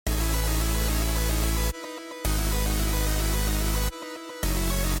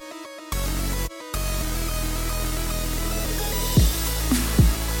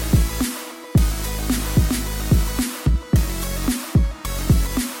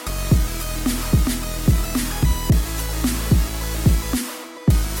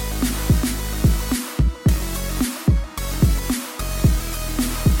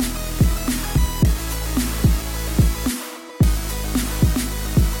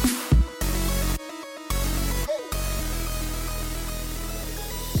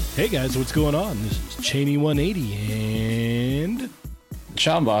Hey guys, what's going on? This is Cheney 180 and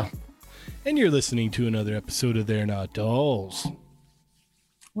Chamba. And you're listening to another episode of They're Not Dolls.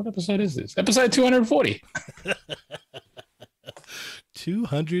 What episode is this? Episode 240.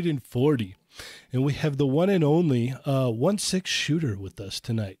 240. And we have the one and only 1-6 shooter with us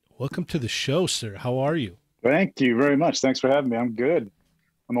tonight. Welcome to the show, sir. How are you? Thank you very much. Thanks for having me. I'm good.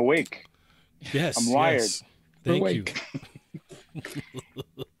 I'm awake. Yes. I'm wired. Yes. Thank you.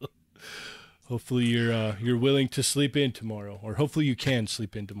 Hopefully you're willing to sleep in tomorrow, or hopefully you can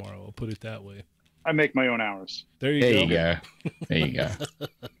sleep in tomorrow. I'll put it that way. I make my own hours. There you go. There you go.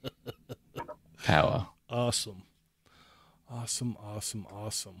 Power. Awesome.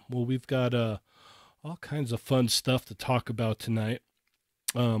 Well, we've got all kinds of fun stuff to talk about tonight.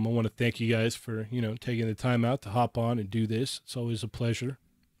 I want to thank you guys for, taking the time out to hop on and do this. It's always a pleasure.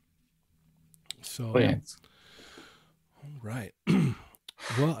 So, all right.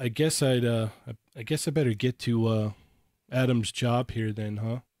 Well, I guess I better get to Adam's job here then,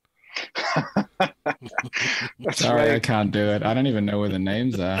 huh? Sorry, right. I can't do it. I don't even know where the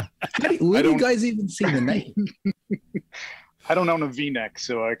names are. Where do you guys even see the name? I don't own a V-neck,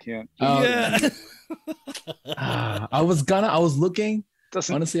 so I can't. Yeah. I was looking.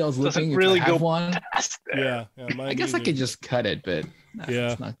 Honestly, I was looking. Really go one. Yeah. I guess I could just cut it, but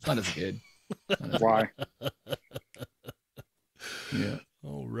yeah, it's not as good. Why? Yeah.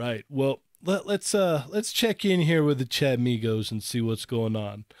 All right. Well, let's check in here with the Chat Migos and see what's going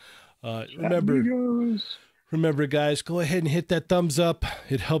on. Remember, guys, go ahead and hit that thumbs up.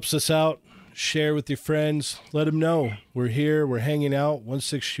 It helps us out. Share with your friends. Let them know we're here. We're hanging out.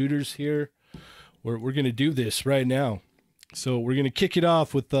 1-6 shooters here. We're gonna do this right now. So we're gonna kick it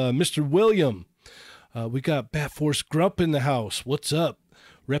off with Mr. William. We got Bat Force Grump in the house. What's up?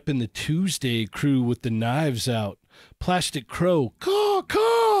 Repping the Tuesday crew with the knives out. Plastic Crow. Caw,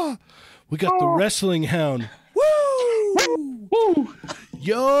 caw. We got the Wrestling Hound. Woo! Woo!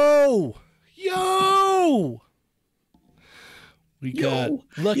 Yo! We got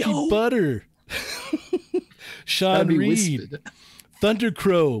Lucky Butter. Sean Reed. Thunder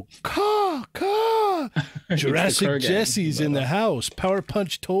Crow. Caw, caw. Jurassic Jesse's in the house. Power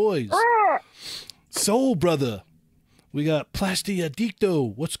Punch Toys. Soul Brother. We got Plasti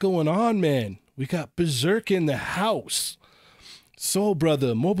Adicto. What's going on, man? We got Berserk in the house. Soul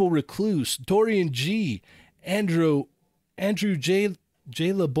Brother, Mobile Recluse, Dorian G, Andrew J.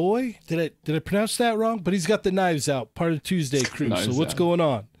 LaBoy. Did I pronounce that wrong? But he's got the knives out, part of Tuesday crew. So what's going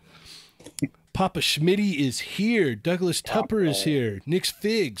on? Papa Schmitty is here. Douglas Tupper is here. Nick's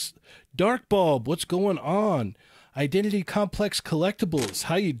Figs. Dark Bulb, what's going on? Identity Complex Collectibles,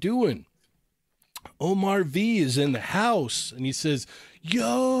 how you doing? Omar V is in the house, and he says,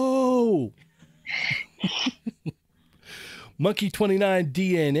 yo! Monkey 29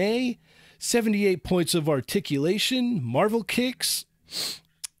 DNA, 78 points of articulation, Marvel Kicks.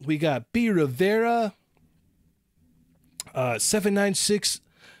 We got B. Rivera, 796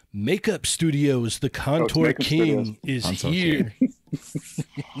 Makeup Studios. The Contour King is here.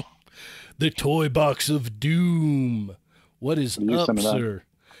 The Toy Box of Doom. What is up, sir?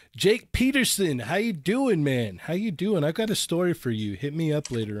 Jake Peterson, how you doing, man? How you doing? I've got a story for you. Hit me up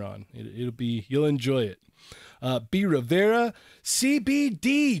later on. You'll enjoy it. B. Rivera,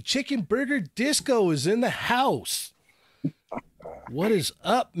 CBD, Chicken Burger Disco is in the house. What is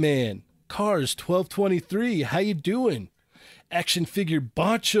up, man? Cars 1223, how you doing? Action Figure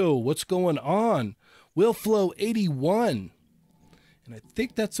Boncho, what's going on? Will Flow 81. And I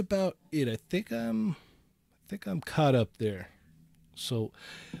think that's about it. I think I'm caught up there. So,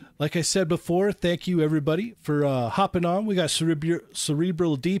 like I said before, thank you everybody for hopping on. We got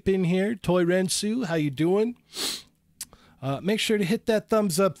Cerebral Deep in here. Toy Rensu, how you doing? Make sure to hit that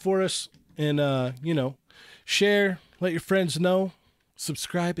thumbs up for us, and share. Let your friends know.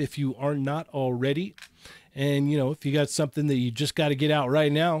 Subscribe if you are not already, and if you got something that you just got to get out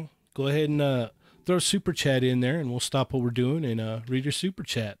right now, go ahead and throw a super chat in there, and we'll stop what we're doing and read your super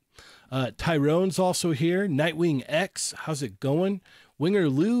chat. Tyrone's also here. Nightwing X, how's it going? Winger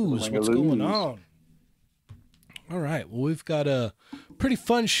Lose, what's going on? All right, well, we've got a pretty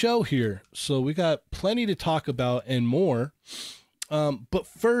fun show here, so we got plenty to talk about and more. But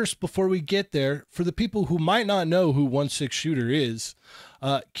first, before we get there, for the people who might not know who 1-6 Shooter is,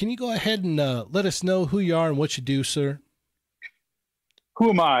 can you go ahead and let us know who you are and what you do, sir?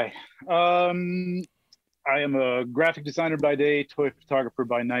 Who am I? I am a graphic designer by day, toy photographer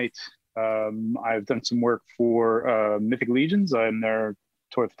by night. I've done some work for Mythic Legions. I'm their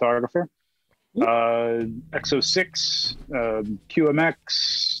toy photographer. Exo6,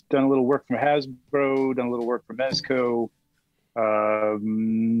 QMX, done a little work for Hasbro, done a little work for Mezco.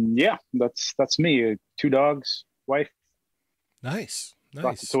 Yeah, that's me. 2 dogs, wife. Nice.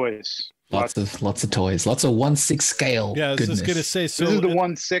 Lots of toys. Lots of toys. Lots of 1/6 scale. Yeah, I was Goodness. just gonna say. So this is the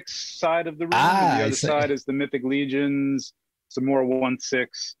 1/6 side of the room. And the other side is the Mythic Legions. Some more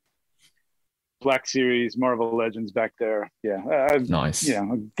 1/6. Black Series, Marvel Legends back there. Yeah. Nice. Yeah,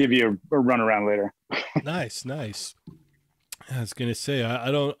 I'll give you a run around later. Nice. I was gonna say I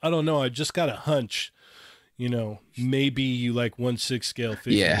don't know. I just got a hunch. Maybe you like 1/6 scale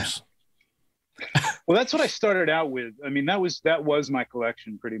figures. Yeah. Well, that's what I started out with. I mean, that was my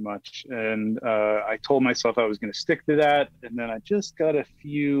collection pretty much, and I told myself I was going to stick to that. And then I just got a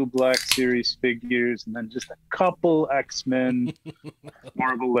few Black Series figures, and then just a couple X-Men,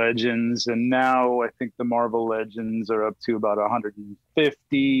 Marvel Legends, and now I think the Marvel Legends are up to about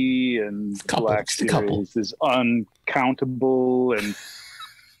 150, and Black Series is uncountable, and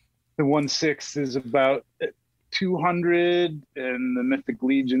the 1/6 is about 200, and the Mythic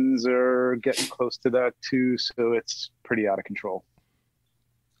Legions are getting close to that too, so it's pretty out of control.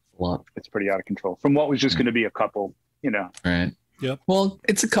 It's pretty out of control from what was just going to be a couple, Right. Yep. Well,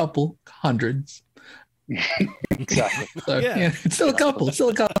 it's a couple hundreds. Exactly. So, yeah, it's still a couple.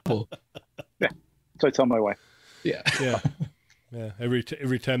 Yeah. So I tell my wife. Yeah.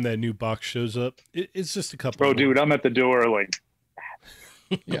 Every time that new box shows up, it's just a couple. Bro, dude, I'm at the door like.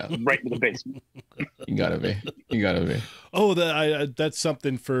 Yeah, right in the basement. You gotta be. Oh, that's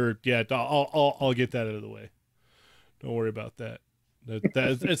something for. Yeah, I'll get that out of the way. Don't worry about that.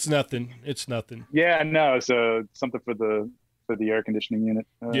 It's nothing. It's nothing. Yeah, no, it's something for the air conditioning unit.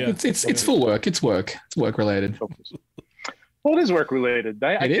 Yeah, it's full work. It's work related. Well, it is work related.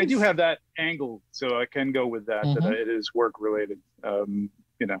 I do have that angle, so I can go with that. That it is work related. A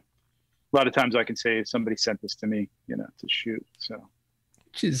lot of times I can say somebody sent this to me, to shoot. So.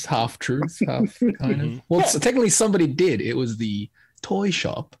 Which is half truth, half kind of. Well, so technically somebody did. It was the toy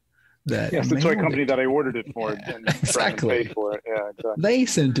shop that. Yes, the toy company that I ordered it for. Yeah, and exactly. paid for it. Yeah, exactly. They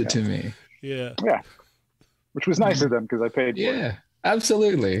sent it to me. Yeah. Yeah. Which was nice of them because I paid for it. Yeah,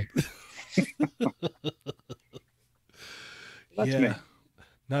 absolutely. That's me.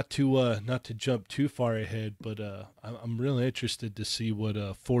 Not to jump too far ahead, but I'm really interested to see what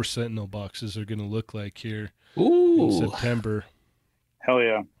 4 Sentinel boxes are going to look like here in September. Hell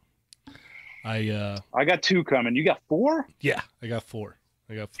yeah. I got 2 coming. You got 4? Yeah, I got 4.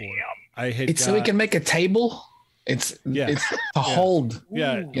 Damn. So we can make a table. It's to hold.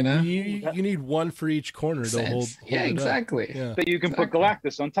 Yeah, you need one for each corner to hold. Yeah, exactly. Yeah. That you can put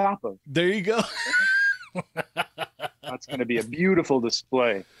Galactus on top of. There you go. That's going to be a beautiful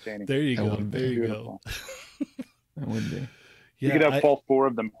display, Janie. There you go. That would be. You could have all 4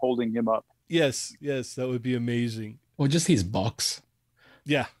 of them holding him up. Yes, that would be amazing. Or just his box.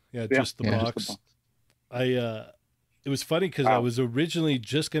 Yeah, just the box. It was funny because I was originally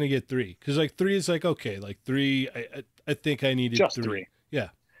just gonna get 3 because 3 is okay, 3. I think I needed just 3. Yeah,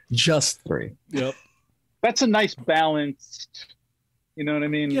 just 3. Yep. That's a nice balanced. You know what I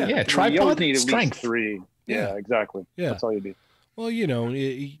mean? Yeah. Tripod need at strength. Least 3. Yeah, exactly. Yeah, that's all you need. Well,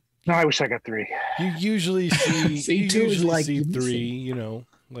 no, I wish I got 3. You usually see see 3.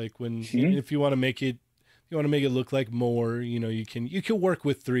 When if you want to make it. You want to make it look like more, you can work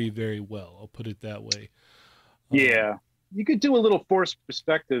with 3 very well. I'll put it that way. Yeah. You could do a little forced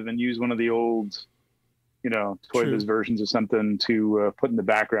perspective and use one of the old, Toy Biz versions or something to put in the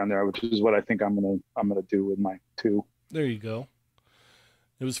background there, which is what I think I'm gonna do with my 2. There you go.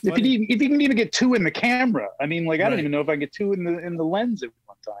 It was funny. If you can even get 2 in the camera. I mean, I don't even know if I get 2 in the lens at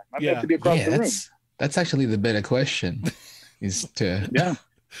one time. I have to be across the room. That's actually the better question. Is to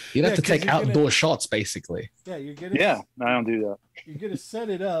You'd have to take outdoor shots, basically. Yeah, you're gonna. Yeah, I don't do that. You're gonna set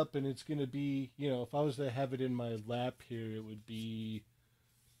it up, and it's gonna be, if I was to have it in my lap here, it would be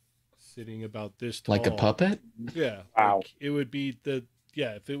sitting about this tall. Like a puppet. Yeah. Wow. It would be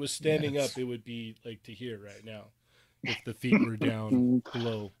if it was standing up, it would be to here right now, if the feet were down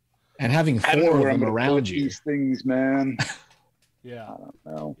below. And having 4 of them around you. These things, man. Yeah. I don't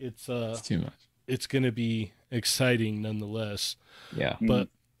know. It's too much. It's gonna be exciting nonetheless. Yeah. But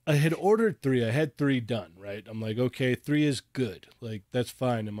I had ordered 3. I had 3 done, right? I'm like, okay, 3 is good. That's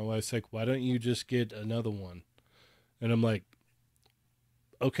fine. And my wife's like, why don't you just get another one? And I'm like,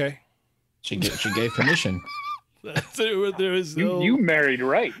 okay. She gave permission. There was no... You married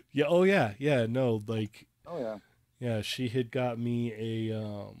right. Yeah. Oh yeah. Yeah. No. Oh yeah. Yeah. She had got me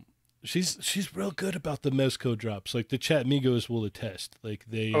a. She's real good about the Mezco drops. The Chat Migos will attest.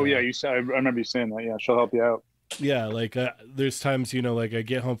 They. Oh yeah. You said. I remember you saying that. Yeah. She'll help you out. Yeah, like there's times, you know, like I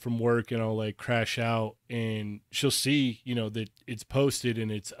get home from work and I'll like crash out and she'll see, you know, that it's posted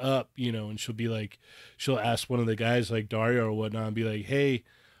and it's up, you know, and she'll be like, she'll ask one of the guys like Dario or whatnot and be like, hey,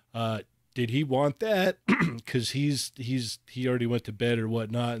 did he want that? Because he already went to bed or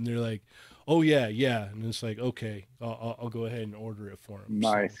whatnot. And they're like, oh yeah, yeah. And it's like, okay, I'll go ahead and order it for him.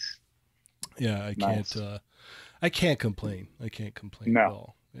 Nice. So, yeah, I can't complain. I can't complain No. at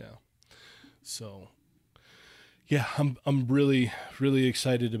all. Yeah. So. Yeah, I'm really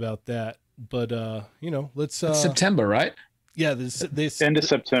excited about that. But you know, let's It's September, right? yeah, this End of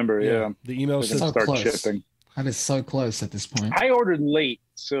September. Yeah. the email They're says gonna so start close. shipping. That is so close at this point. I ordered late,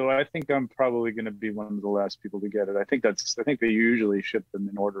 so I think I'm probably going to be one of the last people to get it. I think they usually ship them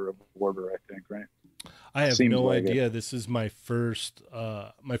in order of order. I think, right? I have Seems no like idea. This is my first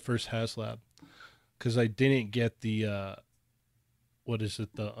HasLab because I didn't get the what is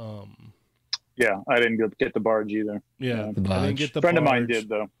it, the Yeah, I didn't get the barge either. yeah, The I didn't get the A friend of mine barge. did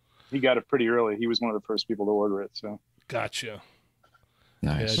though. He got it pretty early. He was one of the first people to order it. So Gotcha.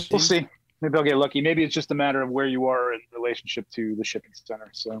 Nice. Yeah, we'll see. Maybe I'll get lucky. Maybe it's just a matter of where you are in relationship to the shipping center.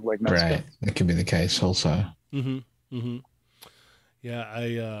 So like Mexico. Right. That could be the case also. Yeah,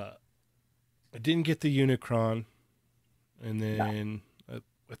 I didn't get the Unicron, and then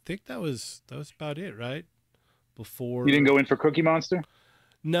I think that was about it, right? Before You didn't go in for Cookie Monster?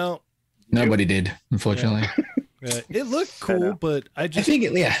 No, Nobody did, unfortunately. it looked I cool, know. but I I just think,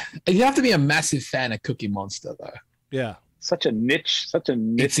 yeah, you have to be a massive fan of Cookie Monster, though. yeah, Such a niche.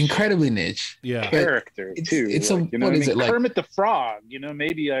 It's incredibly niche. yeah. character It's- too. it's a- like, you know what what is I mean? it, like- Kermit the Frog. You know,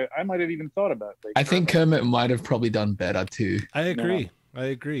 maybe I might have even thought about. Like, I think Kermit might have probably done better too. I agree. I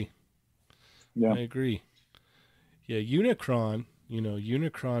agree. Yeah. I agree. Yeah, Unicron. You know,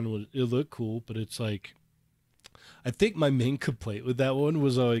 Unicron was it looked cool, but it's like, I think my main complaint with that one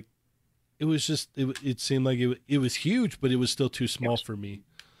was like, it was just it seemed like it was huge, but it was still too small for me.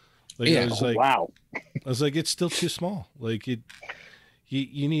 Like Yeah. I was like, wow. I was like, it's still too small. Like it,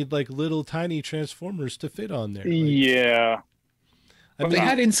 you need like little tiny transformers to fit on there. Like, Yeah. I They mean,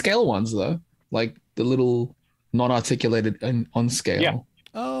 had in scale ones though, like the little non-articulated and on scale. Yeah.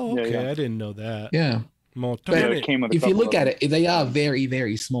 oh, Yeah, okay, yeah. I didn't know that. Yeah. Well, But darn it it. came with a If you couple look of at them. it, they are very,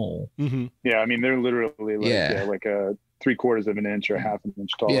 very small. Mm-hmm. Yeah, I mean they're literally like Yeah. like a 3/4 of an inch or half an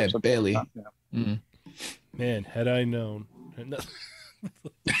inch tall. Yeah, or something barely. like that. Yeah. Mm. Man, had I known. I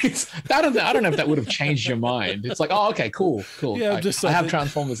don't know if that would have changed your mind. It's like, oh, okay, cool. Yeah, I have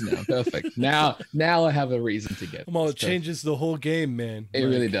Transformers now. Perfect. Now I have a reason to get. Well, this. it changes the whole game, man. It Like,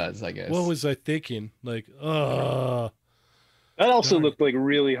 really does, I guess. What was I thinking? Like, That also Darn. looked like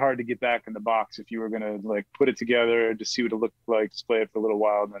really hard to get back in the box if you were gonna like put it together to see what it looked like, display it for a little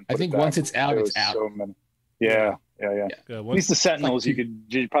while, and then I put think it back. once it's out, There it's was out. so many. Yeah. yeah, At least the Sentinels, like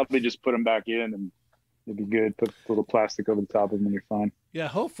you'd probably just put them back in and it'd be good. Put a little plastic over the top of them and you're fine. yeah.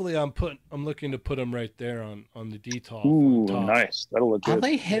 Hopefully, I'm looking to put them right there on the DTOF. Ooh, on top. nice. That'll look Are good.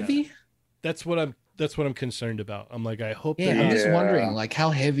 they heavy? That's what I'm concerned about. I'm like, I hope Yeah, they're I'm not. just Yeah. wondering, like,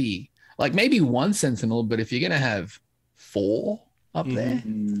 how heavy? Like, maybe one Sentinel, but if you're gonna have 4 up Mhm. there,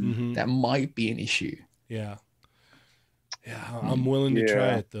 Mhm. that might be an issue. Yeah, yeah. I'm willing to try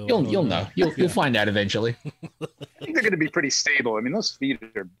Yeah. it though. I You'll don't know. You'll find out eventually. I think they're going to be pretty stable. I mean, those feet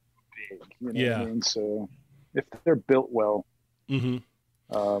are big. You know Yeah. What I mean? So if they're built well,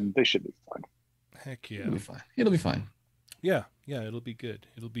 Mm-hmm. they should be fine. Heck It'll yeah. be fine. It'll be fine. Yeah, yeah. It'll be good.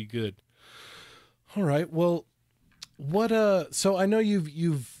 It'll be good. All right. Well, what? So I know you've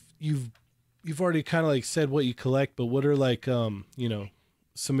already kind of like said what you collect, but what are like you know,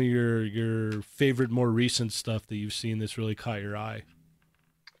 some of your favorite more recent stuff that you've seen that's really caught your eye?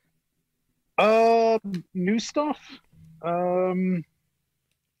 New stuff. I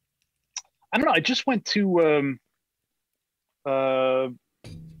don't know. I just went to. I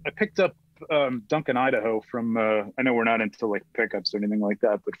picked up Duncan, Idaho from. I know we're not into like pickups or anything like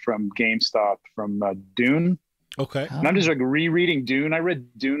that, but from GameStop from Dune. Okay. And I'm just like rereading Dune. I read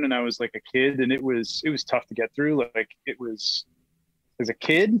Dune when I was like a kid, and it was tough to get through. Like it was as a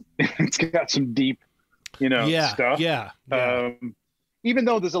kid, it's got some deep, stuff. Yeah. Even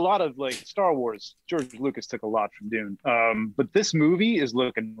though there's a lot of like Star Wars, George Lucas took a lot from Dune. But this movie is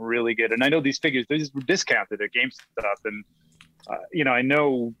looking really good, and I know these figures these were discounted at GameStop, and I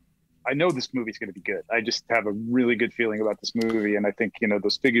know this movie's going to be good. I just have a really good feeling about this movie, and I think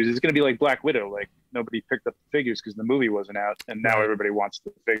those figures. It's going to be like Black Widow. Like nobody picked up the figures because the movie wasn't out, and now everybody wants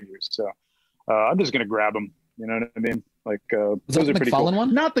the figures. So I'm just going to grab them. You know what I mean? Like Was that those the are pretty McFarlane cool.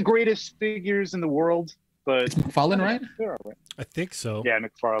 one? Not the greatest figures in the world, but It's McFarlane, right? they're all right. I think so. Yeah,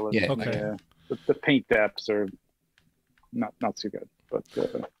 McFarlane. Yeah. Okay. The paint depths are not too good, but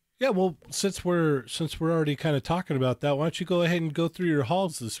Yeah, well, since we're already kind of talking about that, why don't you go ahead and go through your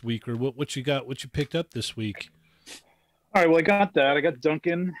hauls this week, or what you got, what you picked up this week? All right, well, I got that. I got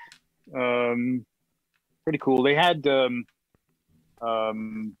Duncan. Pretty cool. They had Paul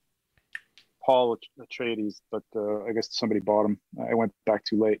Atreides, but I guess somebody bought them. I went back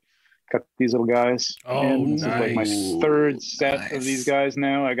too late. Got these little guys. Oh, and this nice. is like my third set of these guys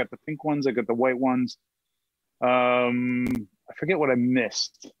now. I got the pink ones. I got the white ones. I forget what I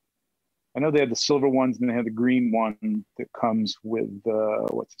missed. I know they had the silver ones and they had the green one that comes with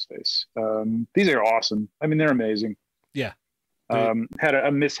what's his face. These are awesome. I mean, they're amazing. Yeah. Had a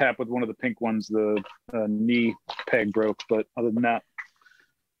mishap with one of the pink ones. The knee peg broke, but other than that,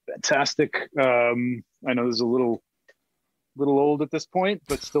 fantastic. I know this is a little old at this point,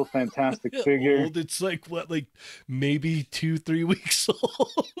 but still fantastic figure. Old? It's like what, like maybe 2-3 weeks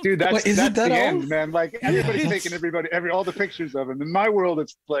old. Dude, that's Is it that the old? end, man. Like everybody's taking all the pictures of him. In my world,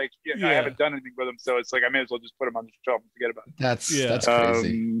 it's like I haven't done anything with him, so it's like I may as well just put him on the shelf and forget about it. That's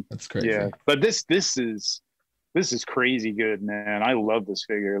crazy. That's crazy. Yeah, but this is crazy good, man. I love this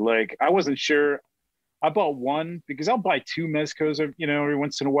figure. Like I wasn't sure. I bought one because I'll buy two Mezcos, every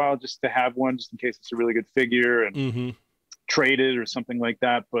once in a while just to have one, just in case it's a really good figure and trade it or something like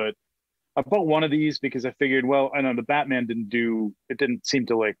that. But I bought one of these because I figured, well, I know the Batman didn't seem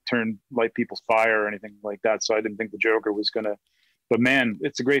to like light people's fire or anything like that. So I didn't think the Joker was gonna. But man,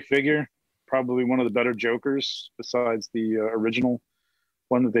 it's a great figure. Probably one of the better Jokers besides the original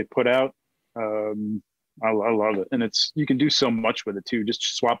one that they put out. I love it, and you can do so much with it too.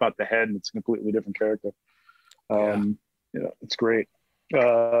 Just swap out the head, and it's a completely different character. It's great.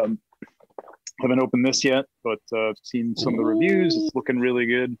 Haven't opened this yet, but I've seen some of the reviews. It's looking really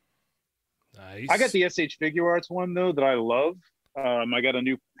good. Nice. I got the SH Figure Arts one though that I love. I got a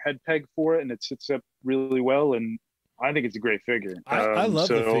new head peg for it, and it sits up really well, and I think it's a great figure. I love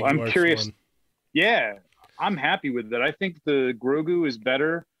the Figure I'm Arts curious. one. Yeah, I'm happy with it. I think the Grogu is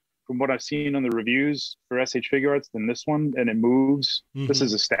better from what I've seen on the reviews for SH Figure Arts than this one, and it moves. This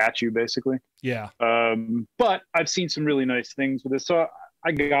is a statue basically. Yeah. But I've seen some really nice things with this, so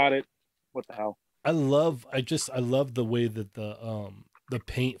I got it. What the hell? I love the way that the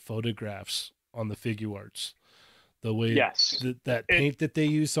paint photographs on the Figure Arts. The way that paint that they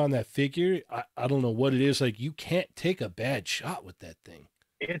use on that figure, I don't know what it is. Like you can't take a bad shot with that thing.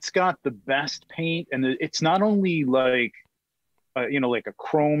 It's got the best paint, and it's not only like like a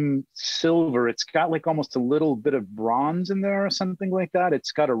chrome silver. It's got like almost a little bit of bronze in there or something like that.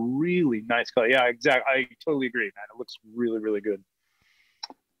 It's got a really nice color. Yeah, exactly. I totally agree, man. It looks really, really good.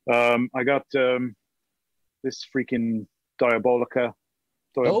 I got this freaking diabolical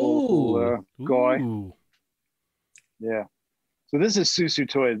guy. Ooh. Yeah. So this is Susu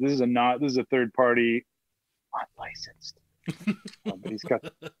Toys. This is a third party, not licensed. But he's got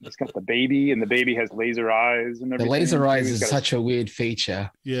the baby, and the baby has laser eyes and everything. The laser eyes is such a weird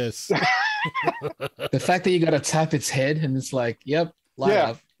feature. Yes. The fact that you got to tap its head and it's like, yep, light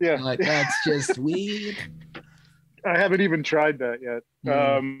up. Yeah. Like that's just weird. I haven't even tried that yet.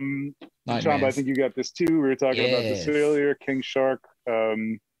 Sean, I think you got this too. We were talking about this earlier, King Shark.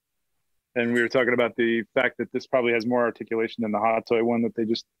 And we were talking about the fact that this probably has more articulation than the Hot Toy one that they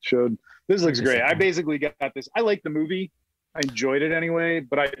just showed. This looks great. I basically got this. I like the movie. I enjoyed it anyway,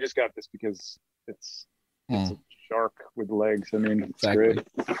 but I just got this because it's a shark with legs. I mean, it's great.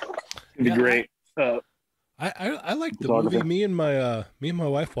 It'd be great. I like the movie. Me and my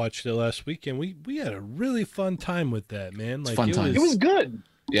wife watched it last weekend. We had a really fun time with that, man. Like it was good.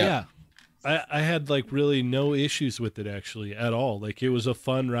 Yeah. I had like really no issues with it actually at all. Like it was a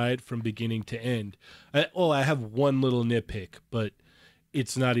fun ride from beginning to end. I have one little nitpick, but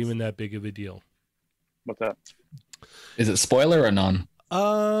it's not even that big of a deal. What's that? Is it spoiler or none?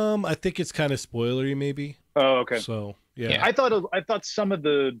 I think it's kind of spoilery maybe. Oh, okay. So yeah. I thought some of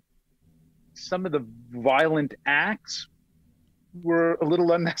the violent acts were a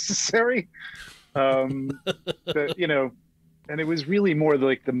little unnecessary. But, and it was really more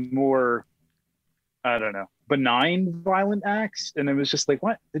like the more, I don't know, benign violent acts. And it was just like,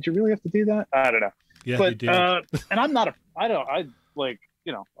 what? Did you really have to do that? I don't know. Yeah, but, you did. And I'm not I'm a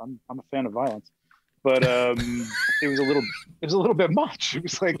fan of violence, but it was a little bit much. It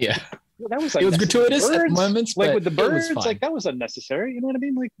was like, that was like, it was gratuitous at moments, like with the birds, like that was unnecessary. You know what I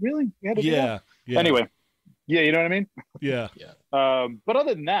mean? Like really? You had to do that? Yeah. Anyway. Yeah. You know what I mean? Yeah. But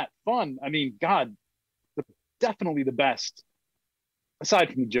other than that, fun. I mean, God, definitely the best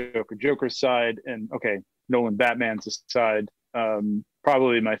aside from the Joker's side, and okay, Nolan Batman's aside,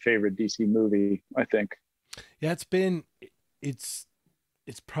 probably my favorite DC movie, I think. Yeah, it's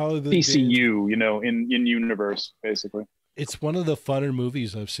probably DCU, in universe, basically. it's one of the funner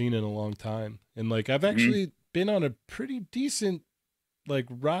movies I've seen in a long time. And like I've actually been on a pretty decent like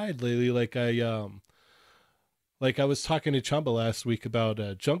ride lately. Like I was talking to Chumba last week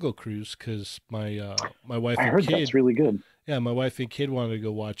about Jungle Cruise because my wife I and heard kid. that's really good. Yeah, my wife and kid wanted to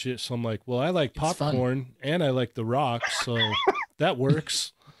go watch it, so I'm like, well, I like popcorn and I like The Rock, so that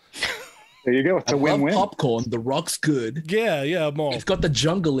works. There you go. It's a win-win. Popcorn. The Rock's good. Yeah, I'm all. It's got the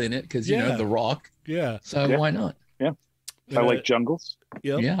jungle in it because you know The Rock. Yeah. So why not? Yeah. I like jungles.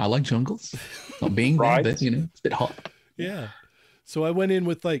 Yep. Yeah, I like jungles. Not being there, but you know, it's a bit hot. Yeah. So I went in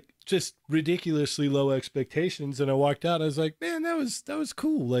with like just ridiculously low expectations, and I walked out. I was like, man, that was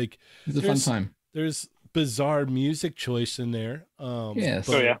cool. Like, It was a fun time. There's bizarre music choice in there. Yes.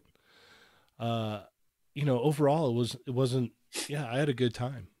 But, overall it wasn't. Yeah, I had a good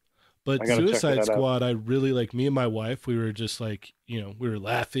time. But Suicide Squad, I really like. Me and my wife, we were just like, we were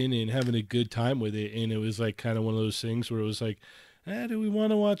laughing and having a good time with it, and it was like kind of one of those things where it was like, do we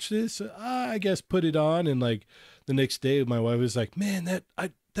want to watch this? I guess put it on, and like the next day, my wife was like, man,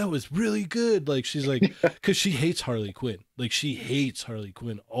 that was really good. Like she's like, because she hates Harley Quinn. Like she hates Harley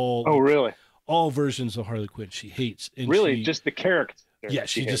Quinn. Really? All versions of Harley Quinn she hates. And really, just the character. Yeah,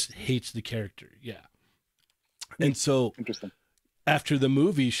 she just hates the character. Yeah, and so interesting. After the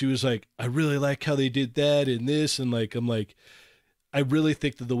movie, she was like, I really like how they did that and this. And like, I'm like, I really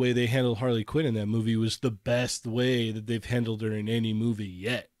think that the way they handled Harley Quinn in that movie was the best way that they've handled her in any movie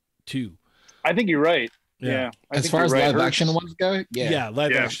yet, too. I think you're right. Yeah. As far as live action ones go,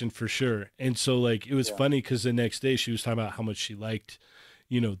 live action for sure. And so like, it was funny because the next day she was talking about how much she liked,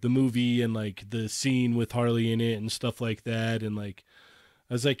 the movie and like the scene with Harley in it and stuff like that. And like,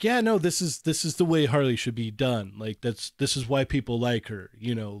 I was like, yeah, no, this is the way Harley should be done. Like this is why people like her, I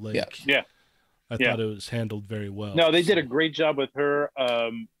thought it was handled very well. No, they did a great job with her.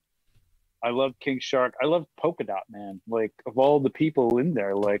 I love King Shark. I love Polka Dot Man. Like of all the people in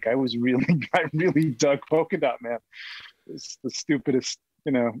there, like I really dug Polka Dot Man. It's the stupidest,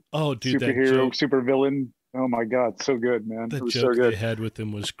 superhero, super villain. Oh my God, so good, man. The it was joke so good. they had with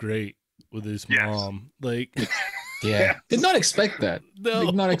him was great with his mom. Like Yeah. Did not expect that. No.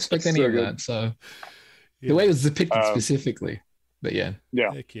 Did not expect any of that. So the way it was depicted specifically. But yeah.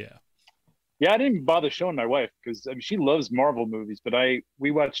 Heck yeah. Yeah, I didn't even bother showing my wife because she loves Marvel movies, but we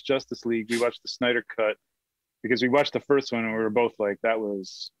watched Justice League, we watched the Snyder Cut because we watched the first one and we were both like, that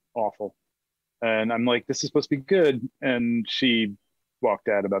was awful. And I'm like, this is supposed to be good. And she walked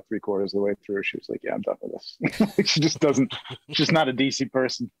out about 3/4 of the way through. She was like, yeah, I'm done with this. She just doesn't, she's just not a DC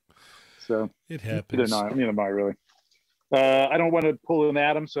person. So it happens. Neither am I really. I don't want to pull an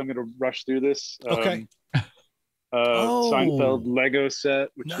Adam, so I'm going to rush through this. Okay. Seinfeld Lego set,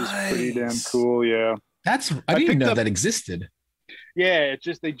 which is pretty damn cool. Yeah. I didn't even know that existed. Yeah,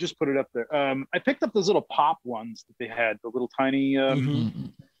 they just put it up there. I picked up those little pop ones that they had, the little tiny,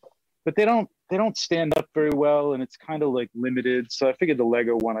 but they don't stand up very well, and it's kind of like limited. So I figured the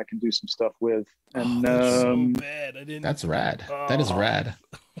Lego one I can do some stuff with. And that's so bad. That's rad. That is rad.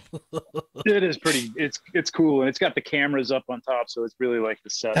 It is pretty. It's cool, and it's got the cameras up on top, so it's really like the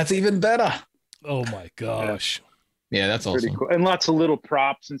set. That's even better. Oh my gosh. Yeah, that's awesome. Pretty cool. And lots of little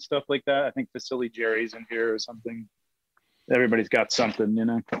props and stuff like that. I think Vasily Jerry's in here or something. Everybody's got something,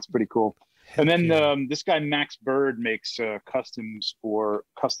 It's pretty cool. And then this guy Max Bird makes custom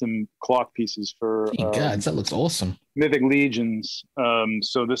cloth pieces for God, that looks awesome. Mythic Legions.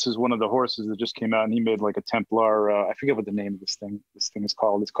 So this is one of the horses that just came out, and he made like a Templar. I forget what the name of this thing is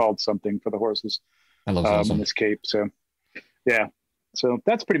called. It's called something for the horses. That looks awesome. This cape. So yeah. So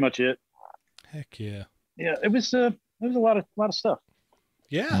that's pretty much it. Heck yeah. Yeah, it was a lot of stuff.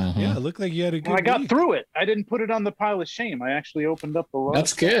 Yeah, yeah. It looked like you had a good. I got through it. I didn't put it on the pile of shame. I actually opened up a lot.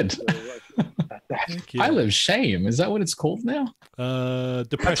 That's good. Pile of shame. Is that what it's called now?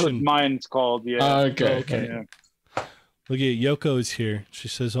 Depression. That's what mine's called. Yeah. Okay. Yeah. Look at Yoko's here. She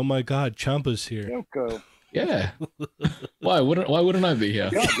says, "Oh my God, Champa's here." Yoko. Yeah. Why wouldn't I be here?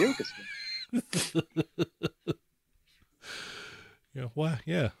 God, Yoko's here. Yeah. Why?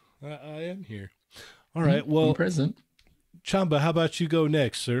 Yeah. I am here. All right. Well, I'm present. Chamba, how about you go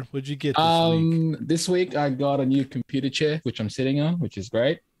next, sir? What'd you get this week? This week I got a new computer chair, which I'm sitting on, which is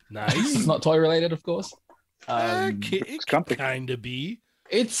great. Nice. It's not toy related, of course. It can kind of be.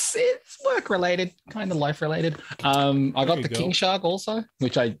 It's work related, kind of life related. I got the King Shark also,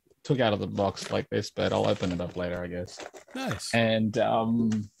 which I took out of the box like this, but I'll open it up later, I guess. Nice. And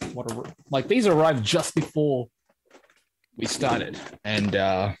these arrived just before we started, and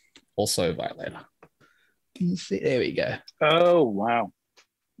also Violator. Can you see? There we go. Oh wow!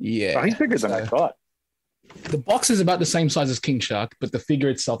 Yeah, he's bigger than I thought. The box is about the same size as King Shark, but the figure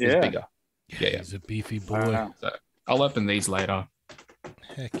itself is bigger. Yeah, he's a beefy boy. So I'll open these later.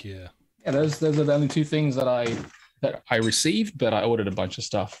 Heck yeah. Yeah, those are the only two things that I received, but I ordered a bunch of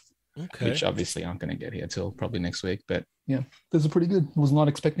stuff, which obviously aren't going to get here till probably next week. But yeah, those are pretty good. I was not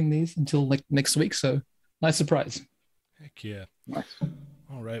expecting these until like next week, so nice surprise. Heck yeah. Nice.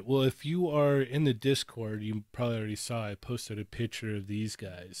 All right. Well, if you are in the Discord, you probably already saw I posted a picture of these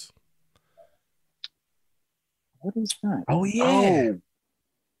guys. What is that? Oh yeah,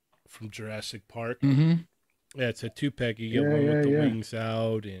 from Jurassic Park. Mm-hmm. Yeah, it's a 2-pack. You get one with the wings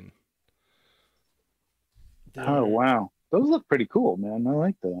out, and oh wow, those look pretty cool, man. I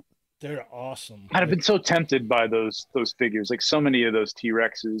like that. They're awesome. I've been so tempted by those figures, like so many of those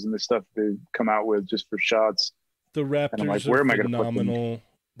T-Rexes and the stuff they come out with just for shots. The Raptors and I'm like, where am I going to put them? phenomenal.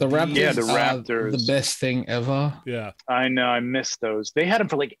 The Raptors, Yeah, the Raptors. the best thing ever. Yeah, I know, I missed those. They had them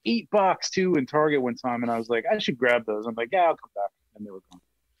for like $8 too in Target one time, and I was like, I should grab those. I'm like, yeah, I'll come back, and they were gone.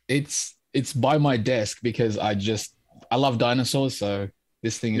 It's by my desk because I love dinosaurs, so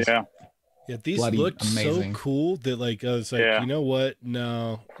this thing is yeah. These looked amazing. so cool that like I was like, Yeah. you know what?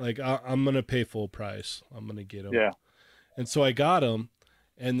 No, like I'm gonna pay full price. I'm gonna get them. Yeah. And so I got them,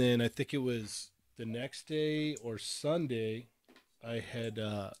 and then I think it was the next day or Sunday, I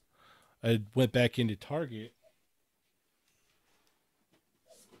went back into Target,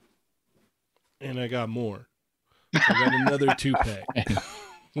 and I got more. I got another 2-pack.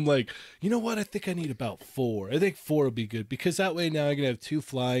 I'm like, you know what? I think I need about 4. I think 4 will be good because that way now I can have 2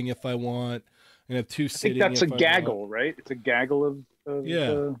 flying if I want. I can have 2 I sitting. think that's a if I gaggle, want. right? It's a gaggle of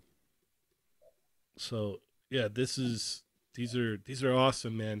Yeah. So yeah, these are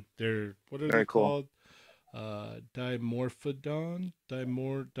awesome, man. They're what are Very they cool. called?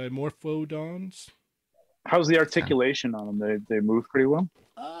 Dimorphodons. How's the articulation on them? They move pretty well.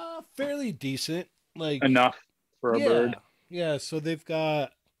 Fairly decent. Like Enough for a bird. Yeah, so they've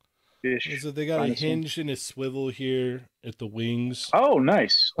got Fish. they got a Dinosaur. hinge and a swivel here at the wings, Oh,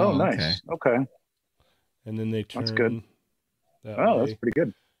 nice. Oh, Oh, nice. Okay. and then they turn. That's good. That Oh, way. that's pretty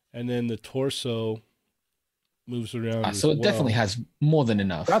good. And then the torso moves around. as so it well. definitely has more than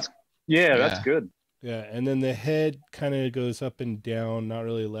enough. That's Yeah. good. Yeah, and then the head kind of goes up and down, not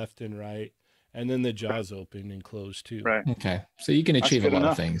really left and right, and then the jaws open and close too. Right. Okay, so you can That's achieve a good lot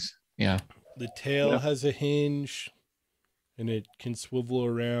enough. of things. Yeah. The tail Yeah. has a hinge, and it can swivel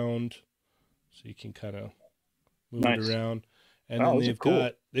around, so you can kind of move Nice. it around. And Oh, then those are cool.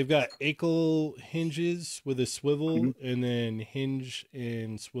 they've got ankle hinges with a swivel, Mm-hmm. and then hinge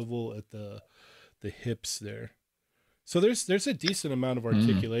and swivel at the hips there. So there's a decent amount of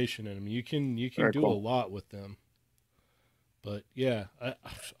articulation in them. You can Very do cool. a lot with them. But yeah, I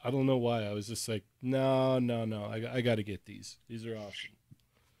don't know why. I was just like, no, I got to get these. These are awesome.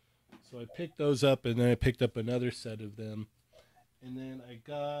 So I picked those up, and then I picked up another set of them, and then I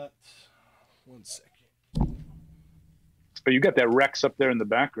got 1 second. But you got that Rex up there in the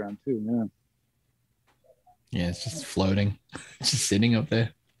background too. Yeah. Yeah, it's just floating. It's just sitting up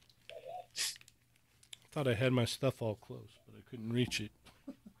there. Thought I had my stuff all close, but I couldn't reach it.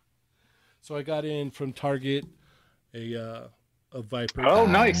 So I got in from Target a Viper. Oh,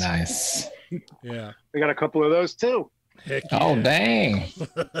 nice. Nice. Yeah. I got a couple of those too. Heck Oh, yeah. dang.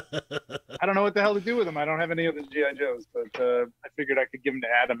 I don't know what the hell to do with them. I don't have any of the GI Joes, but I figured I could give them to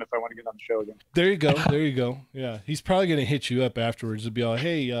Adam if I want to get on the show again. There you go. There you go. Yeah. He's probably going to hit you up afterwards and be like,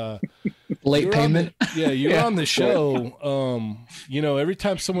 hey, Late you're payment. you're Yeah. on the show. Every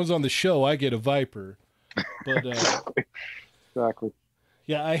time someone's on the show, I get a Viper. But Exactly.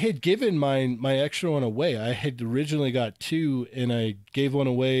 yeah, I had given my extra one away. I had originally got 2, and I gave one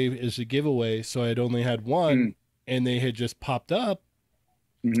away as a giveaway, so I had only had 1, and they had just popped up,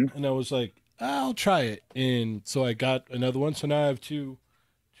 and I was like, I'll try it, and so I got another one. So now I have 2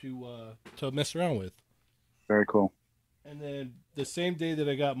 to mess around with. Very cool. And then the same day that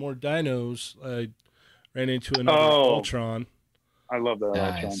I got more dinos, I ran into another Oh. Ultron. I love that.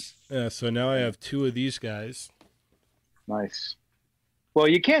 Nice. Yeah, so now I have 2 of these guys. Nice. Well,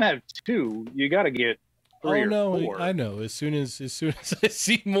 you can't have 2. You got to get 3 Oh or no, 4. I know. As soon as I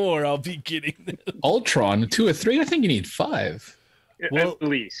see more, I'll be getting them. Ultron, 2 or 3? I think you need 5. Well- At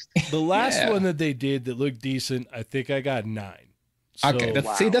least. The last Yeah. one that they did that looked decent, I think I got 9. So, Okay,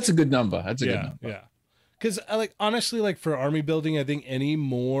 that's a good number. That's a good yeah, number. yeah. Because I honestly, for army building, I think any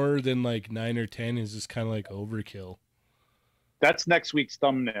more than 9 or 10 is just kind of overkill. That's next week's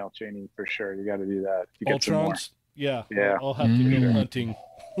thumbnail, Cheney, for sure. You got to do that. You get some more. Ultrons, yeah, Yeah. I'll have to go Mm. hunting.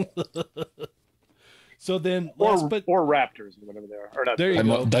 So then, Or last but Raptors, or whatever they are. Or not. there you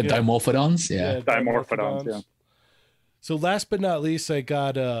go. The yeah. Dimorphodons? Yeah. Dimorphodons, yeah. So last but not least, I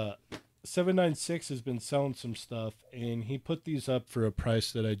got 796 has been selling some stuff, and he put these up for a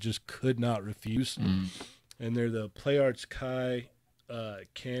price that I just could not refuse. Mm. and they're the Play Arts Kai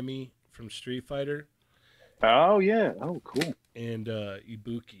Cammy from Street Fighter. Oh yeah. Oh cool. And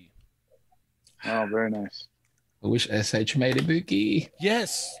Ibuki. Oh, very nice. I wish SH made Ibuki.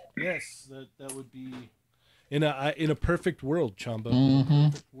 Yes, that would be in a perfect world, Chamba. Mm-hmm.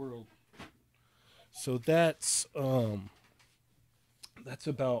 Perfect world. So that's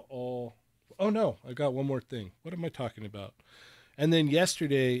about all. Oh no, I got one more thing. What am I talking about? And then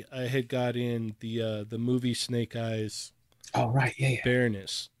yesterday I had got in the movie Snake Eyes. Oh right, yeah.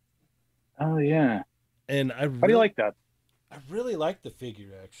 Baroness. Oh yeah. And how do you like that? I really like the figure,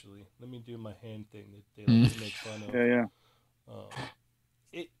 actually. Let me do my hand thing that they like to make fun of. Yeah.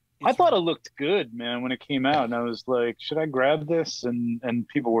 I thought it looked good, man, when it came out, and I was like, should I grab this? And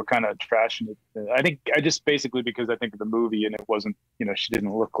people were kind of trashing it. I think basically because I think of the movie, and it wasn't, she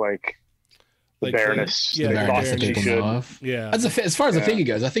didn't look like the Baroness. Yeah, Baroness. Yeah. As far as the figure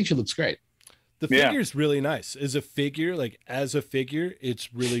goes, I think she looks great. The figure's really nice. As a figure,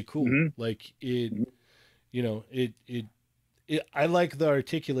 it's really cool. Mm-hmm. Like it, I like the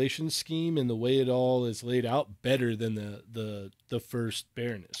articulation scheme and the way it all is laid out better than the first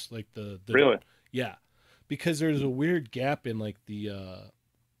Baroness. Like the really, yeah, because there's a weird gap in like the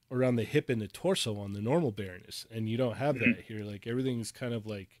around the hip and the torso on the normal Baroness, and you don't have that here. Like everything's kind of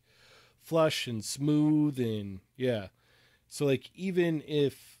like flush and smooth, and yeah. So like even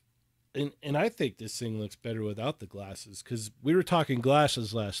if and I think this thing looks better without the glasses, because we were talking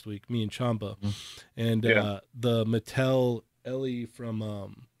glasses last week, me and Chamba, and the Mattel Ellie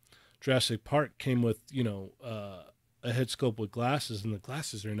from Jurassic Park came with a head sculpt with glasses, and the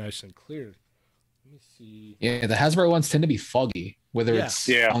glasses are nice and clear. Let me see. Yeah, the Hasbro ones tend to be foggy, whether it's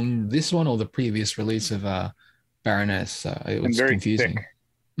on this one or the previous release of Baroness. It was very confusing.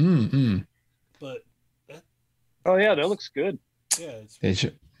 Thick. But oh yeah, that looks good. Yeah,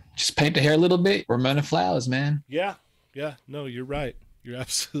 just paint the hair a little bit. Ramona Flowers, man. Yeah. No, you're right. You're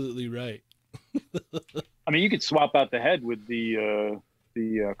absolutely right. I mean, you could swap out the head with the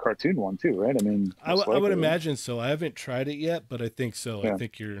cartoon one too, right? I mean, I would imagine so. I haven't tried it yet, but I think so. Yeah. I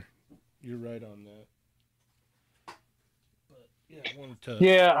think you're right on that. But yeah, I wanted to.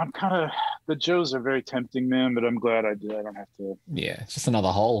 Yeah, I'm kind of the Joes are very tempting, man. But I'm glad I did. I don't have to. Yeah, it's just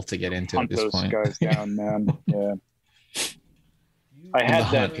another hole to get into at this those point. Guys down, man. Yeah. I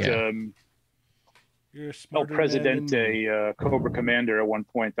had that. El Presidente Cobra Commander at one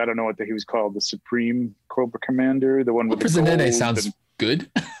point. I don't know what he was called. The Supreme Cobra Commander, the one with Presidente sounds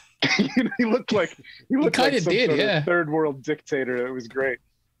good. he looked like some sort of third world dictator. It was great.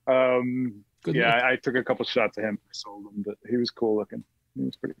 I took a couple shots at him. I sold him, but he was cool looking. He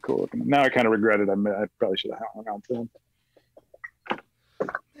was pretty cool looking. Now I kind of regret it. I probably should have hung on to him.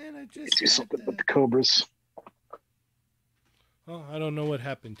 Man, I just do something with the Cobras. Oh, I don't know what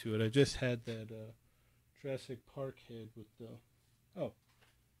happened to it. I just had that Jurassic Park head with the.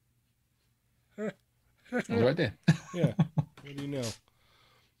 Right there. Yeah. What do you know?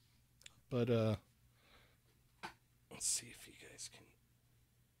 But let's see if you guys can.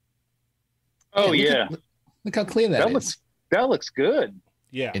 Oh yeah! Look how clear that is. That looks good.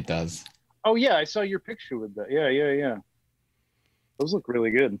 Yeah, it does. Oh yeah, I saw your picture with that. Yeah. Those look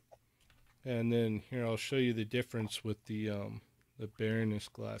really good. And then here, I'll show you the difference with the Baroness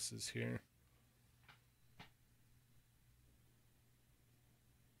glasses here.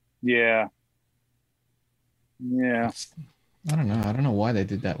 Yeah. I don't know. I don't know why they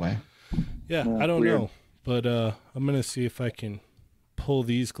did that way. Yeah, I don't know. But I'm going to see if I can pull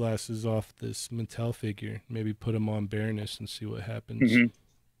these glasses off this Mattel figure. Maybe put them on Baroness and see what happens. Mm-hmm.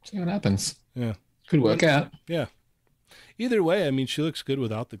 See what happens. Yeah. Could work out. Yeah. Either way, I mean, she looks good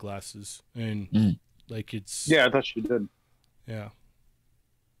without the glasses. And like it's... Yeah, I thought she did. Yeah.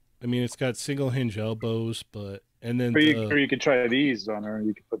 I mean, it's got single hinge elbows, but... And then or you could try these on her.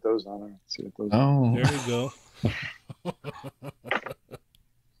 You could put those on her. See what those are. There we go.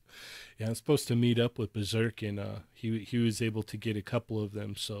 Yeah, I'm supposed to meet up with Berserk, and he was able to get a couple of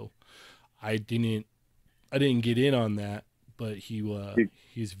them, so I didn't get in on that, but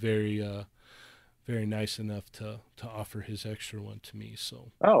he's very very nice enough to offer his extra one to me.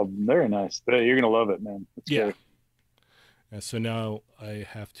 So very nice. You're gonna love it, man. That's great. So now I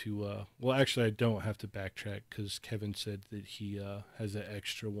have to, well, actually, I don't have to backtrack because Kevin said that he has an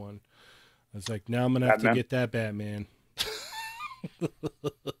extra one. I was like, now I'm going to have to get that Batman.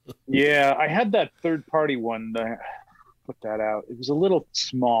 Yeah, I had that third-party one. Put that out. It was a little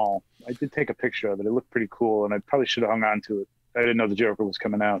small. I did take a picture of it. It looked pretty cool, and I probably should have hung on to it. I didn't know the Joker was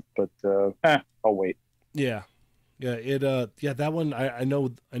coming out, but I'll wait. Yeah. Yeah, that one I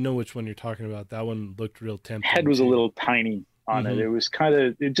know which one you're talking about. That one looked real tempting. Head was a little tiny. on it. It was kind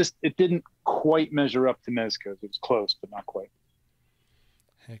of, it didn't quite measure up to Mezco's. It was close, but not quite.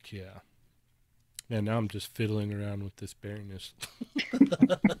 Heck yeah. Yeah, now I'm just fiddling around with this Baroness.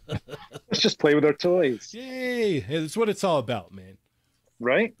 Let's just play with our toys. Yay! Hey, that's what it's all about, man.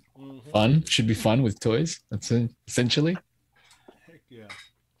 Right? Fun. Should be fun with toys. That's it, essentially. Heck yeah.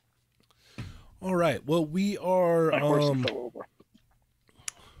 All right. Well, we are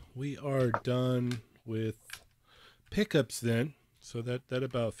done with pickups then. So that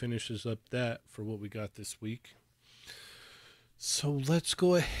about finishes up that for what we got this week. So let's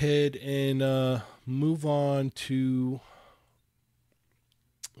go ahead and move on to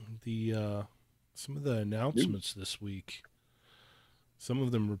the some of the announcements this week. Some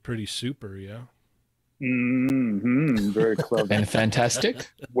of them were pretty super, yeah. Very clever and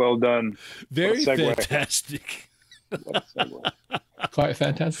fantastic. Well done. Very fantastic. Quite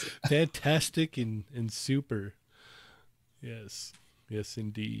fantastic. Fantastic and super. Yes,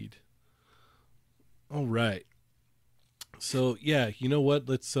 indeed. All right. So yeah, you know what?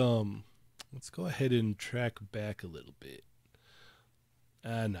 Let's go ahead and track back a little bit.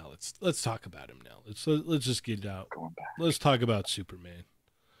 No, let's talk about him now. Let's just get it out. Going back. Let's talk about Superman.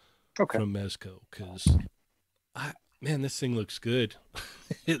 Okay. From Mezco, because man, this thing looks good.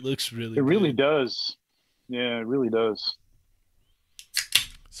 It looks really. It really does. Yeah, it really does.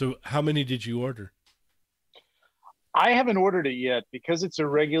 So, how many did you order? I haven't ordered it yet because it's a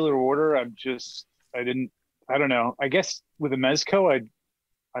regular order. I don't know. I guess with a Mezco,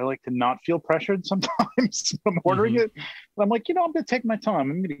 I like to not feel pressured sometimes when I'm ordering it. But I'm like, I'm going to take my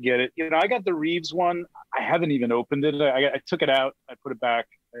time. I'm going to get it. I got the Reeves one. I haven't even opened it. I took it out. I put it back.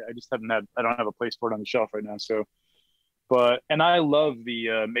 I just I don't have a place for it on the shelf right now. So, and I love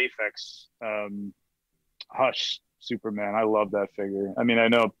the Mafex Hush Superman. I love that figure. I mean, I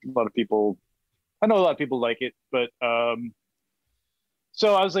know a lot of people like it, but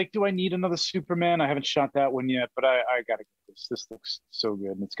so I was like, do I need another Superman? I haven't shot that one yet, but I gotta get this. This looks so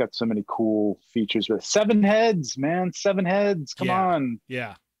good, and it's got so many cool features with 7 heads, man. 7 heads. Come on.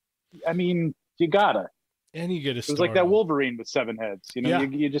 Yeah. I mean, you gotta. And you get a. It was like that Wolverine with 7 heads.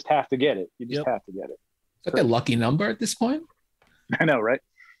 You just have to get it. You just have to get it. Is that a lucky number at this point? I know, right?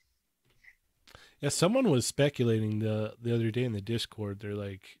 Yeah, someone was speculating the other day in the Discord. They're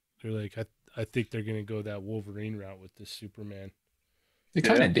like, I think they're gonna go that Wolverine route with this Superman. They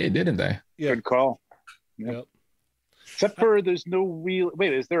kind of did, didn't they? Yeah. Good call. Yep. Except for there's no real.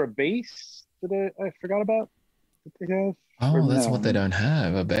 Wait, is there a base that I forgot about that they have? Oh, that's what they don't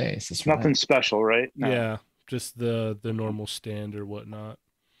have, a base. That's nothing right. Special, right? No. Yeah, just the normal stand or whatnot.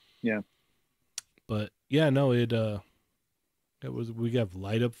 Yeah. But yeah, no, it was, we have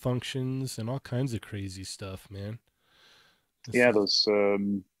light up functions and all kinds of crazy stuff, man. Those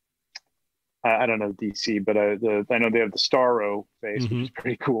I don't know DC, but I know they have the Starro face, which is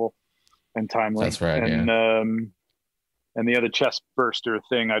pretty cool and timely. That's right. And the other chest burster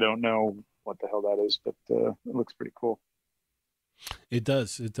thing, I don't know what the hell that is, but it looks pretty cool. It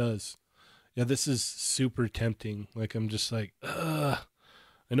does. Yeah, this is super tempting. Like, I'm just like, I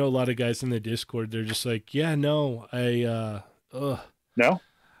know a lot of guys in the Discord, they're just like, yeah, no, no,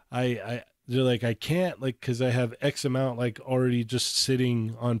 they're like, I can't, like, because I have X amount, like, already just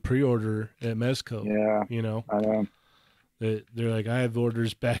sitting on pre-order at Mezco. Yeah. I know. They're like, I have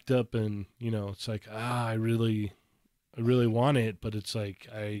orders backed up, and, it's like, I really want it, but it's like,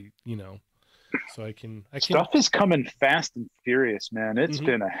 so I can. Stuff is coming fast and furious, man. It's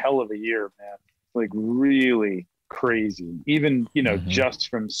been a hell of a year, man. Like, really crazy. Even, just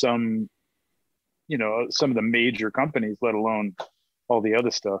from some of the major companies, let alone all the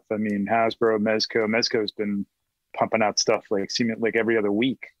other stuff. I mean, Hasbro, Mezco's been pumping out stuff like every other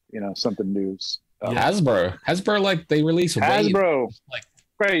week, something new. Hasbro, like, they release Hasbro like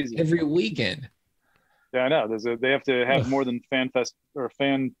crazy every weekend. Yeah, I know. They have to have more than Fan Fest or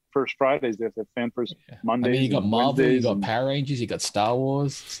Fan First Fridays. They have to have Fan First Mondays. I mean, you got Marvel, you got Power Rangers, you got Star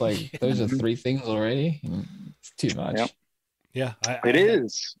Wars. It's like those are 3 things already. It's too much. Yep. Yeah, it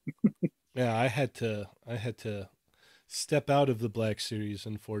is. Yeah, I had to step out of the Black Series.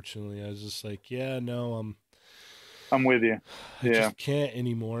 Unfortunately, I was just like, yeah, no, I'm with you. I just can't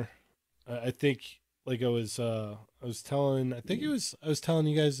anymore. I think, like, I was telling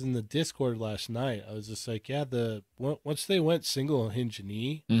you guys in the Discord last night. I was just like, yeah, once they went single hinge and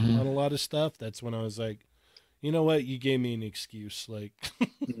E on a lot of stuff, that's when I was like, you know what, you gave me an excuse. Like,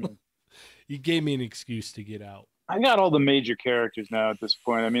 you gave me an excuse to get out. I got all the major characters now at this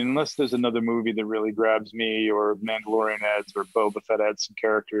point. I mean, unless there's another movie that really grabs me, or Mandalorian adds, or Boba Fett adds some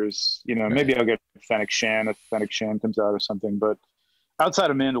characters, maybe I'll get Fennec Shan if Fennec Shan comes out or something. But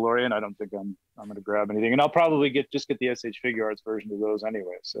outside of Mandalorian, I don't think I'm going to grab anything, and I'll probably just get the SH Figure Arts version of those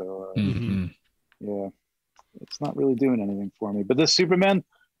anyway. So yeah, it's not really doing anything for me. But this Superman,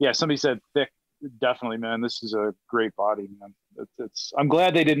 yeah, somebody said thick, definitely, man. This is a great body, man. I'm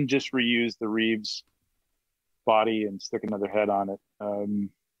glad they didn't just reuse the Reeves body and stick another head on it.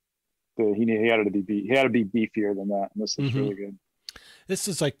 He had to be beefier than that, and this looks really good. This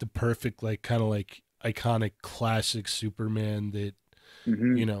is like the perfect, like kind of like iconic classic Superman that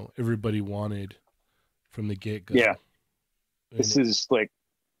you know everybody wanted from the get-go. Yeah, this is like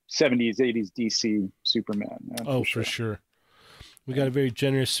 70s 80s DC Superman, man, oh for sure. We got a very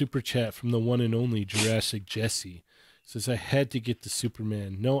generous super chat from the one and only Jurassic Jesse. Says, I had to get the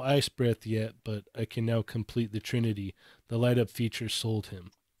Superman. No ice breath yet, but I can now complete the Trinity. The light up feature sold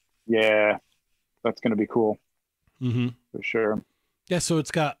him. Yeah, that's going to be cool. For sure. Yeah, so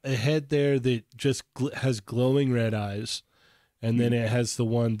it's got a head there that just has glowing red eyes, and then it has the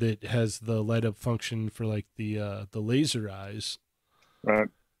one that has the light up function for like the laser eyes. Right.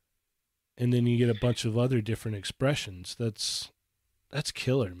 And then you get a bunch of other different expressions. That's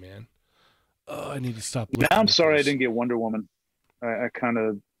killer, man. Oh, I need to stop. Now I'm sorry I didn't get Wonder Woman. I kind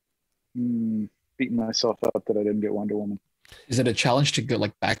of beating myself up that I didn't get Wonder Woman. Is it a challenge to go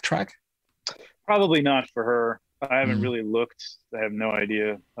like backtrack? Probably not for her. I haven't really looked. I have no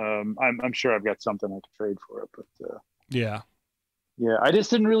idea. I'm sure I've got something I could trade for it, but yeah. I just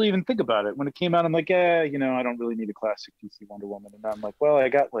didn't really even think about it when it came out. I'm like, I don't really need a classic DC Wonder Woman, and I'm like, well, I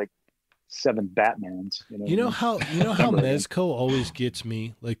got like 7 Batmans. You know how Mezco always gets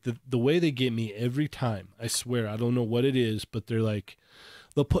me, like the way they get me every time. I swear, I don't know what it is, but they're like,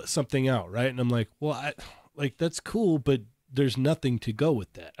 they'll put something out, right? And I'm like, well, that's cool, but there's nothing to go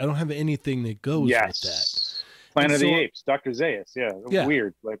with that. I don't have anything that goes with that. Planet of the Apes, Dr. Zaius. Yeah.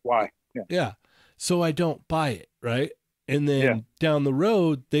 Weird. Like, why? Yeah. So I don't buy it, right? And then down the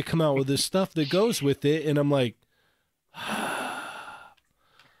road, they come out with this stuff that goes with it, and I'm like,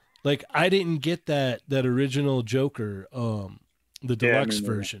 like I didn't get that original Joker, the deluxe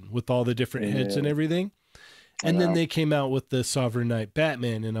version with all the different heads and everything. And then they came out with the Sovereign Knight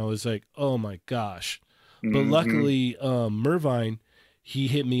Batman, and I was like, oh my gosh. But luckily, Mervine, he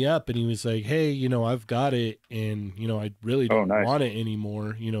hit me up and he was like, hey, I've got it, and, I really don't want it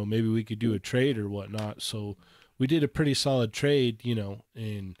anymore. Maybe we could do a trade or whatnot. So we did a pretty solid trade,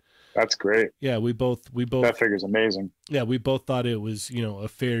 and that's great. Yeah, we both that figure's amazing. Yeah, we both thought it was, a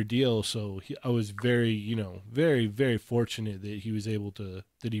fair deal. So I was very, very, very fortunate that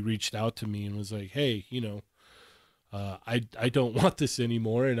he reached out to me and was like, hey, I don't want this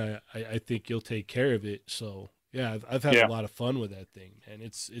anymore, and I think you'll take care of it. So yeah, I've had a lot of fun with that thing, and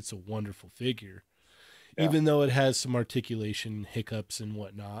it's a wonderful figure, even though it has some articulation hiccups and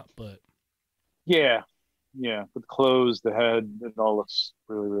whatnot. But yeah, with clothes, the head, it all looks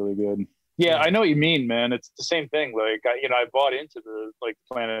really, really good. Yeah, I know what you mean, man. It's the same thing. Like I bought into the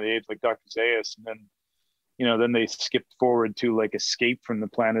Planet of the Apes, like Dr. Zaius, and then then they skipped forward to like Escape from the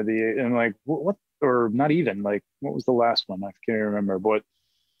Planet of the Apes, and like what? Or not even, like, what was the last one? I can't remember. But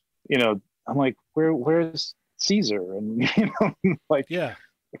I'm like, where's Caesar? And like I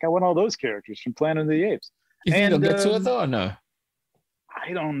want all those characters from Planet of the Apes. You think they'll get to it though, or no?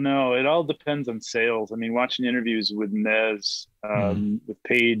 I don't know. It all depends on sales. I mean, watching interviews with Nez, with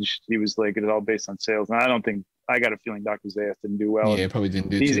Page, he was like, it's all based on sales. And I got a feeling Dr. Zaius didn't do well. Yeah, probably didn't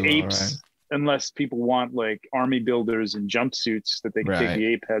do these too apes, well, right? Unless people want like army builders and jumpsuits that they can take the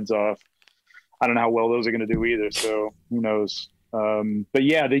ape heads off. I don't know how well those are going to do either. So who knows? But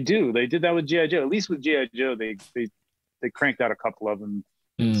yeah, they do. They did that with G.I. Joe. At least with G.I. Joe, they cranked out a couple of them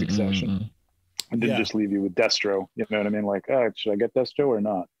in succession. And didn't just leave you with Destro. You know what I mean? Like, should I get Destro or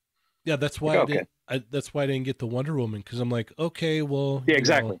not? Yeah, that's why that's why I didn't get the Wonder Woman, because I'm like, okay, well, yeah,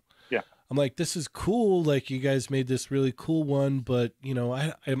 exactly. Yeah, I'm like, this is cool. Like, you guys made this really cool one, but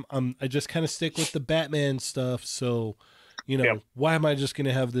I just kind of stick with the Batman stuff. So, why am I just going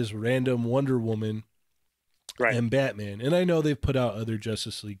to have this random Wonder Woman and Batman? And I know they've put out other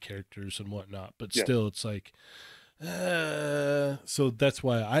Justice League characters and whatnot, but still, it's like, so that's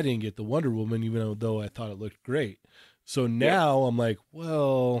why I didn't get the Wonder Woman, even though I thought it looked great. So now I'm like,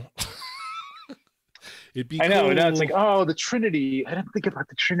 well, it'd be. I know. Cool. Now it's like, oh, the Trinity. I didn't think about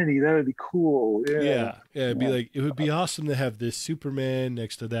the Trinity. That would be cool. Yeah. It'd be like, it would be awesome to have this Superman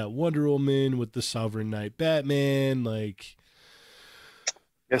next to that Wonder Woman with the Sovereign Knight Batman. Like,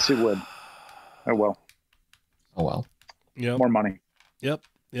 yes, it would. Oh well. Yep. More money. Yep.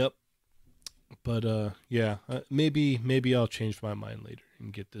 But maybe I'll change my mind later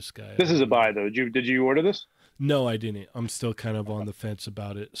and get this guy. This is a buy though. Did you order this? No, I didn't. I'm still kind of on the fence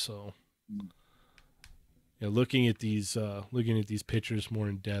about it. So Yeah, looking at these pictures more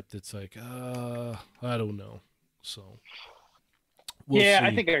in depth, it's like, I don't know. So we'll see.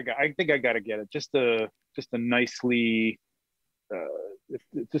 I think I got to get it. Just a nicely.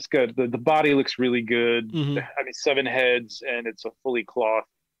 It's just good. The body looks really good. Mm-hmm. I mean, 7 heads, and it's a fully cloth,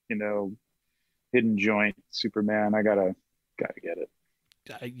 hidden joint Superman. I gotta get it.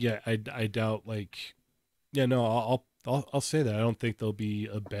 I doubt. I'll say that I don't think there'll be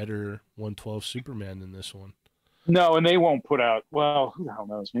a better 112 Superman than this one. No, and they won't put out. Well, who the hell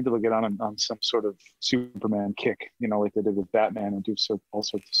knows? Maybe they'll get on some sort of Superman kick, like they did with Batman, and do all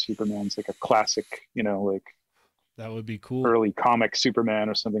sorts of Supermans, like a classic, like. That would be cool. Early comic Superman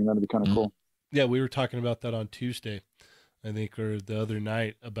or something. That'd be kind of cool. Yeah, we were talking about that on Tuesday, I think, or the other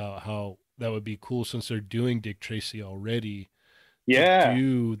night, about how that would be cool since they're doing Dick Tracy already. Yeah. To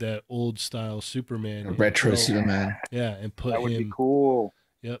do that old style Superman. A retro Superman. Yeah, and put that would him. Be cool.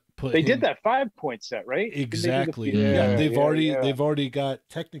 Yep. They did that 5-point set, right? Exactly. They've already got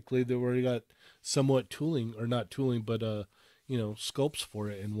somewhat tooling, or not tooling, but sculpts for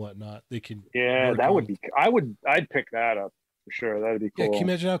it and whatnot. They can. Yeah, that would be. I'd pick that up for sure. That'd be cool. Yeah, can you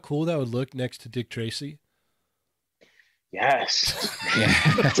imagine how cool that would look next to Dick Tracy? Yes.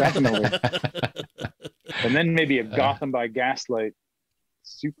 Yeah, definitely. And then maybe a Gotham by Gaslight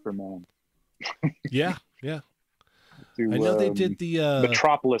Superman. Yeah. I know they did the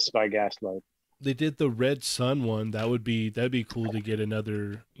Metropolis by Gaslight. They did the Red Sun one. That'd be cool to get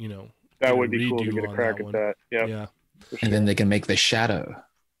another. That would be cool to get a crack at that. Yep. Yeah. Sure. And then they can make the Shadow.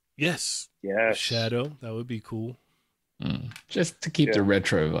 Yes. Shadow. That would be cool. Just to keep the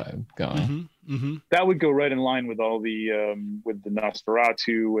retro vibe going. Mm-hmm. That would go right in line with all the with the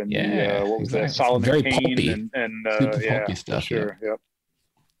Nosferatu and the, what was that? Solomon very Kane poppy. and super poppy stuff. Sure. Yeah.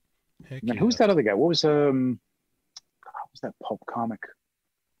 Yep. And who's that other guy? What was that pulp comic?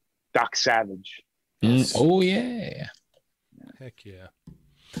 Doc Savage. Oh yeah. Heck yeah.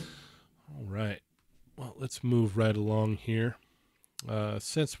 All right. Well, let's move right along here.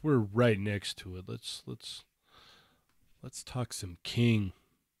 Since we're right next to it, let's talk some King.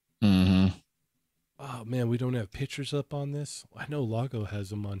 Mm-hmm. Oh man, we don't have pictures up on this. I know Lago has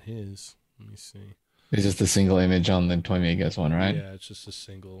them on his. Let me see. It's just a single image on the Toy Megas one, right? Yeah, it's just a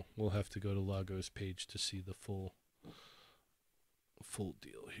single. We'll have to go to Lago's page to see the full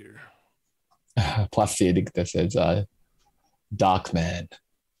deal here. Placidic that says Dark Man.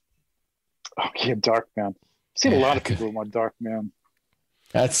 Oh yeah, Dark Man. I've seen a lot of people who want Dark Man.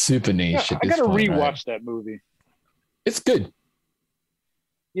 That's super niche. I gotta rewatch that movie. It's good.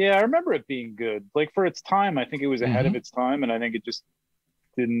 Yeah, I remember it being good. Like for its time, I think it was ahead of its time, and I think it just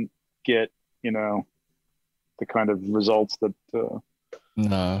didn't get, the kind of results that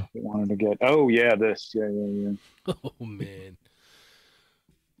no they wanted to get. Oh yeah, this. Yeah. Oh man.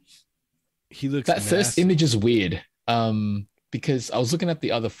 He looks that first image is weird. Because I was looking at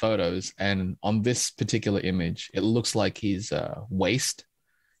the other photos, and on this particular image, it looks like his waist,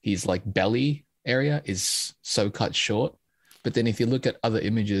 his like belly area is so cut short. But then if you look at other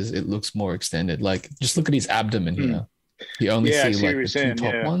images, it looks more extended. Like just look at his abdomen here. You only see like the two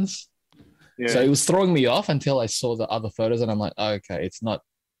top ones. Yeah. So it was throwing me off until I saw the other photos, and I'm like, oh, okay,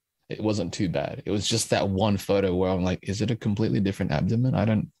 it wasn't too bad. It was just that one photo where I'm like, is it a completely different abdomen? I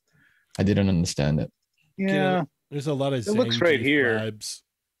didn't understand it. Yeah. There's a lot of it looks right here. Vibes.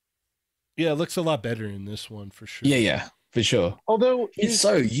 Yeah, it looks a lot better in this one for sure. Yeah, for sure. Although he's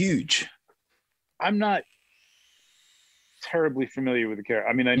so huge. I'm not terribly familiar with the character.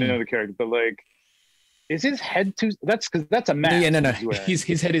 I mean, I know the character, but like, is his head too? That's because that's a mask. Yeah, no.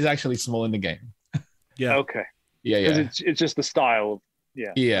 His head is actually small in the game. Yeah. Okay. Yeah. It's just the style.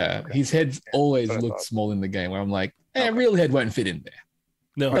 Yeah. Yeah. Okay. His head's always looked small in the game, where I'm like, real head won't fit in there.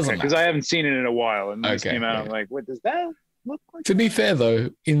 No, because I haven't seen it in a while, and this came out. I'm like, what does that look like? To be fair, though,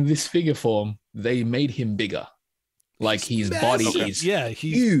 in this figure form, they made him bigger. Like his body is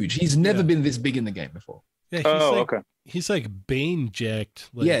huge. He's never been this big in the game before. Yeah. He's like Bane jacked.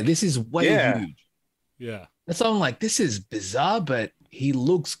 Like, this is way huge. Yeah. That's why I'm like, this is bizarre, but he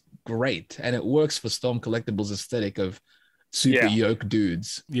looks great, and it works for Storm Collectibles' aesthetic of super yoke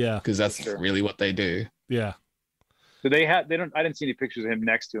dudes. Yeah, because that's really what they do. Yeah. Do they have? They don't. I didn't see any pictures of him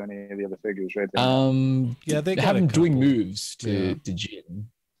next to any of the other figures, right? They have him doing moves to Jin.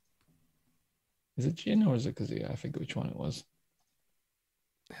 Is it Jin or is it Kazuya? I forget which one it was.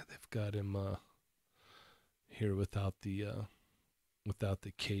 Yeah, they've got him here without the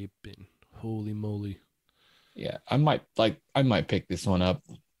cape, and holy moly. Yeah, I might pick this one up.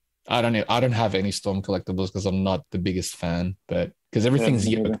 I don't have any Storm Collectibles because I'm not the biggest fan, but because everything's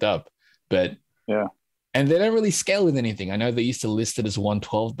yoked up. But yeah. And they don't really scale with anything. I know they used to list it as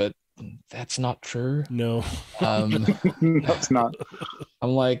 112, but that's not true. No. That's not.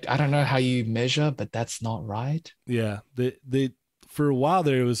 I'm like, I don't know how you measure, but that's not right. Yeah. They for a while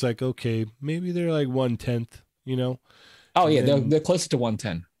there, it was like, okay, maybe they're like 1/10, you know? Oh, And yeah, then- they're closer to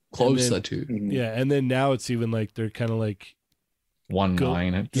 110. Closer to Yeah. And then now it's even like they're kind of like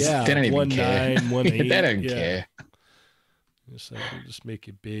 1.9. Yeah, They don't even care. 1.9, 1.8. They don't yeah. care. It's like we'll just make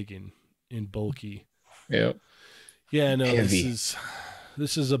it big and bulky. Yeah. Yeah, no, Heavy.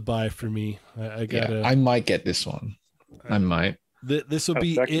 this is a buy for me. I gotta. Yeah, I might get this one. I might. This will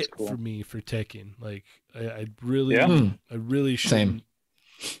be Tekken's it cool. for me for Tekken. Like I really, Yeah. I really Same.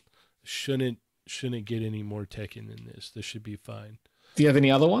 shouldn't get any more Tekken than this. This should be fine. Do you have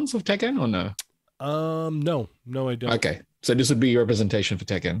any other ones of Tekken or no? No, I don't. Okay. So this would be your representation for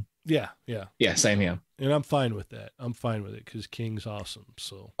Tekken. Yeah, Yeah, same here. and I'm fine with that. I'm fine with it because King's awesome.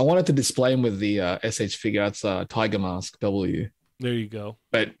 So I wanted to display him with the SH Figuarts Tiger Mask W, there you go.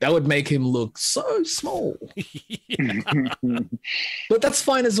 but that would make him look so small. But that's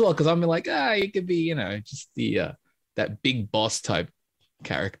fine as well because I'm like, it could be, just the that big boss type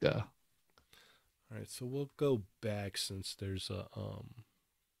character. All right, so we'll go back since there's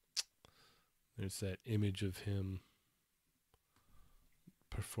that image of him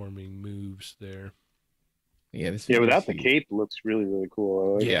performing moves there. Yeah, this. Yeah, without the huge. cape, it looks really, really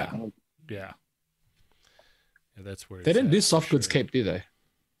cool. I like Yeah. it. Yeah. Yeah, that's where They it's didn't at do for soft goods sure. cape, do they?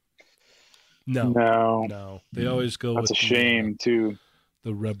 No, No, they always go that's with a shame too.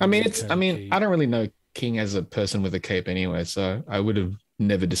 The rubber. I mean, kind of cape. I don't really know King as a person with a cape anyway, so I would have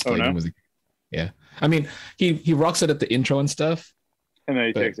never displayed no? him with a. Yeah, I mean, he rocks it at the intro and stuff. And then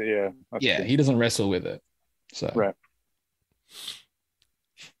he But- takes it. Yeah. That's Yeah, good. he doesn't wrestle with it. So Right.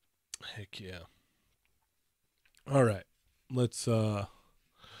 Heck yeah. All right. Let's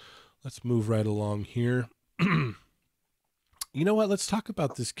move right along here. You know what? Let's talk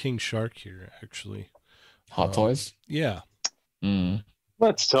about this King Shark here, actually. Hot Toys. Yeah. Mm.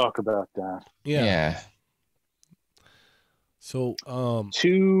 Let's talk about that. Yeah. So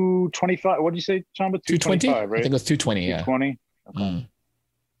 225. What did you say, Chamba? 220. 225, I right? think it was 220. Yeah. 220. Okay. Mm.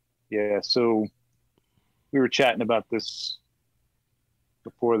 Yeah. So we were chatting about this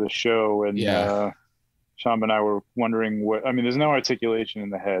before the show, and Yeah. Chamba and I were wondering what. I mean, there's no articulation in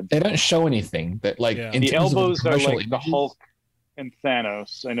the head. They don't show anything that like Yeah. in The terms of elbows are promotional like the images. Hulk and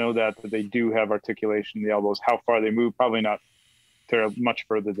Thanos. I know that they do have articulation in the elbows. How far they move, probably not much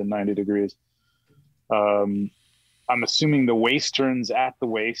further than 90 degrees. I'm assuming the waist turns at the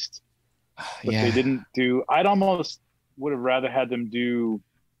waist, but Yeah. they didn't do. I'd almost would have rather had them do.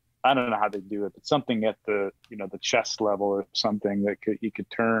 I don't know how they do it, but something at the the chest level or something that you could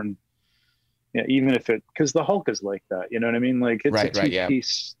turn. Yeah, even if because the Hulk is like that, you know what I mean? Like it's Right, a right, yeah.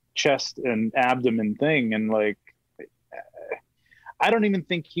 two-piece chest and abdomen thing, and like I don't even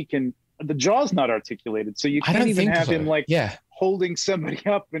think he can. The jaw's not articulated, so you I can't don't even think have so. him like Yeah. holding somebody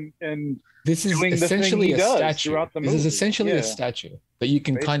up and This is doing the thing essentially he a does statue. throughout the This is movie. essentially Yeah. a statue that you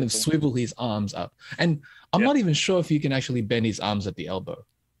can kind of Basically. swivel his arms up. And I'm Yeah. not even sure if you can actually bend his arms at the elbow.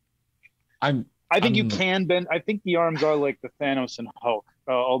 I think you I'm- can bend. I think the arms are like the Thanos and Hulk,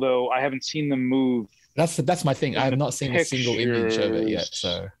 although I haven't seen them move. That's my thing. I have not seen a single image of it yet. Pictures.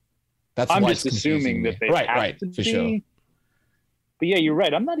 So that's I'm why just it's confusing assuming me. that they right, have right, to for be. sure. But yeah, you're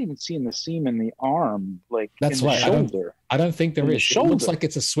right. I'm not even seeing the seam in the arm, like That's in the right. I don't- shoulder. I don't think there And the is. It looks shoulder. like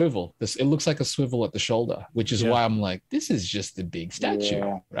it's a swivel. It looks like a swivel at the shoulder, which is Yeah. why I'm like, this is just a big statue,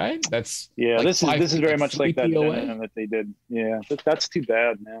 Yeah. right? That's Yeah, like this is 5 this is feet, very like much 3 like that feet away. denim that they did. Yeah, that's too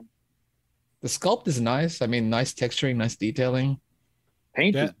bad, man. The sculpt is nice. I mean, nice texturing, nice detailing.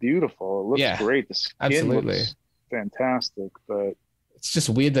 Paint Yeah. is beautiful. It looks Yeah, great. The skin absolutely. looks fantastic, but It's just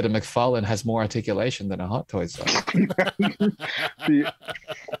weird that a McFarlane has more articulation than a Hot Toys does.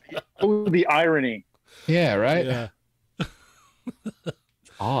 the irony. Yeah, right? Yeah.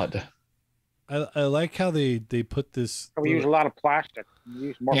 It's odd. I like how they put this. We use a lot of plastic. We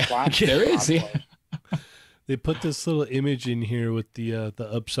use more Yeah, plastic. there than is, yeah. Hot Toys. They put this little image in here with the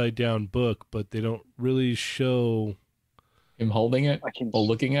upside down book, but they don't really show. Him holding it I can. or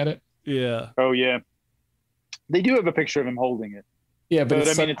looking at it. Yeah. Oh yeah, they do have a picture of him holding it, Yeah, but but it's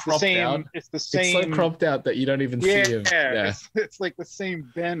I so mean it's the cropped same. out. It's the It's same. so cropped out that you don't even Yeah, see him. Yeah. It's like the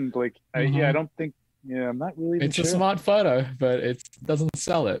same bend. Like Mhm. yeah, I don't think. Yeah, I'm not really. Even It's a sure. smart photo, but it doesn't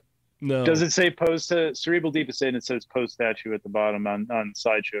sell it. No. Does it say post Cerebral Deep is saying it says post statue at the bottom on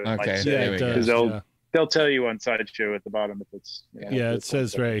Sideshow? It might Okay, say. Yeah, there it we go. does. Because they'll- Yeah. They'll tell you on Sideshow at the bottom if it's. Yeah, it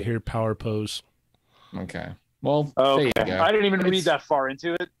says right here, power pose. Okay. Well, Oh, there okay. you go. I didn't even read It's- that far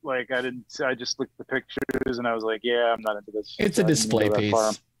into it. Like I didn't. I just looked at the pictures and I was like, yeah, I'm not into this. It's a I didn't display go that far.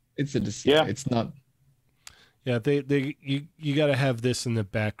 piece. It's a display. Yeah. It's not. Yeah, you got to have this in the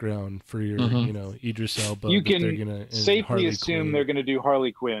background for your, you know, Idris Elba. You can safely assume they're going to do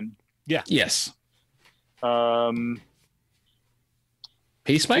Harley Quinn. Yeah. Yes.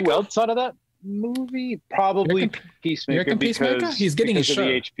 Peacemaker. Who else out of that movie? Probably Peacemaker. Peacemaker? He's getting his show.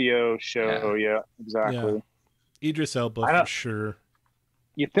 The HBO show. Yeah, exactly. Yeah. Idris Elba for sure.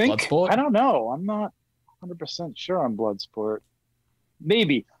 You think? Bloodsport? I don't know. I'm not 100% sure on Bloodsport.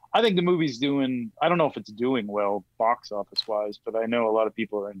 Maybe. I think the movie's doing. I don't know if it's doing well box office wise, but I know a lot of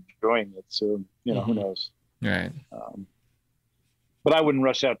people are enjoying it. So you know, who knows? Right. But I wouldn't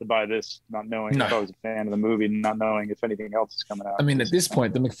rush out to buy this, not knowing if I was a fan of the movie, not knowing if anything else is coming out. I mean, at this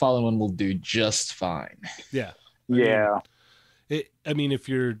point, the McFarlane one will do just fine. Yeah. I mean, if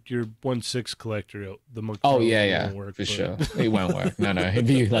you're 1/6 collector, the McFarlane won't work for sure. It won't work. No, it'd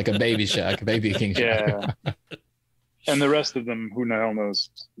be like a Baby Shark, a Baby King Shark. Yeah. And the rest of them, who the hell knows?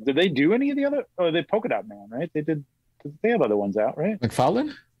 Did they do any of the other? Oh, they Polka Dot Man, right? They did. They have other ones out, right?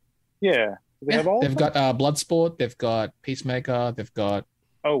 McFarlane? Yeah. They have all. They've got Bloodsport. They've got Peacemaker. They've got.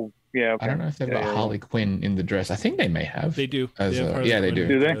 Oh yeah. Okay. I don't know if they've got Harley Quinn in the dress. I think they may have. They do. They do.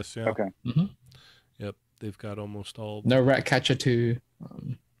 Do they? Dress, Okay. Mm-hmm. Yep. They've got almost all. No Ratcatcher 2.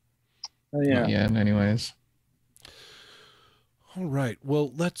 Yeah. Yeah. Anyways. All right.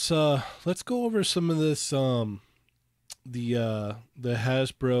 Well, let's go over some of this the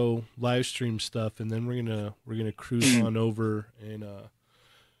Hasbro live stream stuff, and then we're gonna cruise on over and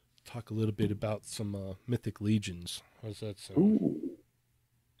talk a little bit about some Mythic Legions. How's that sound? Ooh,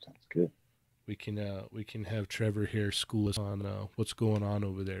 sounds good. We can have Trevor here school us on what's going on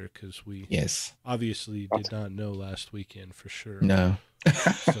over there, because we obviously did not know last weekend for sure. No.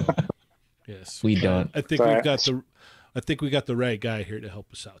 So, yes, we don't. I think we got the right guy here to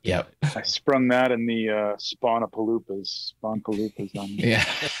help us out. Yeah, I sprung that in the Spawnapaloopas on me. Yeah.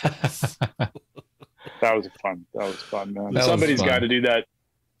 That was fun, man. Somebody's got to do that.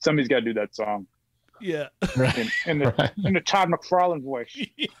 Somebody's got to do that song. Yeah. In the Todd McFarlane voice.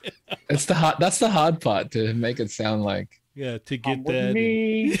 Yeah. That's the hard part, to make it sound like. Yeah, to get that. With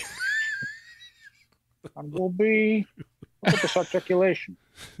me. I'm gonna be. Look at this articulation.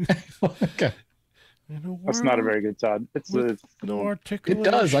 Okay. That's not a very good Todd. It's no articulation. It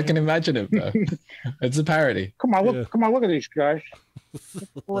does. I can imagine it though. It's a parody. Come on, look at these guys. That's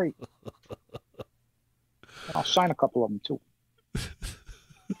great. I'll sign a couple of them too.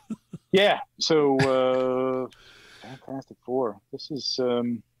 Yeah. So Fantastic Four. This is.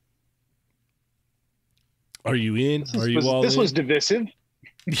 Are you in? This was divisive.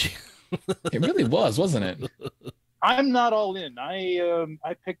 It really was, wasn't it? I'm not all in. I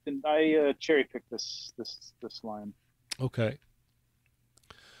cherry picked this line. Okay.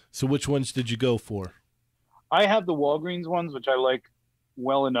 So which ones did you go for? I have the Walgreens ones, which I like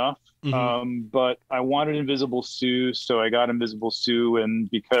well enough. But I wanted Invisible Sue, so I got Invisible Sue, and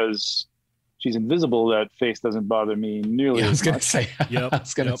because she's invisible, that face doesn't bother me nearly. I was going to say. Yep. I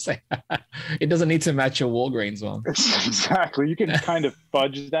was going to say. It doesn't need to match your Walgreens one. Exactly. You can kind of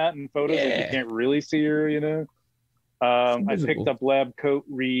fudge that in photos. Like you can't really see her, you know. I picked up Lab Coat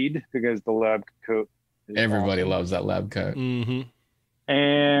Reed because the Lab Coat. Everybody loves that Lab Coat. Mm-hmm.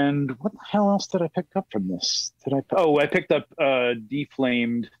 And what the hell else did I pick up from this? I picked up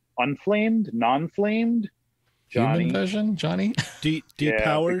Deflamed, Unflamed, Non-Flamed. Johnny Human version, Johnny.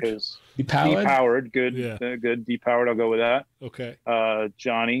 Depowered. Depowered. Good. Good. Depowered. I'll go with that. Okay.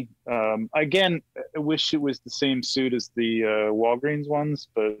 Johnny. Again, I wish it was the same suit as the Walgreens ones,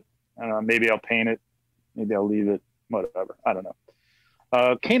 but maybe I'll paint it. Maybe I'll leave it. Whatever. I don't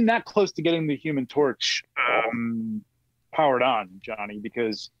know. Came that close to getting the Human Torch powered on, Johnny,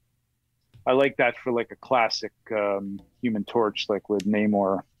 because I like that for like a classic Human Torch, like with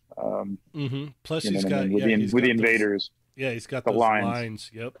Namor. Plus, he's got with the invaders. He's got the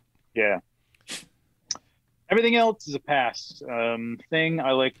lines. Yep. Yeah. Everything else is a pass. Thing,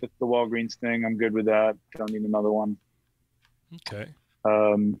 I like the Walgreens thing. I'm good with that. Don't need another one. Okay.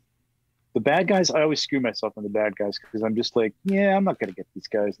 The bad guys, I always screw myself on the bad guys because I'm just like, I'm not gonna get these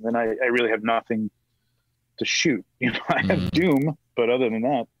guys, and then I really have nothing to shoot. You know, I have Doom, but other than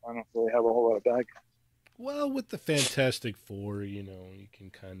that, I don't really have a whole lot of bad guys. Well, with the Fantastic Four, you know, you can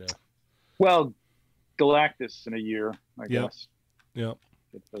kind of. Well, Galactus in a year, I guess. Yep.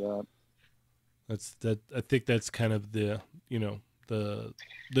 Good for that. That's that. I think that's kind of the the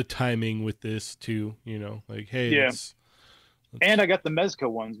timing with this too. You know, like hey, let's... And I got the Mezco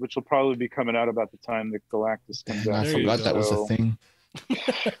ones, which will probably be coming out about the time that Galactus comes out. I forgot that was a thing.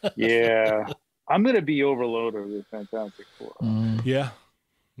 Yeah, I'm gonna be overloaded with Fantastic Four. Yeah,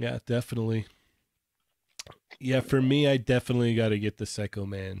 definitely. Yeah, for me, I definitely got to get the Psycho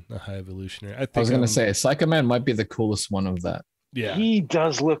Man, the High Evolutionary. I was going to say, Psycho Man might be the coolest one of that. Yeah. He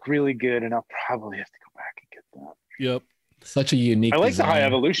does look really good, and I'll probably have to go back and get that. Yep. Such a unique I like design. the High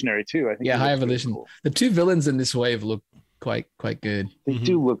Evolutionary, too. I think High Evolution. Cool. The two villains in this wave look quite good. They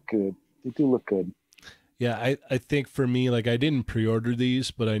do look good. They do look good. Yeah, I think for me, like, I didn't pre-order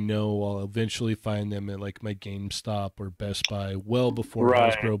these, but I know I'll eventually find them at like my GameStop or Best Buy well before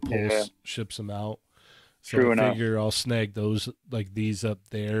Hasbro Pulse ships them out. So True I enough. figure I'll snag those, like these up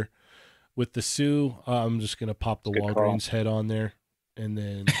there. With the Sue, I'm just gonna pop the Walgreens head on there, and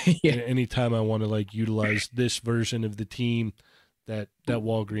then anytime I want to like utilize this version of the team, that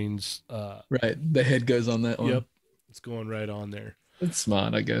Walgreens, right, the head goes on that one. Yep, it's going right on there. That's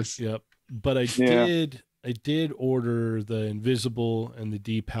smart, I guess. Yep, but I did order the Invisible and the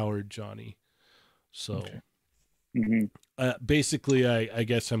depowered Johnny. So basically, I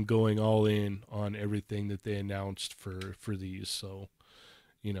guess I'm going all in on everything that they announced for these. So,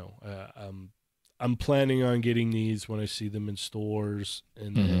 you know, I'm planning on getting these when I see them in stores,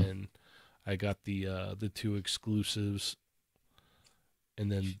 and then I got the two exclusives,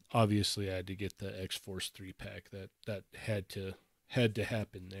 and then obviously I had to get the X-Force 3-pack. That had to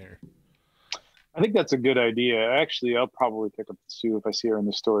happen there. I think that's a good idea. Actually, I'll probably pick up the Sue if I see her in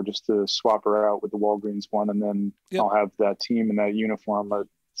the store, just to swap her out with the Walgreens one, and then I'll have that team in that uniform.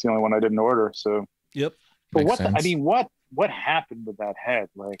 It's the only one I didn't order. So But what happened with that head?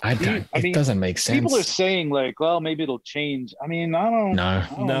 Like, it doesn't make sense. People are saying like, well, maybe it'll change. I mean, I don't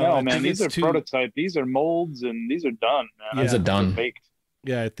know, man. These are prototype. These are molds, and these are done. Man. These are done. Baked.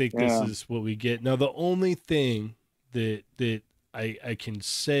 Yeah, I think this is what we get now. The only thing that I can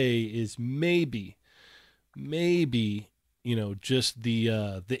say is maybe, you know, just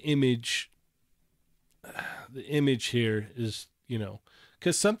the image here is, you know,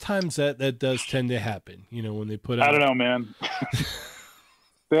 because sometimes that does tend to happen, you know, when they put out. I don't know, man.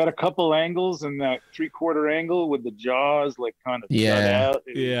 They had a couple angles, and that 3/4 angle with the jaws like kind of shut out.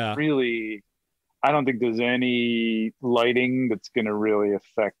 Really, I don't think there's any lighting that's going to really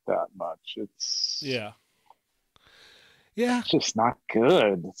affect that much. It's it's just not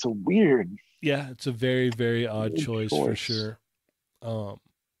good. It's a weird. Yeah, it's a very, very odd choice for sure.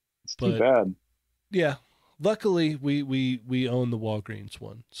 It's too bad. Yeah. Luckily, we own the Walgreens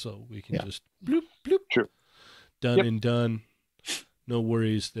one, so we can just bloop bloop. True. Done and done. No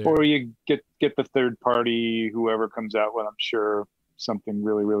worries there. Or you get the third party, whoever comes out with, I'm sure, something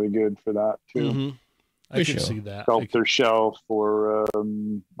really, really good for that too. I can see that. Sculptor Shelf or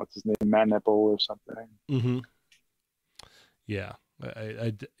what's his name, Man Nipple or something. Yeah,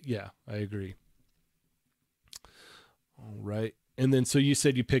 I agree. All right. And then, so you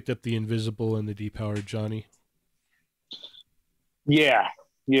said you picked up the Invisible and the depowered Johnny? Yeah.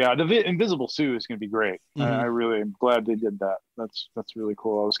 The Invisible Sue is going to be great. I really am glad they did that. That's really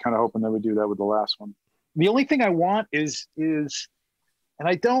cool. I was kind of hoping they would do that with the last one. The only thing I want is, and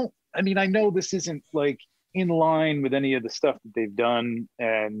I know this isn't like in line with any of the stuff that they've done,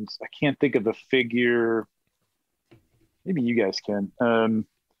 and I can't think of a figure. Maybe you guys can.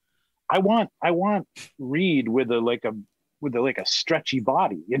 I want Reed with a stretchy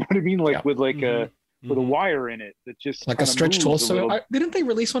body. You know what I mean? Like with like with a wire in it that just like a stretch torso. Didn't they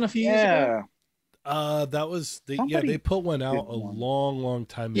release one a few years ago? That was they put one out a long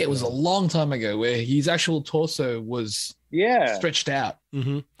time ago. Yeah, it was a long time ago where his actual torso was stretched out.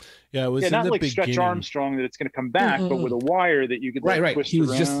 Yeah, it was in not the like beginning. Stretch Armstrong that it's going to come back, but with a wire that you could twist he was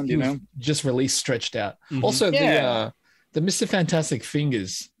around. Was just released stretched out. Also, the Mr. Fantastic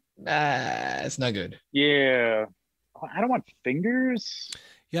fingers, it's no good. Yeah, I don't want fingers.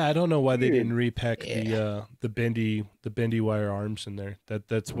 Yeah, I don't know why they didn't repack the bendy wire arms in there.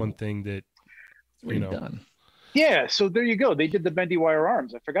 That's one thing that done. Yeah, so there you go. They did the bendy wire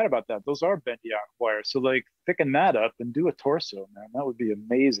arms. I forgot about that. Those are bendy wire. So like thicken that up and do a torso, man. That would be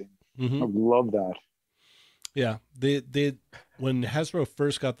amazing. I would love that. Yeah, they when Hasbro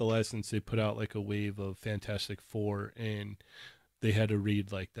first got the license, they put out like a wave of Fantastic Four, and they had a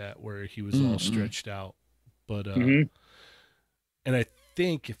Reed like that where he was all stretched out. But and I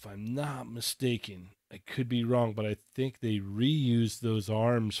think, if I'm not mistaken, I could be wrong, but I think they reused those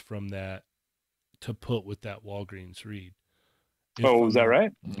arms from that to put with that Walgreens Reed. Is that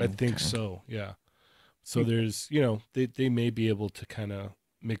right? I think so. Yeah. So there's, they may be able to kind of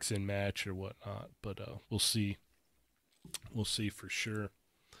mix and match or whatnot, but we'll see. We'll see for sure.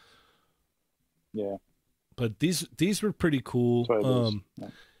 Yeah. But these were pretty cool.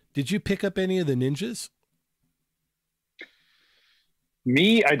 Did you pick up any of the ninjas?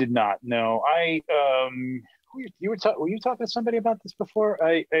 Me, I did not. No, were you talking to somebody about this before?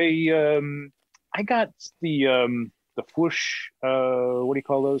 I got the Fwoosh, what do you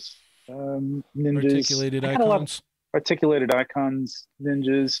call those? Ninjas. Articulated icons. Articulated icons,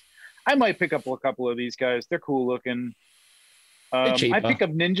 ninjas. I might pick up a couple of these guys. They're cool looking. I pick up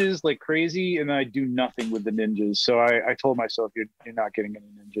ninjas like crazy, and I do nothing with the ninjas. So I told myself you're not getting any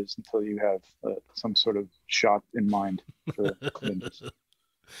ninjas until you have some sort of shot in mind for ninjas.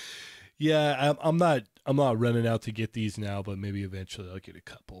 Yeah, I'm not running out to get these now, but maybe eventually I'll get a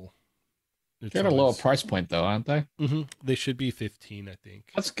couple. They're at a lower price point though, aren't they? Mm-hmm. They should be 15, I think.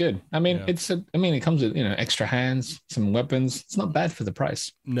 That's good. I mean, it comes with extra hands, some weapons. It's not bad for the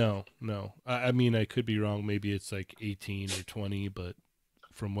price. No. I mean, I could be wrong. Maybe it's like 18 or 20, but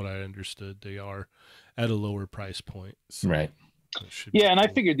from what I understood, they are at a lower price point. So right. Yeah, and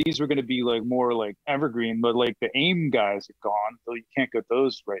cool. I figured these were going to be like more like evergreen, but like the AIM guys are gone, so you can't get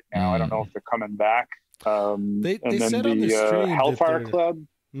those right now. I don't know if they're coming back. They said on the stream Hellfire Club.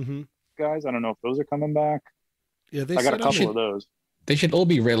 Mm-hmm. Guys, I don't know if those are coming back. Yeah, I got a couple of those. They should all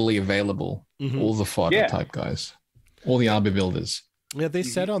be readily available. Mm-hmm. All the fodder type guys, all the arbor builders. Yeah, they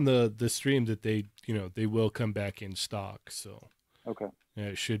said on the stream that they will come back in stock. So okay, yeah,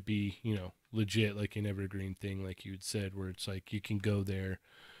 it should be legit like an evergreen thing, like you had said, where it's like you can go there.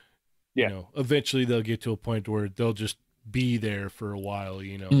 Yeah, eventually they'll get to a point where they'll just be there for a while.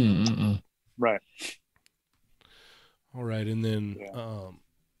 Right. All right, and then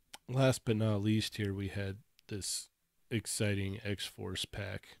last but not least, here we had this exciting X-Force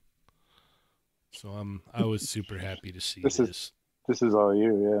pack. So I was super happy to see this. This is all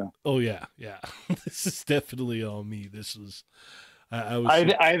you, yeah. Oh yeah. This is definitely all me. This was. I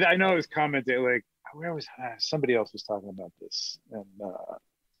know I was commenting like where was somebody else was talking about this, and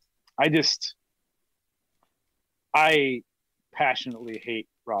I passionately hate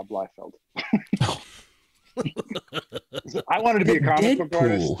Rob Liefeld. I wanted to be a comic book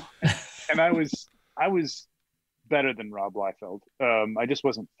artist, and I was better than Rob Liefeld. I just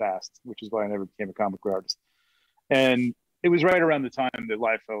wasn't fast, which is why I never became a comic book artist. And it was right around the time that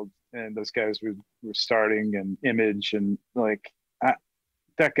Liefeld and those guys were starting, and Image, and like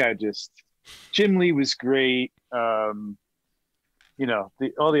that guy Jim Lee was great. All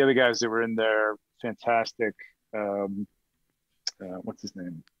the other guys that were in there, fantastic. What's his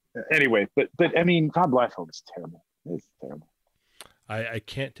name? Anyway, but I mean, Rob Liefeld is terrible. It's terrible. I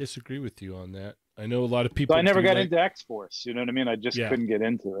can't disagree with you on that. I know a lot of people. So I never got into X-Force. You know what I mean? I just couldn't get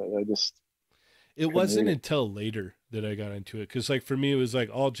into it. It wasn't until later that I got into it, because like for me it was like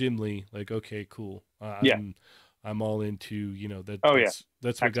all Jim Lee. Like, okay, cool. I'm all into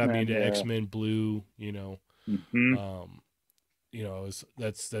that's what got me into X-Men Blue. Mm-hmm.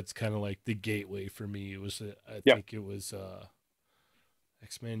 That's kind of like the gateway for me. It was I think it was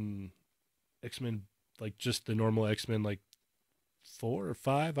X-Men, like just the normal X-Men, like 4 or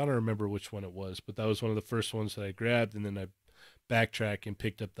 5. I don't remember which one it was, but that was one of the first ones that I grabbed, and then I backtracked and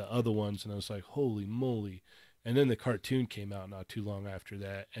picked up the other ones, and I was like, holy moly. And then the cartoon came out not too long after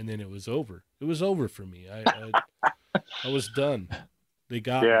that, and then it was over. It was over for me. I was done. They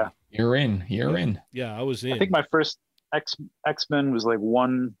got me. You're in. Yeah, I was in. I think my first X-Men was like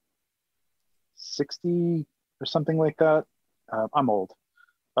 160 or something like that. I'm old.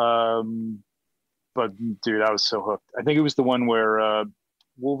 But dude, I was so hooked. I think it was the one where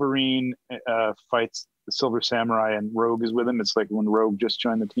Wolverine fights the Silver Samurai and Rogue is with him. It's like when Rogue just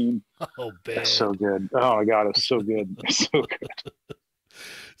joined the team. Oh, man. That's so good. Oh my God, it's so good. It's so good.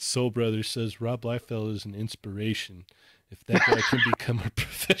 Soul Brother says Rob Liefeld is an inspiration. If that guy can become a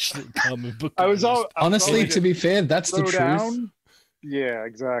professional comic book artist. Honestly, to be fair, that's the truth. Yeah,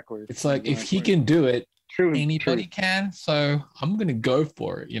 exactly. It's like if he can do it, anybody can. So I'm gonna go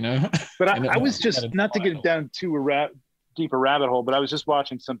for it, But I was just not to get down to a deeper rabbit hole, but I was just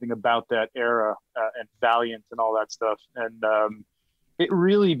watching something about that era and Valiant and all that stuff, and it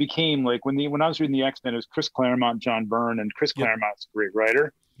really became like when I was reading the X-Men, it was Chris Claremont, John Byrne, and Chris Claremont's a great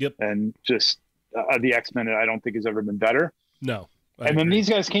writer. Yep. And just the X-Men, I don't think has ever been better. No. And then these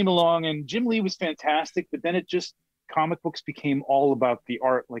guys came along, and Jim Lee was fantastic, but then comic books became all about the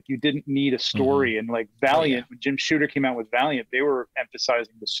art. Like you didn't need a story. And like Valiant, when Jim Shooter came out with Valiant, they were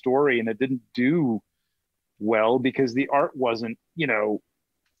emphasizing the story, and it didn't do well because the art wasn't,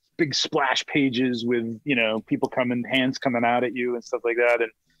 big splash pages with, people hands coming out at you and stuff like that.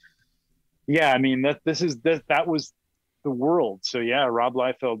 And yeah, I mean, that was the world. So yeah, Rob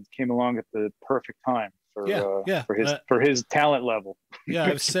Liefeld came along at the perfect time for his talent level. Yeah,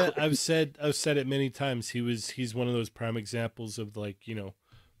 I've said it many times. He's one of those prime examples of like,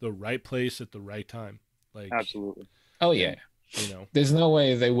 the right place at the right time. Like absolutely. Oh yeah. There's no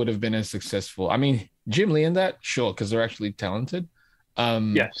way they would have been as successful. I mean, Jim Lee and that, sure, because they're actually talented.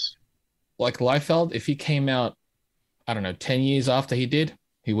 Yes. like Liefeld, if he came out, I don't know, 10 years after he did,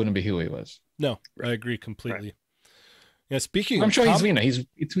 he wouldn't be who he was. No, I agree completely. Right. Yeah, speaking I'm sure he's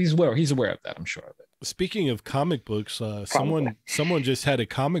aware of that. I'm sure of it. Speaking of comic books, someone just had a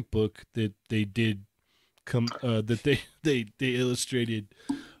comic book that they did that they illustrated.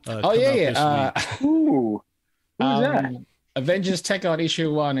 Oh yeah. Ooh. Who's that? Avengers Tech Art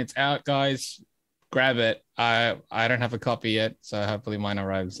issue 1. It's out, guys. Grab it. I don't have a copy yet, so hopefully mine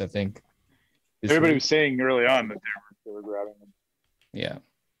arrives. I think. Everybody was saying early on that they were grabbing them. Yeah.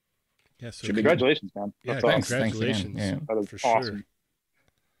 Yeah. So congratulations, man. That's awesome. Congratulations. Yeah. That is for awesome. Sure.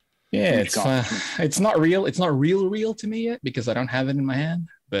 Yeah, it's not real. It's not real to me yet because I don't have it in my hand.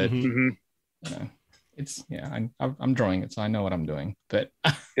 But it's I'm drawing it, so I know what I'm doing. But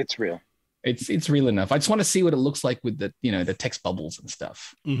it's real. It's real enough. I just want to see what it looks like with the the text bubbles and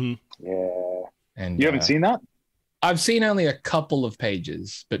stuff. Yeah. And you haven't seen that? I've seen only a couple of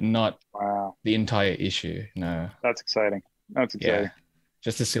pages, but not wow the entire issue. No. That's exciting. That's exciting. Yeah.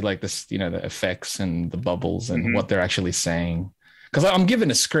 Just to see like this, the effects and the bubbles and what they're actually saying. Because I'm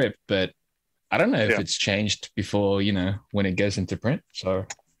given a script, but I don't know if it's changed before, when it goes into print. So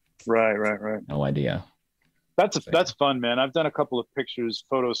right. No idea. That's fun, man. I've done a couple of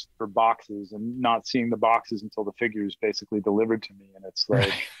photos for boxes and not seeing the boxes until the figure's basically delivered to me. And it's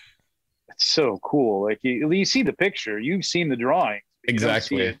like, it's so cool. Like you see the picture, you've seen the drawing.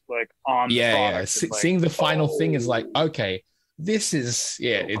 Exactly. You don't see it, like on the product. Seeing the final thing is like, okay, this is,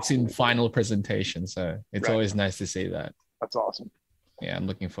 it's in final presentation. So it's always nice to see that. That's awesome. Yeah, I'm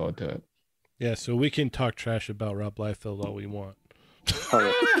looking forward to it. Yeah, so we can talk trash about Rob Liefeld all we want.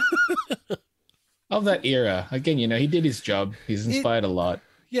 Of that era. Again, he did his job. He's inspired a lot.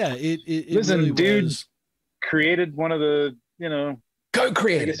 Yeah, it listen, really dude was. Created one of the,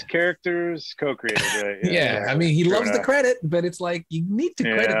 co-created characters, co-created, right? Yeah, I mean, he loves the credit, but it's like you need to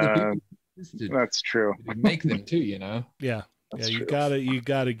credit the people. That's true. Make them too, Yeah. That's you true. you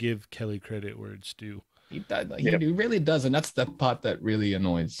gotta give Kelly credit where it's due. He really does, and that's the part that really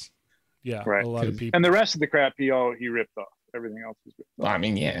annoys. Yeah, right. A lot of people. And the rest of the crap he ripped off. Everything else was ripped off. I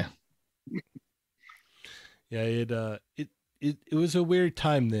mean, yeah. Yeah, it was a weird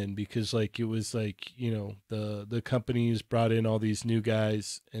time then because it was the companies brought in all these new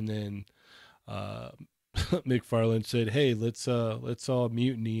guys and then McFarlane said, "Hey, let's all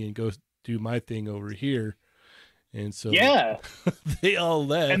mutiny and go do my thing over here." And so they all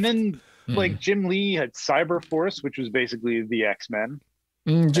left. And then Jim Lee had Cyberforce, which was basically the X-Men.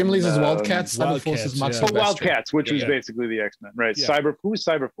 Jim Lee's is Wildcats. Cyberforce is Mark Silvestri. Wildcats, which was basically the X-Men, right? Yeah. Who was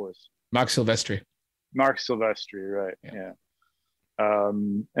Cyberforce? Mark Silvestri. Mark Silvestri, right? Yeah.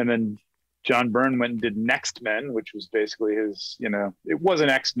 And then John Byrne went and did Next Men, which was basically his. It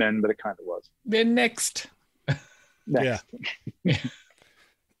wasn't X-Men, but it kind of was. They're next. Yeah.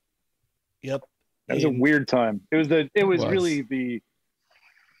 Yep. It was a weird time. It was really the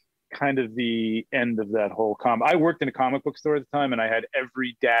kind of the end of that whole I worked in a comic book store at the time, and I had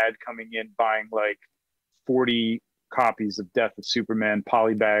every dad coming in buying like 40 copies of Death of Superman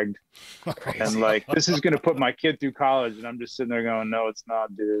polybagged, and this is going to put my kid through college, and I'm just sitting there going, no, it's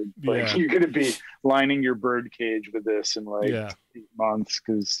not, dude. You're going to be lining your bird cage with this in 8 months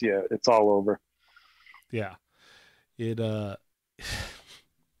because it's all over. Yeah, it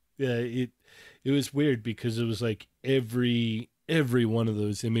was weird because it was like every one of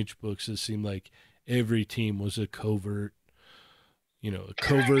those image books, it seemed like every team was a covert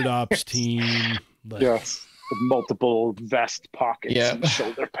ops team. Yes, with multiple vest pockets and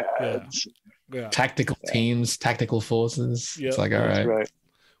shoulder pads. Yeah. Tactical teams, tactical forces. Yep. It's like, all right.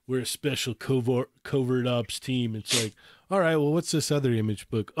 We're a special covert ops team. It's like, all right, well, what's this other image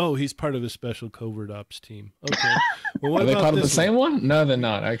book? Oh, he's part of a special covert ops team. Okay. Well, what Are they about part of the this same one? No, they're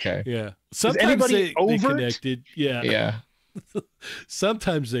not. Okay. Yeah. Sometimes they connected. Yeah. Yeah.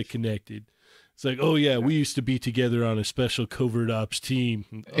 Sometimes they connected. It's like, oh yeah, we used to be together on a special covert ops team.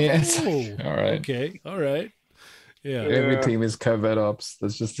 Yes. Oh, all right. Okay. All right. Yeah. Every team is covert ops.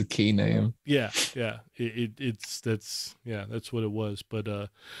 That's just the key name. Yeah. That's what it was. But to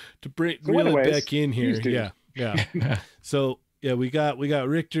reel it back in here, yeah. So yeah, we got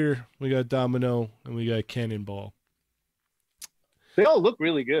Richter, we got Domino, and we got Cannonball. They all look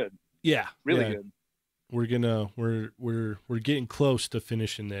really good. Yeah, really good. We're getting close to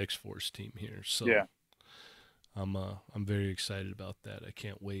finishing the X-Force team here. So yeah, I'm very excited about that. I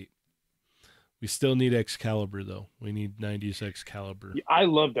can't wait. We still need Excalibur though. We need 90s Excalibur. Yeah, I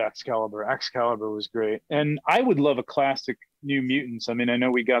loved Excalibur. Excalibur was great, and I would love a classic New Mutants. I mean, I know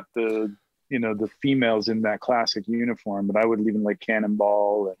we got the females in that classic uniform, but I would even like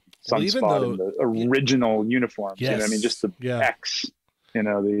Cannonball and Sunspot in the original uniforms. Yes, I mean, just the X. You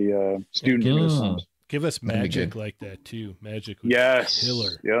know, the student Yeah. resistance. Give us That'd be magic good. like that too. Magic would be Yes.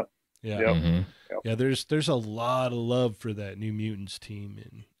 killer. Yep. Yeah. Yep. Mhm. Yeah, there's a lot of love for that New Mutants team,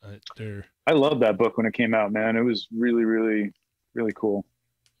 and they're I love that book when it came out, man. It was really, really, really cool.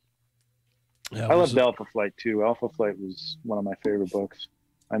 yeah, I loved Alpha Flight too. Alpha Flight was one of my favorite books.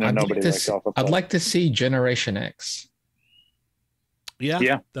 I know nobody likes Alpha Flight. I'd like to see Generation X.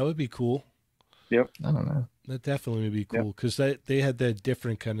 yeah, that would be cool. Yep. I don't know. That definitely would be cool because they had that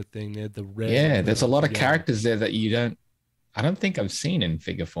different kind of thing. They had the red. Yeah, there's a lot of yellow. characters there that I don't think I've seen in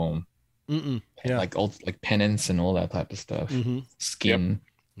figure form. Yeah, Like penance and all that type of stuff. Skin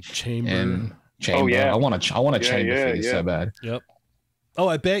Chamber. and Chamber. Oh, yeah. I want a Chamber figure so bad. Yep. Oh,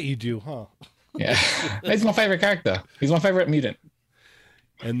 I bet you do, huh? Yeah, he's my favorite character. He's my favorite mutant.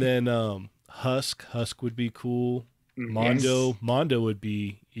 And then Husk would be cool. Yes. Mondo would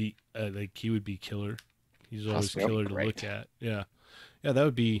be he would be killer. He's always Husk would be killer to great. look at. Yeah, that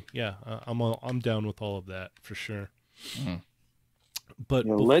would be I'm down with all of that for sure. But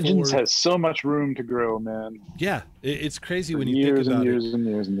Legends has so much room to grow, man. Yeah, it's crazy For when you think about years and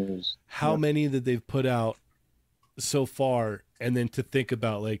years and years. how many that they've put out so far, and then to think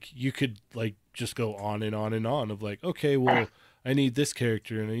about like you could like just go on and on and on of like, okay, well, I need this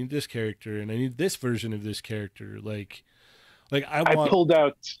character and I need this character and I need this version of this character. Like I pulled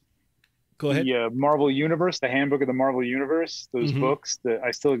out. Go ahead. The Marvel Universe, the Handbook of the Marvel Universe. Those books that I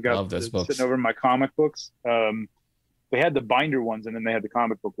still got sitting over in my comic books. They had the binder ones and then they had the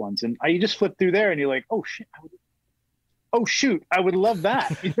comic book ones, and you just flip through there and you're like, oh shit, I would love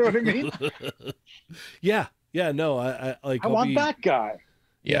that. You know what I mean? Yeah. No, I want that guy.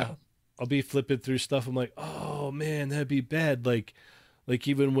 Yeah. I'll be flipping through stuff. I'm like, oh man, that'd be bad. Like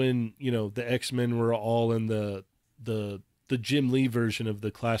even when, the X-Men were all in the Jim Lee version of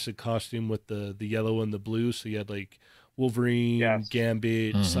the classic costume with the yellow and the blue. So you had like Wolverine,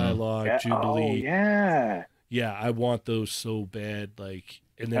 Gambit, Psylocke, Jubilee. Oh yeah. I want those so bad. Like,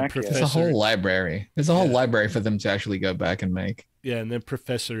 and then Professor. There's a whole library. There's a whole library for them to actually go back and make. Yeah, and then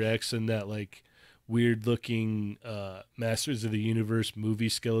Professor X and that like weird looking Masters of the Universe movie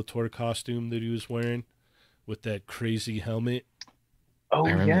Skeletor costume that he was wearing with that crazy helmet. Oh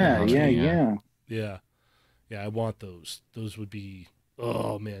yeah. I want those. Those would be,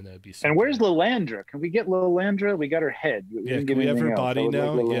 oh man, that'd be so And where's bad. Lilandra? Can we get Lilandra? We got her head. Can we have her body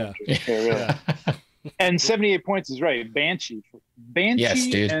now? Yeah. Really. And 78 points is right. Banshee, Yes,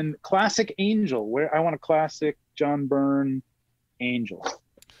 dude. And classic Angel. Where I want a classic John Byrne Angel.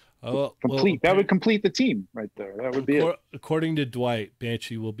 Oh, complete. That would complete the team right there. That would be it. According to Dwight,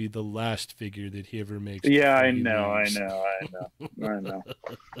 Banshee will be the last figure that he ever makes. Yeah, I know.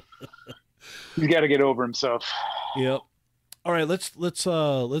 He's got to get over himself. Yep. All right,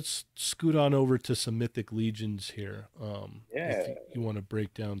 let's scoot on over to some Mythic Legions here. If you want to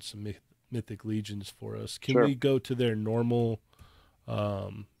break down some Mythic Legions for us, can we go to their normal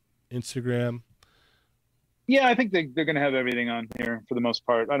Instagram? Yeah, I think they're going to have everything on here for the most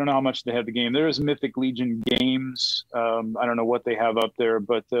part. I don't know how much they have the game. There is Mythic Legion games. I don't know what they have up there,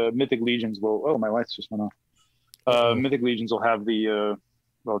 but Mythic Legions will. Oh, my lights just went off. Mythic Legions will have the.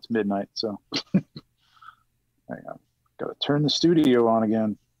 Well, it's midnight, so. Hang on. Got to turn the studio on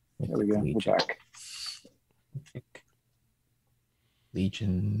again. There we go. We're back.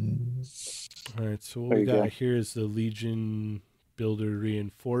 Legions. All right, so what we got here is the Legion Builder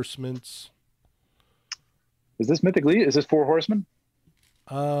reinforcements. Is this Mythic Legion? Is this Four Horsemen?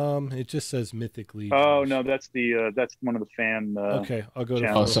 It just says Mythic Legion. Oh no, that's that's one of the fan. Okay, I'll go to.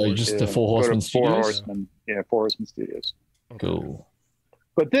 Oh, so just the Four Horsemen Studios. Four Horsemen, yeah, Four Horsemen Studios. Okay. Cool.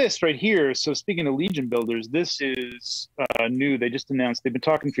 But this right here, so speaking of Legion builders, this is new. They just announced, they've been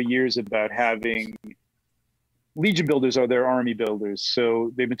talking for years about having, Legion builders are their army builders.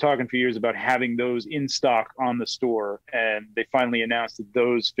 So they've been talking for years about having those in stock on the store. And they finally announced that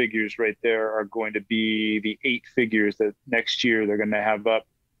those figures right there are going to be the 8 figures that next year they're going to have up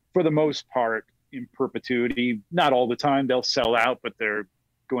for the most part in perpetuity. Not all the time, they'll sell out, but they're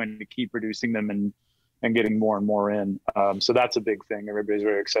going to keep producing them and getting more and more in. So that's a big thing. Everybody's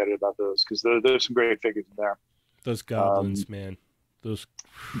very excited about those because there's some great figures in there. Those goblins, man. Those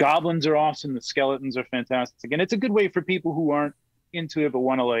goblins are awesome. The skeletons are fantastic. And it's a good way for people who aren't into it but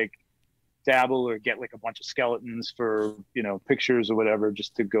want to like dabble or get like a bunch of skeletons for, pictures or whatever,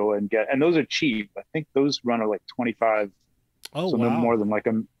 just to go and get. And those are cheap. I think those run are like 25. Oh, so wow. no more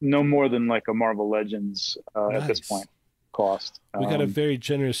than like a Marvel Legends at this point cost. We got a very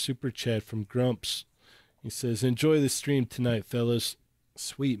generous super chat from Grumps. He says, "Enjoy the stream tonight, fellas."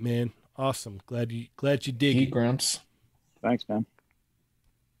 Sweet, man. Awesome. Glad you dig it. Grumps. Thanks, man.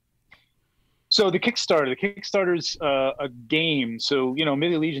 So the Kickstarter's a game. So,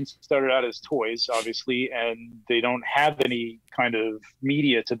 Mythic Legion started out as toys, obviously, and they don't have any kind of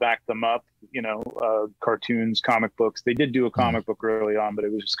media to back them up, cartoons, comic books. They did do a comic book early on, but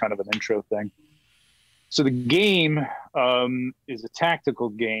it was just kind of an intro thing. So the game is a tactical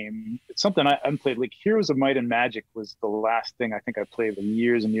game. It's something I haven't played. Like Heroes of Might and Magic was the last thing I think I played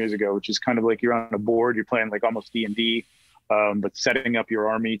years and years ago, which is kind of like you're on a board, you're playing like almost D&D, but setting up your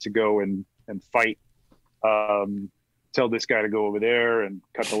army to go and fight. Tell this guy to go over there and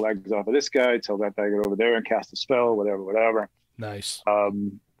cut the legs off of this guy. Tell that guy to go over there and cast a spell, whatever. Nice.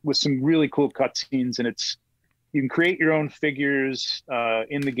 With some really cool cutscenes, and you can create your own figures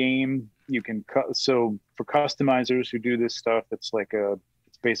in the game. You can so for customizers who do this stuff, it's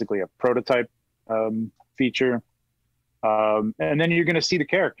basically a prototype feature. And then you're going to see the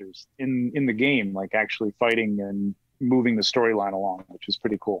characters in the game, like actually fighting and moving the storyline along, which is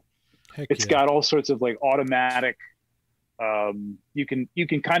pretty cool. It's got all sorts of like automatic. You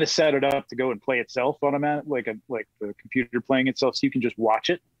can kind of set it up to go and play itself automatic, like the computer playing itself. So you can just watch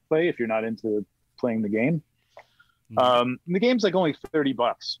it play if you're not into playing the game. The game's like only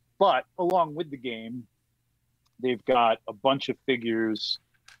 $30, but along with the game, they've got a bunch of figures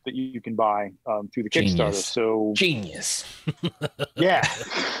that you can buy through the Kickstarter. So genius. Yeah.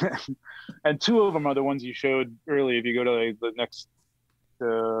 And two of them are the ones you showed earlier. If you go to the next,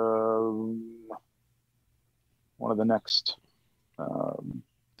 one of the next.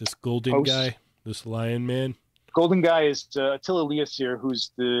 This golden posts. guy, this lion man. Golden guy is Attila Leasir,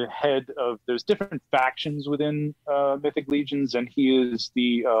 who's the head of. There's different factions within Mythic Legions, and he is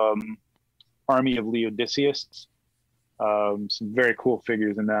the army of Leodicius. Some very cool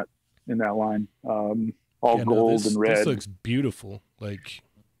figures in that line. All gold and red. This looks beautiful.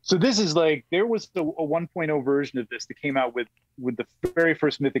 So this is there was a 1.0 version of this that came out with the very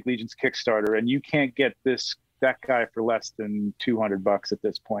first Mythic Legions Kickstarter, and you can't get that guy for less than $200 at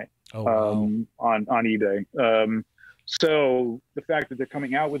this point. Oh, wow. On eBay. So the fact that they're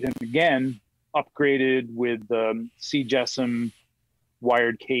coming out with him again, upgraded with Sea Jessam,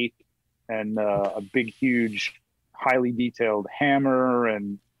 wired cape, and a big, huge, highly detailed hammer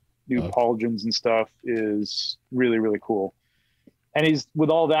and new pauldrons and stuff is really, really cool. And he's with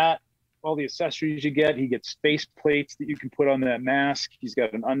all that, all the accessories you get. He gets face plates that you can put on that mask. He's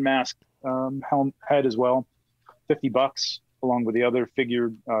got an unmasked head as well. $50 along with the other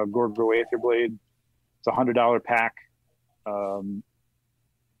figure, Gorgo Aetherblade. It's a $100 pack.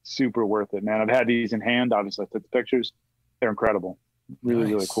 Super worth it, man. I've had these in hand. Obviously, I took the pictures. They're incredible.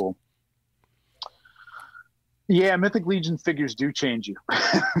 Really, really cool. Yeah, Mythic Legion figures do change you.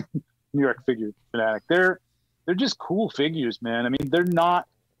 New York figure fanatic. They're just cool figures, man. I mean, they're not,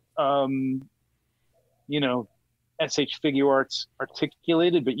 SH Figure Arts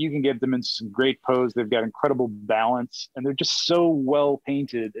articulated, but you can get them into some great pose. They've got incredible balance, and they're just so well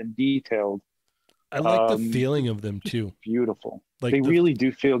painted and detailed. I like the feeling of them too. Beautiful. They really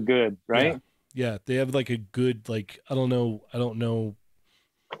do feel good, right? Yeah, they have a good I don't know,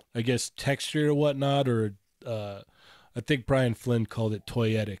 I guess texture or whatnot, or I think Brian Flynn called it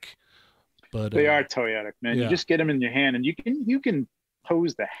toyetic. But they are toyetic, man. Yeah. You just get them in your hand, and you can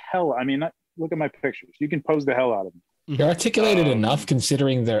pose the hell. I mean, look at my pictures. You can pose the hell out of them. They're articulated enough,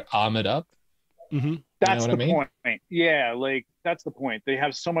 considering they're armored up. Mm-hmm. That's the point. Yeah, that's the point. They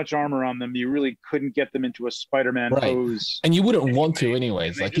have so much armor on them, you really couldn't get them into a Spider-Man pose. And you wouldn't want to,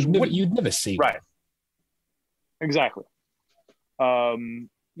 anyways. You'd never see right. Them. Exactly.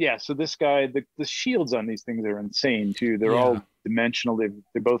 Yeah. So this guy, the shields on these things are insane too. They're all dimensional.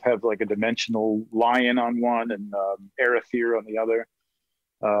 They both have a dimensional lion on one and Arethyr on the other.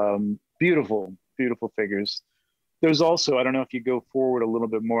 Beautiful figures. There's also, I don't know if you go forward a little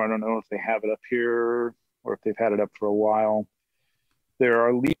bit more, I don't know if they have it up here or if they've had it up for a while. There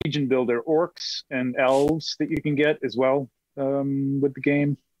are Legion Builder orcs and elves that you can get as well with the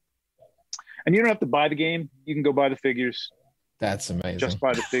game. And you don't have to buy the game. You can go buy the figures. That's amazing. Just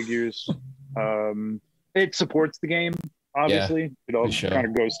buy the figures. It supports the game, obviously. It all kind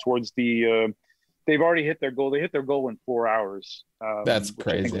of goes towards the... they've already hit their goal. They hit their goal in 4 hours. That's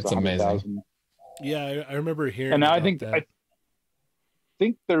crazy. It's amazing. 000. Yeah, I remember hearing. And now I think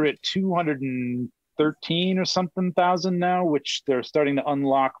they're at 213 or something thousand now, which they're starting to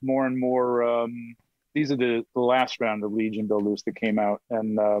unlock more and more. These are the last round of Legion Builders that came out,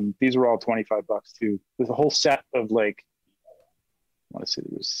 and these were all $25 too. There's a whole set of I want to say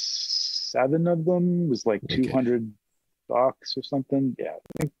there was 7 of them. It was $200 or something. Yeah,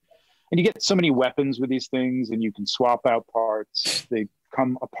 and you get so many weapons with these things, and you can swap out parts. They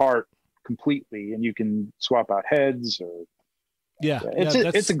come apart completely, and you can swap out heads or Yeah,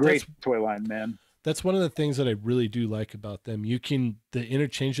 it's a great toy line, man. That's one of the things that I really do like about them. The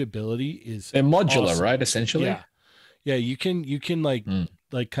interchangeability is they're modular, awesome. Right? Essentially. Yeah. You can like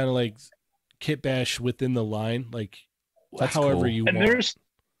kind of like kit bash within the line, like that's however cool. you and want.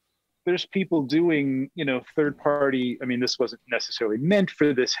 There's people doing, third party. I mean, this wasn't necessarily meant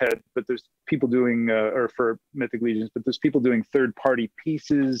for this head, but there's people doing, or for Mythic Legions, but there's people doing third party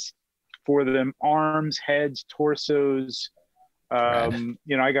pieces for them, arms, heads, torsos. I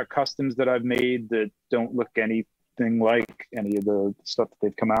got customs that I've made that don't look anything like any of the stuff that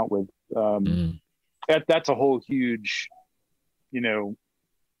they've come out with. That's a whole huge,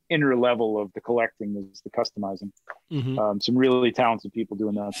 inner level of the collecting is the customizing. Some really talented people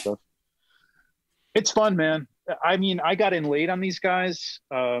doing that stuff. It's fun, man. I mean, I got in late on these guys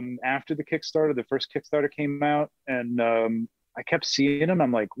after the Kickstarter. The first Kickstarter came out, and I kept seeing them.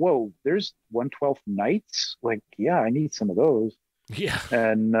 I'm like, whoa, there's 1/12 Knights? Like, yeah, I need some of those. Yeah.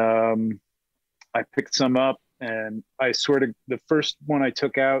 And I picked some up, and I sort of, the first one I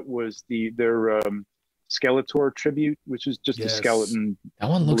took out was their Skeletor tribute, which is just a skeleton. That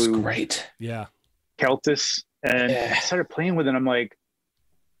one looks great. Yeah. Keltis. And I started playing with it, and I'm like,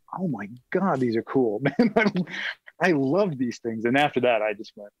 oh my God, these are cool, man. I love these things. And after that, I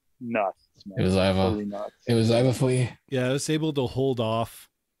just went nuts, man. It was over. Totally nuts. It was over for you. Yeah, I was able to hold off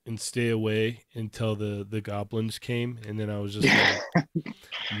and stay away until the goblins came, and then I was just like,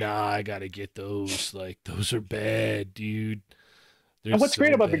 nah, I gotta get those. Like, those are bad, dude. And what's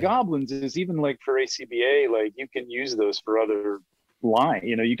great about the goblins is, even like for ACBA, like you can use those for other line.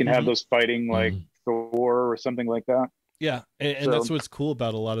 You can have those fighting like Thor or something like that. Yeah, and that's what's cool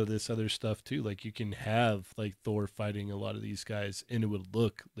about a lot of this other stuff too. Like, you can have like Thor fighting a lot of these guys, and it would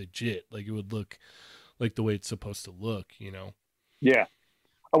look legit. Like, it would look like the way it's supposed to look. Yeah,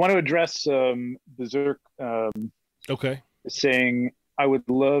 I want to address Berserk. Okay. Saying, I would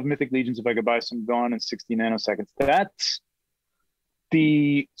love Mythic Legions if I could buy some Gone in 60 nanoseconds.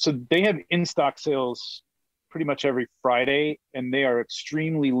 So they have in stock sales pretty much every Friday, and they are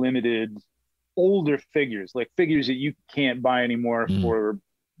extremely limited. Older figures, like figures that you can't buy anymore for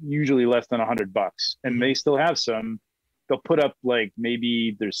usually less than $100, and they still have some. They'll put up like,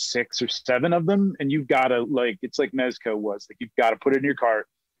 maybe there's 6 or 7 of them, and you've got to, like, it's like Mezco was, like, you've got to put it in your cart,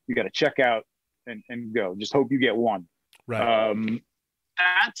 you got to check out and go. Just hope you get one. Right.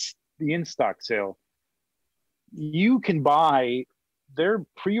 That's the in stock sale. You can buy, their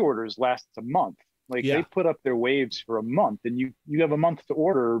pre-orders last a month. Like, they put up their waves for a month, and you have a month to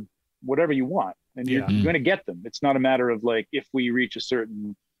order whatever you want, and you're going to get them. It's not a matter of like, if we reach a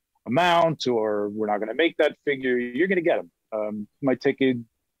certain amount or we're not going to make that figure, you're going to get them. Might take you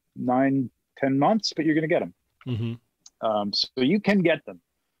 9-10 months, but you're going to get them. So you can get them.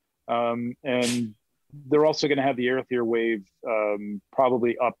 And they're also going to have the Aether wave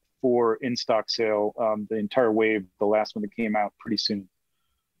probably up for in-stock sale, the entire wave, the last one that came out, pretty soon.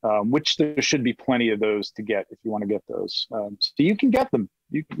 Which there should be plenty of those to get if you want to get those. So you can get them.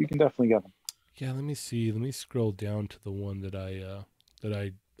 You can definitely get them. Yeah, let me see. Let me scroll down to the one that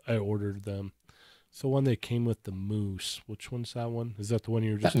I ordered them. So one that came with the moose. Which one's that one? Is that the one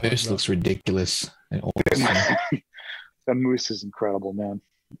you were just talking about? That moose looks ridiculous. That moose is incredible, man.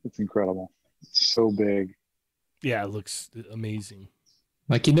 It's incredible. It's so big. Yeah, it looks amazing.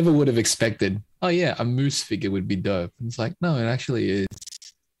 Like, you never would have expected, oh yeah, a moose figure would be dope. It's like, no, it actually is.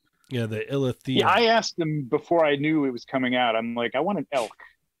 Yeah, the Illithia. Yeah, I asked them before I knew it was coming out. I'm like, I want an elk,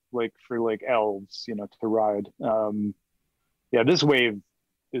 like for like elves, to ride. Yeah, this wave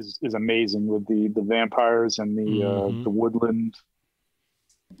is amazing with the vampires and the woodland.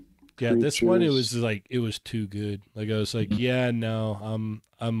 Yeah, creatures. This one, it was too good. Like, I was like, yeah, no,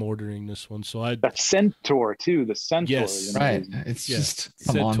 I'm ordering this one. So that centaur too. The centaur. Yes, right. It's just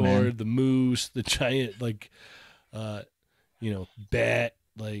centaur, the moose, the giant bat.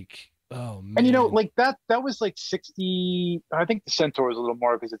 Like, oh man. And like that was like 60. I think the centaur is a little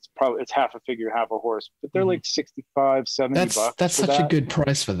more because it's half a figure, half a horse, but they're like 65, 70 bucks. That's such a good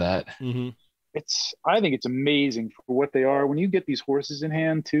price for that. I think it's amazing for what they are. When you get these horses in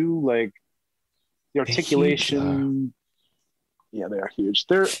hand too, like the articulation. Yeah, they are huge.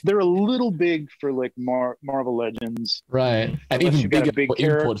 They're a little big for like Marvel Legends, right? And even bigger big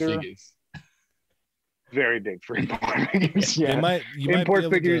import figures. Very big for import figures. Yeah, import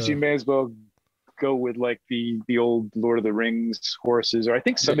figures. You may as well go with like the old Lord of the Rings horses, or I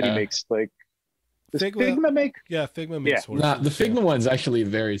think somebody makes like. Does Figma make? Yeah, Figma makes horses. Nah, the Figma one's actually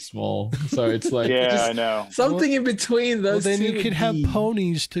very small, so it's like I know something in between those. Well, then you could have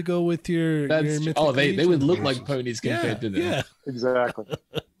ponies to go with your. They would look like ponies compared to them. Yeah, exactly.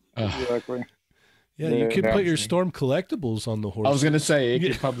 Exactly. Yeah, you could put your Storm collectibles on the horse. I was gonna say you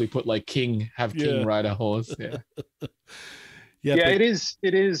could probably put like King ride a horse. Yeah. Yeah, it is.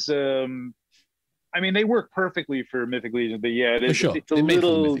 It is. I mean, they work perfectly for Mythic Legion, but yeah, it's a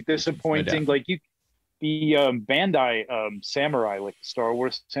little disappointing. Like the Bandai Samurai, like the Star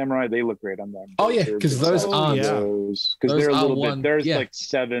Wars Samurai, they look great on them. Oh yeah, because those aren't. Because they're a little bit. There's like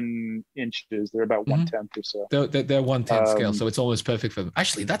 7 inches. They're about 1/10 or so. They're 1/10 scale, so it's almost perfect for them.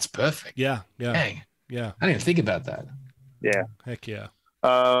 Actually, that's perfect. Yeah. Dang. Yeah. I didn't even think about that. Yeah. Heck yeah.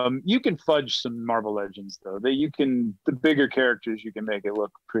 You can fudge some Marvel Legends though. The bigger characters you can make it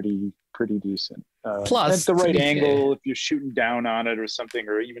look pretty decent. Plus, at the right angle, if you're shooting down on it or something,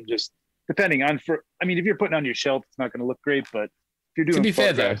 or even just depending on if you're putting on your shelf, it's not going to look great. But if you're doing, to be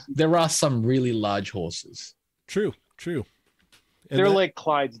fair though, there are some really large horses. True. And they're like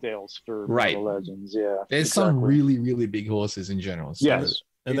Clydesdales for Marvel Legends. Yeah, there's some really really big horses in general. So yes,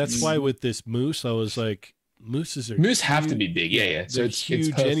 and that's why with this moose, I was like, moose have to be big. Yeah. So it's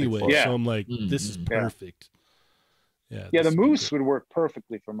huge anyway. Yeah. So I'm like, this is perfect. Yeah, the moose would work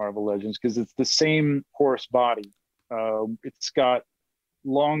perfectly for Marvel Legends because it's the same horse body. It's got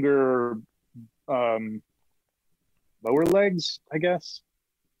longer lower legs, I guess,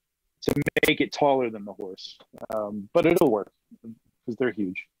 to make it taller than the horse. But it'll work because they're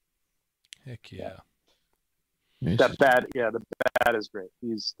huge. Heck yeah. The bat is great.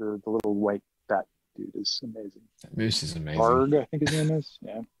 He's the little white bat dude is amazing. That moose is amazing. Arg, I think his name is.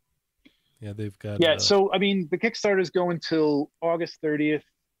 Yeah. Yeah, they've got. Yeah, so I mean, the Kickstarter is going till August 30th.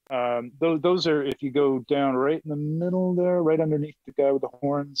 Those are, if you go down right in the middle there, right underneath the guy with the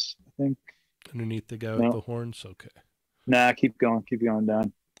horns, I think. Underneath the guy with the horns, okay. Nah, keep going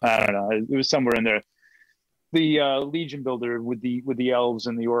down. I don't know. It was somewhere in there. The Legion Builder with the elves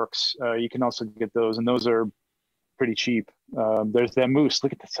and the orcs, you can also get those, and those are pretty cheap. There's that moose.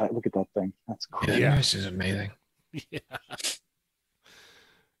 Look at that thing. That's cool. Yeah, moose is amazing.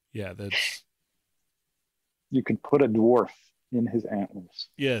 Yeah, that's. You can put a dwarf in his antlers.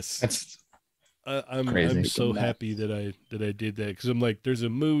 Yes, that's. I'm so happy that I did that because I'm like, there's a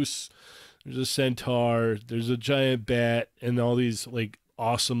moose, there's a centaur, there's a giant bat, and all these like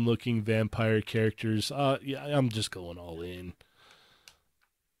awesome looking vampire characters. Yeah, I'm just going all in.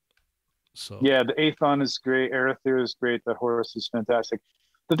 So yeah, the Aethon is great. Arethyr is great. That horse is fantastic.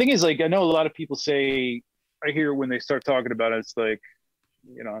 The thing is, like, I know a lot of people say, I hear when they start talking about it, it's like,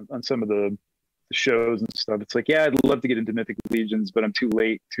 you know, on some of the shows and stuff, it's like, yeah, I'd love to get into Mythic Legions, but I'm too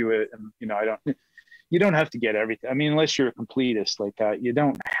late to it, and you know, you don't have to get everything. I mean, unless you're a completist like that, you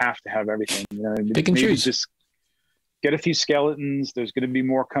don't have to have everything. You know, pick and choose. Just get a few skeletons. There's going to be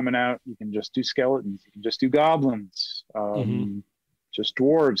more coming out. You can just do skeletons. You can just do goblins. Just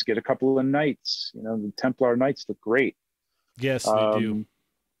dwarves. Get a couple of knights. You know, the Templar knights look great. Yes, they do.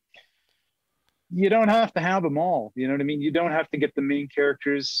 You don't have to have them all. You know what I mean? You don't have to get the main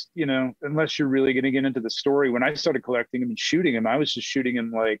characters, you know, unless you're really going to get into the story. When I started collecting them and shooting them, I was just shooting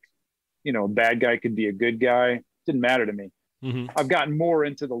them like, you know, a bad guy could be a good guy. Didn't matter to me. I've gotten more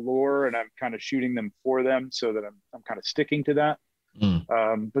into the lore, and I'm kind of shooting them for them so that I'm kind of sticking to that.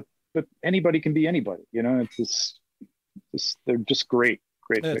 But anybody can be anybody, you know. It's just they're just great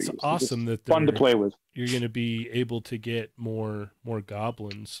It's figures. awesome that fun to play with. You're going to be able to get more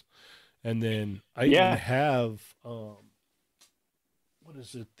goblins. And then I even have what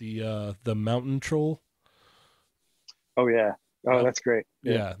is it, the mountain troll? Oh yeah. Oh, that's great.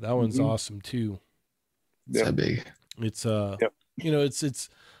 Yeah, that one's awesome too. It's that big. It's you know, it's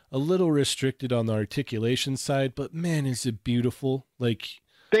a little restricted on the articulation side, but man, is it beautiful. Like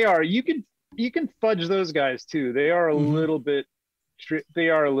they are. You can fudge those guys too. They are a little bit they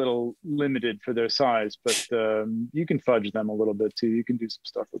are a little limited for their size, but you can fudge them a little bit too. You can do some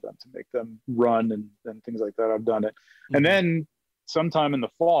stuff with them to make them run and things like that. I've done it. And then sometime in the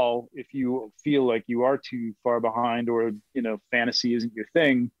fall, if you feel like you are too far behind, or you know, fantasy isn't your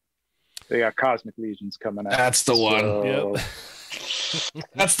thing, they got Cosmic Legions coming out. That's the one. Yep.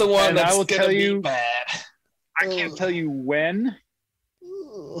 That's the one. And that's I will tell you, bad. I can't tell you when.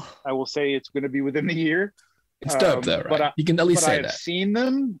 I will say it's going to be within the year. It's dope though, right? You can at least say that. I've seen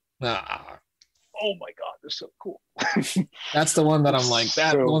them. Oh my god, they're so cool. That's the one that I'm like,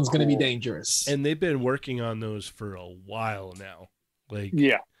 that one's going to be dangerous. And they've been working on those for a while now. Like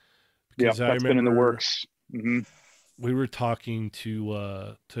that's been in the works. We were talking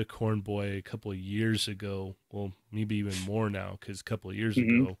to Corn Boy a couple of years ago. Well, maybe even more now, because a couple of years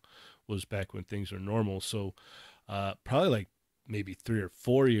ago was back when things were normal. So probably like maybe 3 or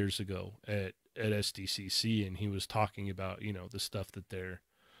 4 years ago at SDCC, and he was talking about, you know, the stuff that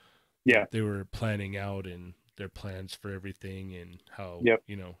they were planning out and their plans for everything and how Yep.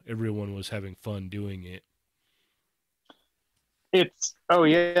 everyone was having fun doing it. It's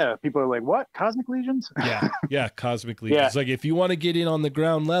people are like, what, Cosmic Legions? Yeah, Cosmic Legions. Yeah. It's like, if you want to get in on the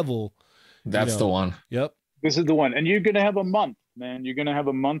ground level, That's the one. Yep. This is the one, and you're gonna have a month, man. You're gonna have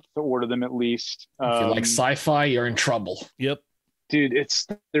a month to order them at least. If you like sci-fi, you're in trouble. Yep. Dude,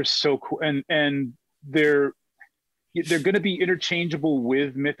 they're so cool, and they're going to be interchangeable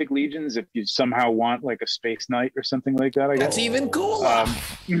with Mythic Legions if you somehow want like a Space Knight or something like that. I guess That's even cooler.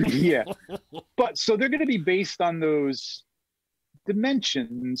 Yeah, but so they're going to be based on those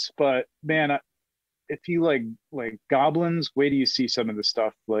dimensions. But man, if you like goblins, wait till you see some of the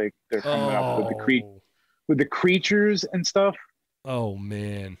stuff like they're coming up with the creatures and stuff. Oh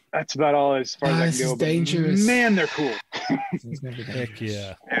man, that's about all as far as I can go. But dangerous. Man, they're cool. Heck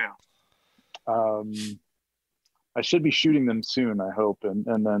yeah. I should be shooting them soon, I hope, and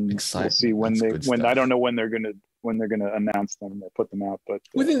then we'll see when I don't know when they're gonna announce them or put them out, but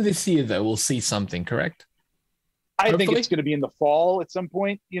within this year though, we'll see something, correct? I think it's gonna be in the fall at some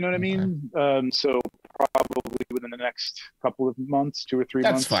point. You know what I mean? So probably within the next couple of months, 2 or 3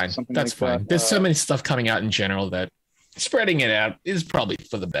 months. That's fine. That's fine. That. There's so many stuff coming out in general that spreading it out is probably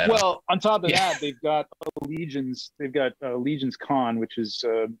for the better. Well, on top of that, they've got Legions. They've got Legions Con, which is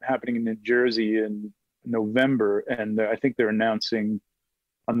happening in New Jersey in November, and I think they're announcing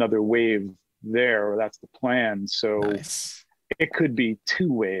another wave there, or that's the plan. So nice. It could be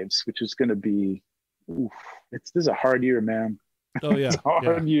 2 waves, which is going to be. This is a hard year, man. Oh yeah, it's a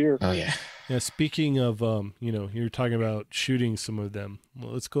hard year. Oh yeah. Yeah. Speaking of, you're talking about shooting some of them.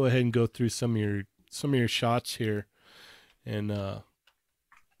 Well, let's go ahead and go through some of your shots here, and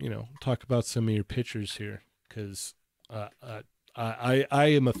talk about some of your pictures here, because I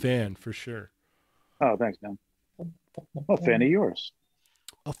am a fan for sure. Oh, thanks, man. I'm a fan of yours.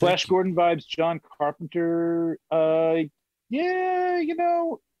 Oh, Flash Gordon vibes, John Carpenter. Yeah,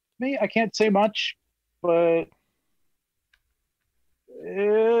 me, I can't say much, but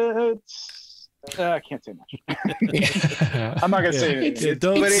I can't say much. I'm not gonna say anything.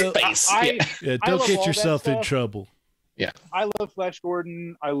 Don't love get yourself in trouble. Yeah, I love Flash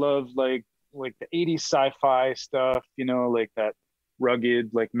Gordon. I love like the 80s sci-fi stuff, like that rugged,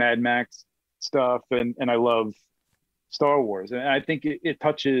 like Mad Max stuff, and I love Star Wars, and I think it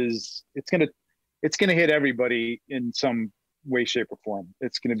touches. It's gonna hit everybody in some way, shape, or form.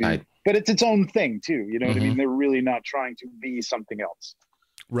 It's gonna be, but it's its own thing too. You know what I mean? They're really not trying to be something else.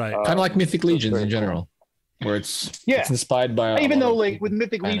 Right. Kind of like Mythic Legions in general, where it's inspired by. Even though, like with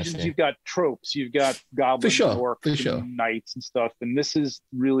Mythic Legions, you've got tropes, you've got goblins, orcs, and knights and stuff, and this is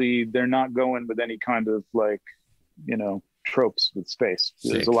really they're not going with any kind of like, tropes with space.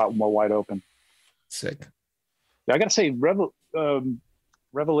 It's a lot more wide open. Sick. I gotta say,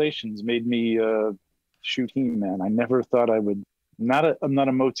 Revelations made me shoot He-Man. I never thought I would. I'm not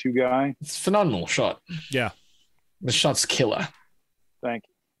a Motu guy. It's a phenomenal shot. Yeah, the shot's killer. Thank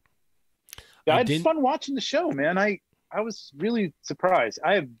you. Yeah, I had fun watching the show, man. I was really surprised.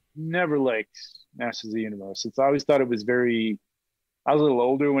 I have never liked Masters of the Universe. I always thought it was very. I was a little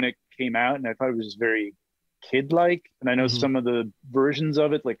older when it came out, and I thought it was very kid-like. And I know some of the versions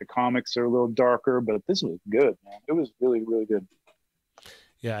of it, like the comics, are a little darker, but this was good, man. It was really, really good.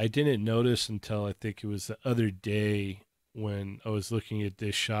 Yeah, I didn't notice until I think it was the other day when I was looking at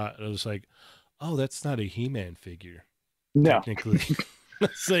this shot. I was like, "Oh, that's not a He-Man figure." No, technically,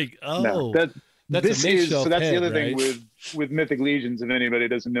 it's like, oh, no, that's the other thing with Mythic Legions. If anybody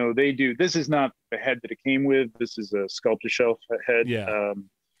doesn't know, this is not the head that it came with. This is a sculptor shelf head. Yeah,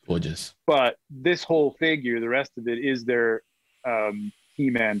 gorgeous. But this whole figure, the rest of it is their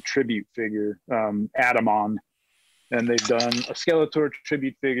He-Man tribute figure, Adamon. And they've done a Skeletor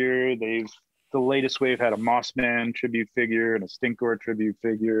tribute figure. The latest wave had a Mossman tribute figure and a Stinkor tribute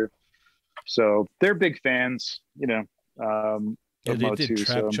figure. So they're big fans, they did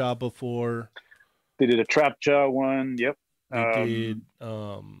Trapjaw before. They did a Trapjaw one. Yep. They did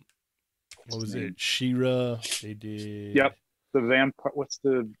what was it? She-Ra. They did. Yep. The vampire. What's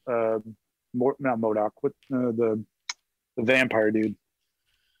the not MODOK? What the vampire dude?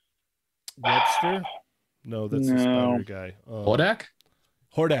 Webster. No, that's the spider guy. Hordak?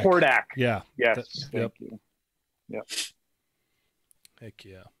 Hordak. Yeah. Yes. Thank you. Yep. Heck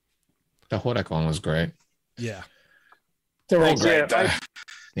yeah. The Hordak one was great. Yeah. They're all great.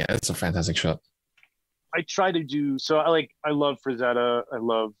 Yeah, it's a fantastic shot. I try to do so. I love Frazetta. I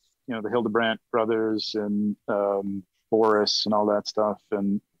love the Hildebrandt brothers and Boris and all that stuff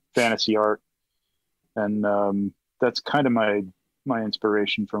and fantasy art, and that's kind of my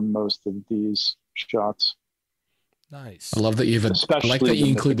inspiration from most of these shots. Nice. I love that I like that you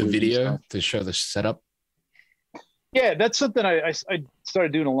include the video to show the setup. Yeah, that's something I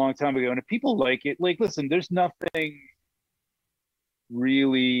started doing a long time ago. And if people like it, like, listen, there's nothing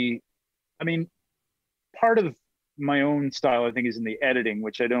really, I mean, part of my own style, I think, is in the editing,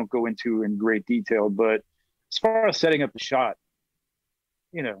 which I don't go into in great detail. But as far as setting up the shot,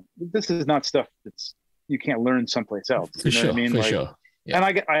 you know, this is not stuff that's you can't learn someplace else. You know what I mean? For sure. Yeah.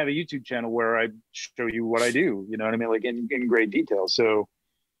 And I have a YouTube channel where I show you what I do. You know what I mean? Like in great detail. So,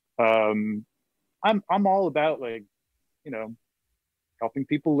 I'm all about, like, you know, helping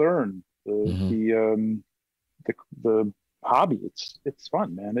people learn the hobby. It's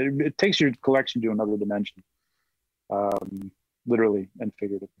fun, man. It takes your collection to another dimension, literally and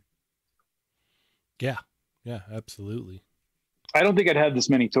figuratively. Yeah, absolutely. I don't think I'd have this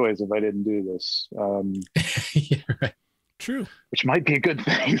many toys if I didn't do this. Yeah, right. True. Which might be a good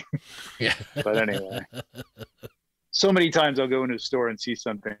thing. Yeah. But anyway, so many times I'll go into a store and see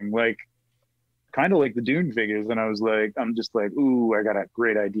something like, kind of like the Dune figures, and I'm just like, ooh, I got a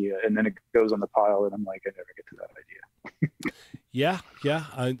great idea, and then it goes on the pile, and I'm like, I never get to that idea. Yeah,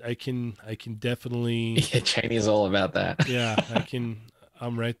 I can definitely. Yeah, Cheney's all about that. Yeah,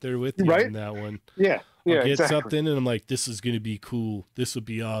 I'm right there with you on that one. Yeah, I'll get exactly. something, and I'm like, this is gonna be cool. This would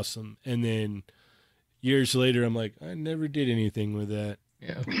be awesome, and then years later, I'm like, I never did anything with that.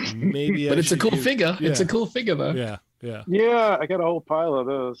 Yeah, maybe. But it's a cool figure. Yeah. It's a cool figure, though. Yeah. Yeah, I got a whole pile of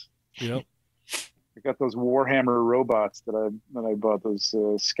those. Yep. I got those Warhammer robots that I bought, those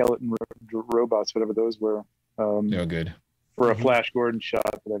skeleton robots, whatever those were. They're good. For a Flash Gordon shot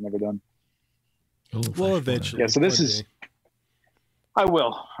that I've never done. Oh, well, eventually. Yeah, so this is. I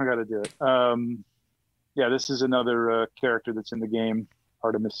will. I got to do it. Yeah, this is another character that's in the game,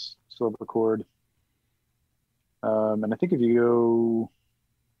 Artemis Silvercord. And I think if you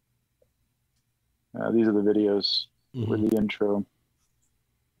go, these are the videos with the intro.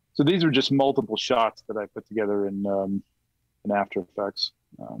 So these are just multiple shots that I put together in After Effects.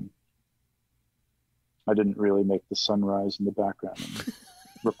 I didn't really make the sunrise in the background and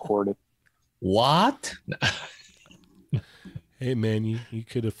record it. What? Hey man, you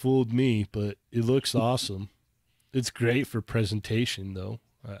could have fooled me, but it looks awesome. It's great for presentation, though.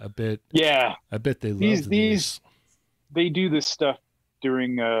 I bet. Yeah. I bet they love these. They do this stuff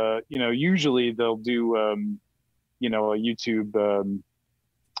during, usually they'll do, a YouTube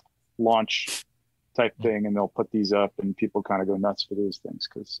launch type thing, and they'll put these up, and people kind of go nuts for these things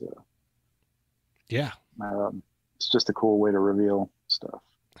because, it's just a cool way to reveal stuff.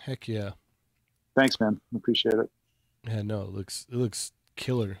 Heck yeah! Thanks, man. Appreciate it. Yeah, no, it looks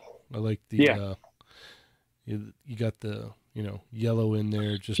killer. I like the you got the yellow in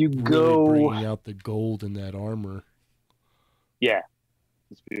there, just really bringing out the gold in that armor. Yeah,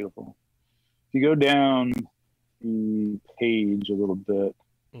 it's beautiful. If you go down the page a little bit.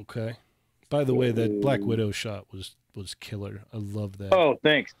 Okay. By the way, that Black Widow shot was killer. I love that. Oh,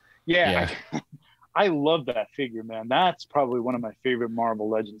 thanks. Yeah. I love that figure, man. That's probably one of my favorite Marvel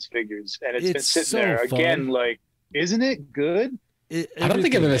Legends figures, and it's been sitting there fun. Again. Like, isn't it good? I don't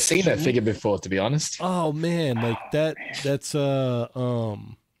think I've ever seen that figure before, to be honest. Oh man, like that. That's the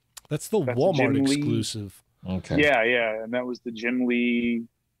Walmart exclusive. Okay. Yeah, and that was the Jim Lee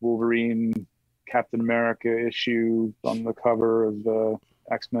Wolverine Captain America issue on the cover of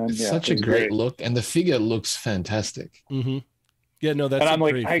X-Men. It's such a great look, and the figure looks fantastic. Mm-hmm. Yeah, no, that's a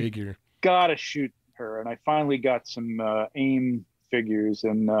great figure. Gotta shoot her, and I finally got some AIM figures,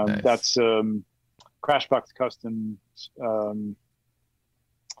 and nice. That's Crashbox Customs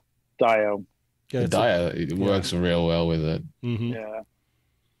Dio. Yeah, the Dio, it works real well with it. Mm-hmm.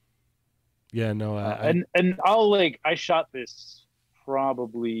 Yeah, no, and I shot this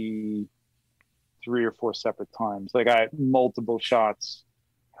probably 3 or 4 separate times. Like, I had multiple shots,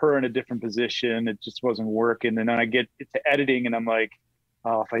 her in a different position. It just wasn't working, and then I get to editing, and I'm like,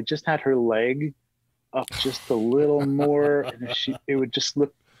 oh, if I just had her leg up just a little more, and it would just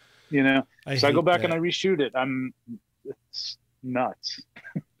look, So I go back and I reshoot it. It's nuts.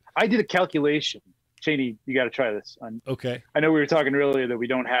 I did a calculation. Cheney, you got to try this. Okay. I know we were talking earlier that we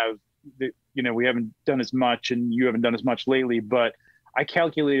don't have, we haven't done as much, and you haven't done as much lately, but I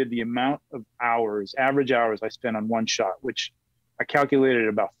calculated the amount of average hours I spent on one shot, which I calculated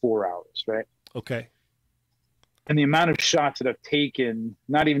about 4 hours, right? Okay. And the amount of shots that I've taken,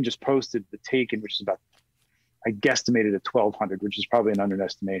 not even just posted, but taken, which is about, I guesstimated at 1,200, which is probably an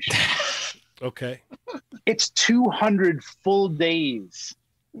underestimation. Okay. It's 200 full days.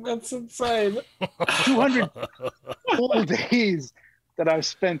 That's insane. 200 full days that I've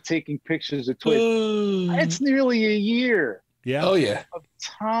spent taking pictures of toys. It's nearly a year. Yeah. Oh, yeah. Of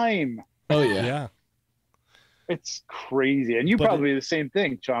time. Oh, yeah. Yeah. It's crazy. And you probably do the same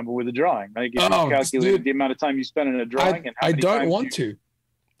thing, Chamba, with the drawing. Like, if you calculate the amount of time you spend in a drawing and how I many don't times want to.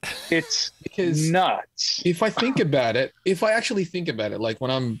 It's because nuts. If I think about it, if I actually think about it, like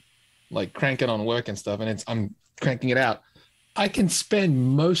when I'm like cranking on work and stuff, and I'm cranking it out, I can spend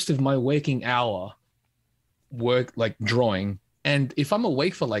most of my waking hour work like drawing. And if I'm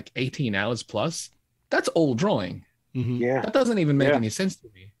awake for like 18 hours plus, that's all drawing. Mm-hmm. Yeah. That doesn't even make any sense to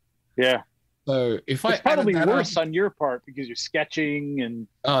me. Yeah. So if it's probably worse on your part because you're sketching and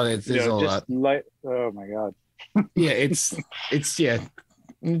there's a lot. Oh my God. Yeah, it's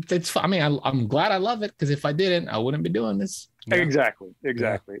I mean, I'm glad I love it, because if I didn't, I wouldn't be doing this. Yeah. Exactly.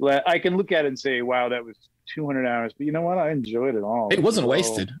 Yeah. I can look at it and say, wow, that was 200 hours, but you know what? I enjoyed it all. It wasn't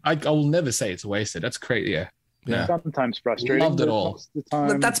wasted. I will never say it's wasted. That's crazy. Yeah. Sometimes frustrating. Loved it all. Most of the time.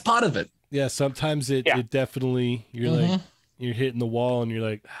 But that's part of it. Yeah. Sometimes it definitely, you're like, you're hitting the wall and you're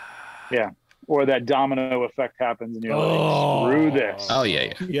like, yeah. Or that domino effect happens and you're like, screw this. Oh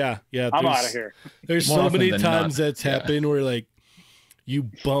yeah. Yeah. I'm out of here. There's so many times that's happened where like you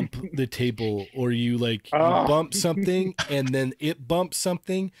bump the table, or you like you bump something and then it bumps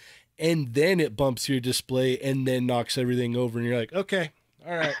something and then it bumps your display and then knocks everything over and you're like, okay,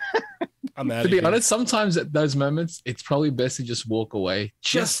 all right, I'm out. To be honest, sometimes at those moments it's probably best to just walk away.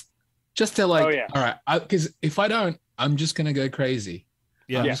 Just to like, all right, because if I don't, I'm just gonna go crazy.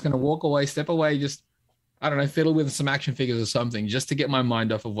 I'm just gonna walk away, step away, just I don't know, fiddle with some action figures or something, just to get my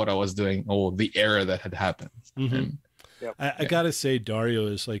mind off of what I was doing or the error that had happened. And, I gotta say Dario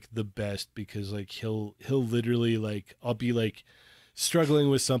is like the best, because like he'll literally like, I'll be like struggling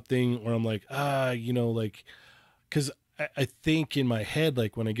with something, or I'm like, you know, like, because I think in my head,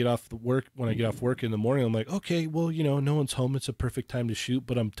 like when I get off work in the morning, I'm like, okay, well, you know, no one's home, it's a perfect time to shoot,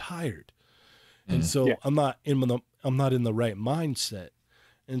 but I'm tired, and so I'm not in the right mindset,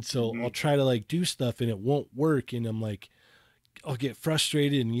 and so I'll try to like do stuff and it won't work, and I'm like, I'll get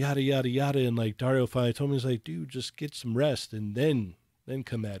frustrated and yada yada yada, and like Dario finally told me, he's like, dude, just get some rest and then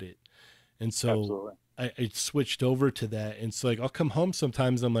come at it. And so I switched over to that, and so like I'll come home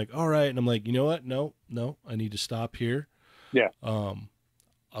sometimes, I'm like, all right, and I'm like, you know what, no, I need to stop here.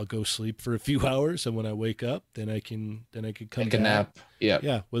 I'll go sleep for a few hours, and when I wake up, then I can come take a nap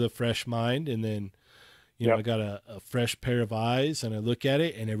with a fresh mind, and then you know I got a fresh pair of eyes, and I look at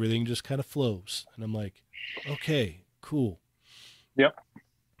it and everything just kind of flows, and I'm like, okay, cool. Yep.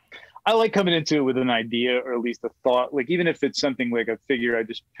 I like coming into it with an idea, or at least a thought, like even if it's something like a figure I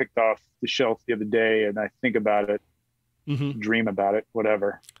just picked off the shelf the other day and I think about it, dream about it,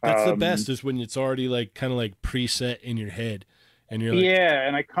 whatever. That's the best, is when it's already like kind of like preset in your head and you're like,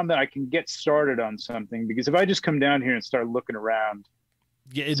 and I can get started on something, because if I just come down here and start looking around,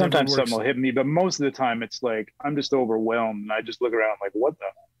 sometimes something will hit me, but most of the time it's like I'm just overwhelmed and I just look around like, what the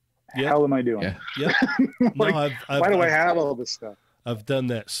hell am I doing? Like, why do I have all this stuff? I've done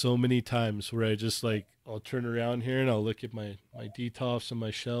that so many times where I just like, I'll turn around here and I'll look at my detolfs and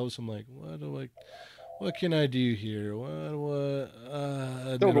my shelves. I'm like, what can I do here?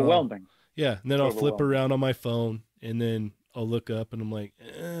 It's overwhelming. And then I'll flip around on my phone and then I'll look up and I'm like,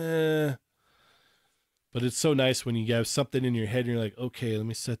 But it's so nice when you have something in your head and you're like, okay, let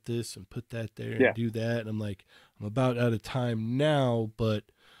me set this and put that there and do that. And I'm like, I'm about out of time now, but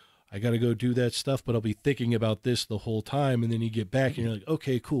I got to go do that stuff, but I'll be thinking about this the whole time. And then you get back and you're like,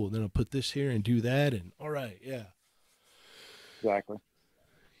 okay, cool. And then I'll put this here and do that. And all right. Yeah. Exactly.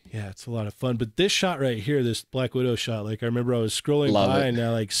 Yeah. It's a lot of fun. But this shot right here, this Black Widow shot, like I remember I was scrolling by and I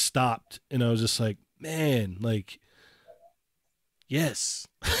like stopped and I was just like, man, like, yes.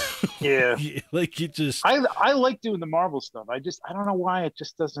 Yeah. Like it just, I like doing the Marvel stuff. I don't know why it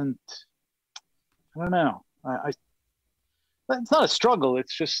just doesn't, I don't know. It's not a struggle.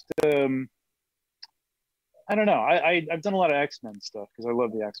 It's just, I don't know. I've done a lot of X-Men stuff because I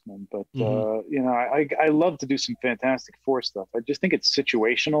love the X-Men, but you know, I love to do some Fantastic Four stuff. I just think it's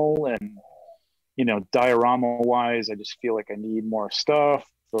situational, and you know, diorama wise, I just feel like I need more stuff.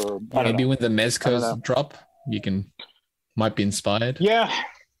 Or maybe when the Mezcos drop, you might be inspired. Yeah.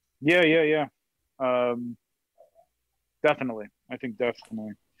 Definitely. I think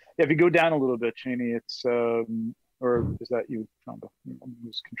definitely. Yeah, if you go down a little bit, Cheney, it's or is that you, Chamba?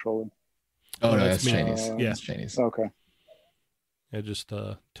 Who's controlling? Oh no, that's Cheney's. Yeah, it's Cheney's. Okay. Yeah, just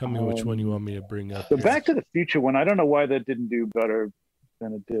tell me which one you want me to bring up. The Back to the Future one, I don't know why that didn't do better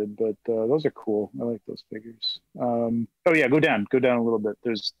than it did, but those are cool. I like those figures. Oh yeah, go down a little bit.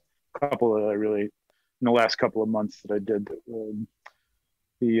 There's a couple that I really, in the last couple of months that I did.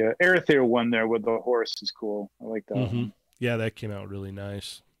 The Aerothere one there with the horse is cool. I like that one. Yeah, that came out really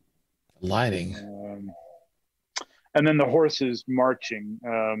nice. Lighting. And then the horses marching.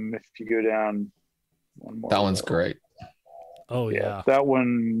 If you go down One more. That one's great. Oh yeah, that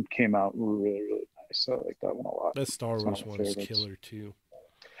one came out really, really nice. I like that one a lot. That Star Wars one is killer too.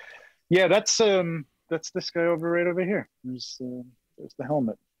 Yeah, that's this guy right over here. There's the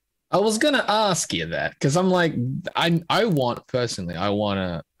helmet. I was gonna ask you that because I'm like, I want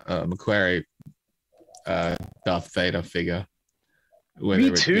a McQuarrie Darth Vader figure.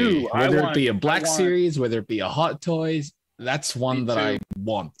 Me too. Whether it be a Black Series, whether it be a Hot Toys, that's one that I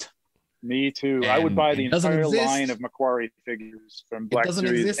want. Me too. And I would buy the entire line of McQuarrie figures from Black Series. It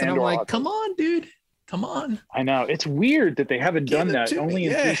doesn't exist, and I'm like, come on, dude. Come on. I know. It's weird that they haven't done that only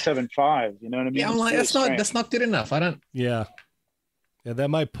in 375. You know what I mean? Yeah, I'm like, that's not good enough. I don't. Yeah, that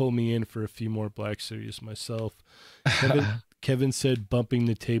might pull me in for a few more Black Series myself. Kevin said bumping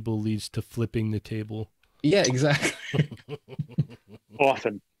the table leads to flipping the table. Yeah, exactly.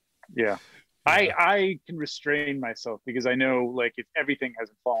 Often. Yeah. I can restrain myself because I know, like, if everything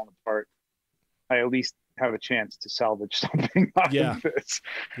hasn't fallen apart, I at least have a chance to salvage something out of this.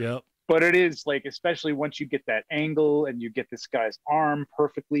 Yep. But it is, like, especially once you get that angle and you get this guy's arm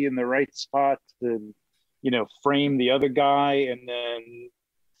perfectly in the right spot to, frame the other guy, and then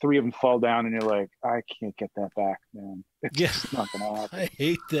three of them fall down and you're like, I can't get that back, man. It's just not gonna happen. I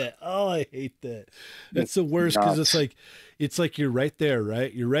hate that. Oh, I hate that. That's the worst because it's like you're right there,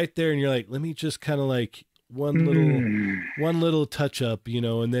 right? You're right there and you're like, let me just kind of like one little touch up,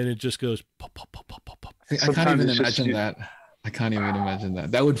 and then it just goes pop, pop, pop, pop, pop, pop. I can't even imagine that. I can't even imagine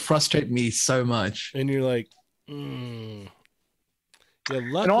that. That would frustrate me so much. And you're like, Yeah,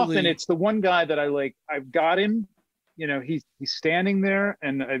 luckily... And often it's the one guy that I've got him, he's standing there,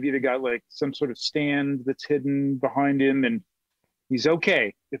 and I've either got like some sort of stand that's hidden behind him, and he's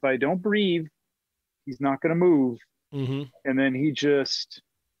okay. If I don't breathe, he's not going to move. Mm-hmm. And then he just,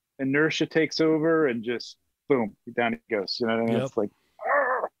 inertia takes over and just, boom, down he goes. You know what I mean? Yep. It's like,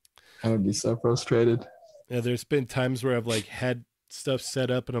 I would be so frustrated. Yeah, there's been times where I've like had stuff set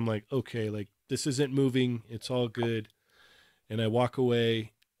up and I'm like, okay, like this isn't moving. It's all good. And I walk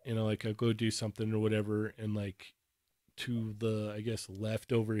away and I go do something or whatever. And like to the, I guess,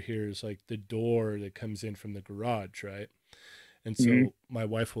 left over here is like the door that comes in from the garage. Right. And so my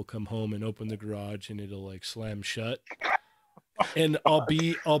wife will come home and open the garage and it'll like slam shut. And I'll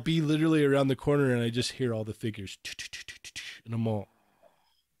be literally around the corner and I just hear all the figures and I'm all,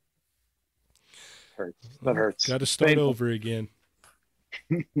 that hurts. Got to start over again.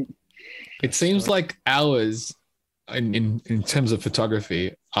 It seems like hours in terms of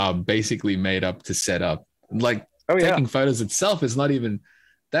photography are basically made up to set up. Like taking photos itself is not even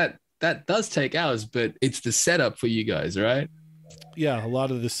that does take hours, but it's the setup for you guys, right? Yeah, a lot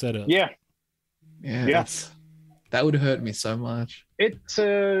of the setup. Yeah. That would hurt me so much. It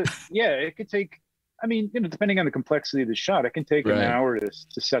could take, I mean, depending on the complexity of the shot, it can take an hour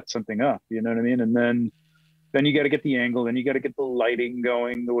to set something up. You know what I mean? And then you got to get the angle, then you got to get the lighting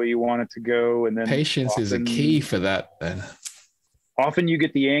going the way you want it to go, and then patience is a key for that. Then often you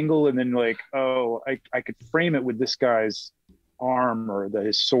get the angle, and then like, oh, I could frame it with this guy's arm or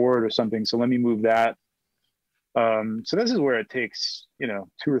his sword or something. So let me move that. So this is where it takes 2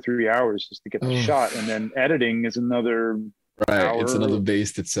 or 3 hours just to get the shot, and then editing is another. Right, it's another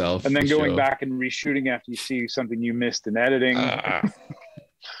beast itself. And then going back and reshooting after you see something you missed in editing.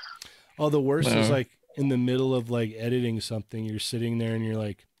 Oh, the worst is like in the middle of like editing something, you're sitting there and you're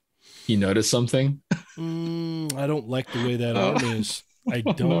like, you notice something? I don't like the way that arm is. I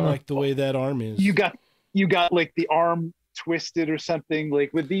don't like the way that arm is. You got like the arm twisted or something.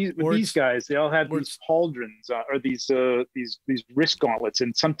 Like with these guys, they all have these pauldrons or these wrist gauntlets,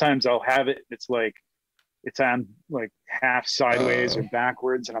 and sometimes I'll have it. It's like. It's on like half sideways or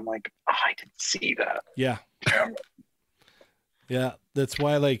backwards. And I'm like, I didn't see that. Yeah. Yeah. That's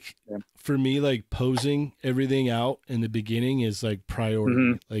why for me, like posing everything out in the beginning is like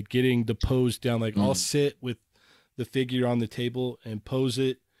priority, like getting the pose down. Like I'll sit with the figure on the table and pose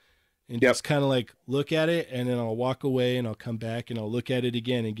it and just kind of like look at it. And then I'll walk away and I'll come back and I'll look at it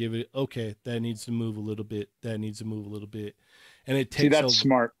again and give it, okay, that needs to move a little bit. That needs to move a little bit. And it takes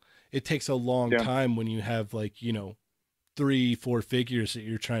smart. It takes a long time when you have 3-4 figures that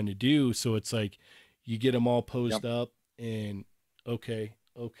you're trying to do. So it's like you get them all posed up and okay,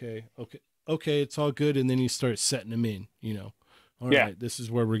 it's all good. And then you start setting them in, all right, this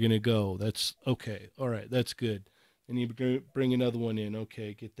is where we're going to go. That's okay. All right, that's good. And you bring another one in.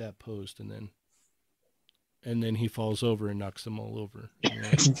 Okay, get that posed. And then he falls over and knocks them all over.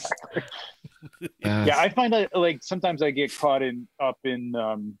 Yeah, I find that like sometimes I get caught up in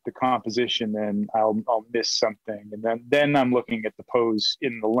the composition, and I'll miss something, and then I'm looking at the pose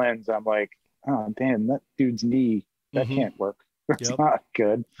in the lens. I'm like, oh damn, that dude's knee that can't work. That's not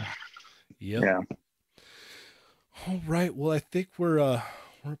good. Yep. Yeah. All right. Well, I think we're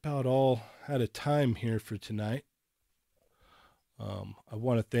about all out of time here for tonight. I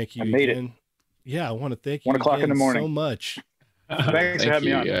want to thank you again. Yeah, I want to thank you 1 o'clock in the morning so much. Thanks for having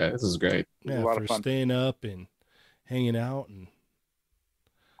me on. Yeah, this is great. Yeah, for staying up and hanging out and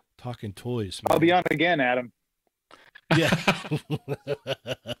talking toys. Man. I'll be on again, Adam. Yeah.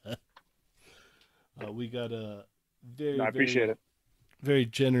 We got a I appreciate it. Very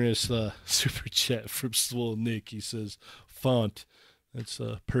generous super chat from Swole Nick. He says, font. That's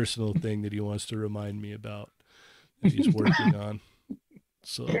a personal thing that he wants to remind me about that he's working on.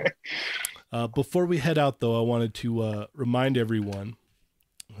 So before we head out, though, I wanted to remind everyone.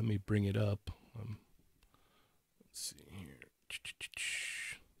 Let me bring it up. Let's see here.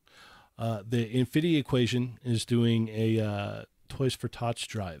 The Infinity Equation is doing a Toys for Tots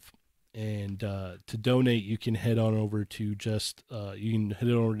drive. And to donate, you can head on over to you can head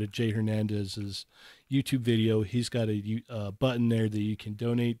on over to Jay Hernandez's YouTube video. He's got a button there that you can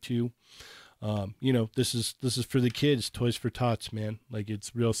donate to. This is for the kids. Toys for Tots, man. Like,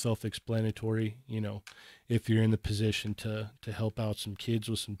 it's real self-explanatory. If you're in the position to help out some kids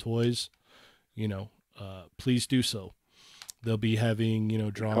with some toys, please do so. They'll be having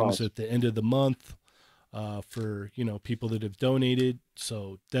drawings at the end of the month. For people that have donated,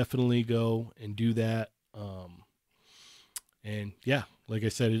 so definitely go and do that. And yeah, like I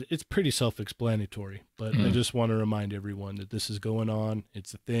said, it's pretty self-explanatory, but I just want to remind everyone that this is going on.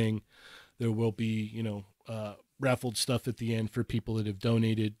 It's a thing. There will be raffled stuff at the end for people that have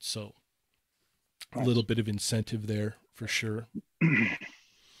donated, so a little bit of incentive there for sure.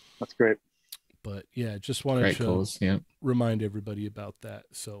 That's great. But yeah, just wanted to remind everybody about that.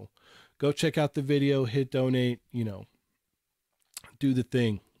 So go check out the video, hit donate, do the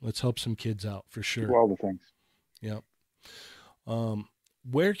thing. Let's help some kids out for sure. Do all the things. Yep.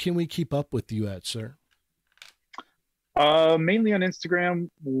 Where can we keep up with you at, sir? Mainly on Instagram,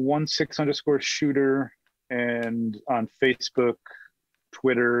 16_shooter, and on Facebook,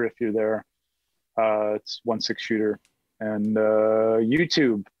 Twitter, if you're there. It's 16shooter. And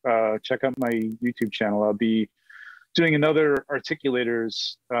YouTube, check out my YouTube channel. I'll be doing another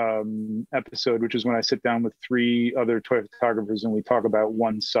Articulators episode, which is when I sit down with 3 other toy photographers and we talk about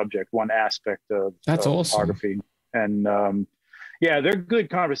one subject, one aspect of awesome. Photography. And they're good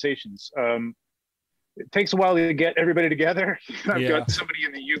conversations. It takes a while to get everybody together. I've got somebody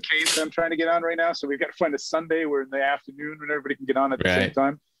in the UK that I'm trying to get on right now, so we've got to find a Sunday where in the afternoon when everybody can get on at the same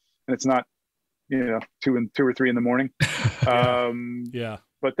time, and it's not 2 or 3 in the morning.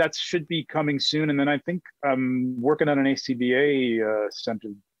 But that should be coming soon. And then I think I'm working on an ACBA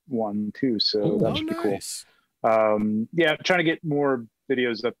centered one too. So that should be cool. Trying to get more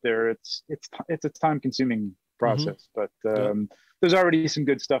videos up there. It's a time consuming process, but there's already some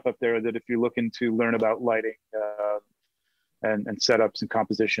good stuff up there that if you're looking to learn about lighting and setups and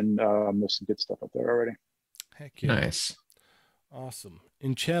composition, there's some good stuff up there already. Heck yeah. Nice. Awesome.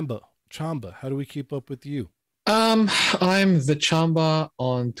 In Chamba, how do we keep up with you? I'm the Chamba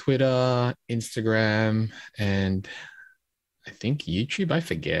on Twitter, Instagram, and I think YouTube. I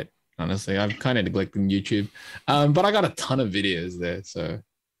forget, honestly. I'm kind of neglecting YouTube. But I got a ton of videos there. So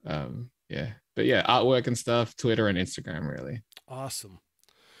But yeah, artwork and stuff, Twitter and Instagram, really. Awesome.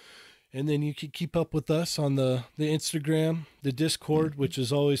 And then you can keep up with us on the Instagram, the Discord, which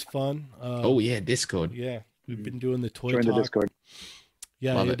is always fun. Discord. Yeah. We've been doing the Toy Talk. The Discord.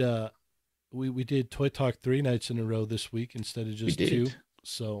 Yeah, we did Toy Talk 3 nights in a row this week instead of just 2.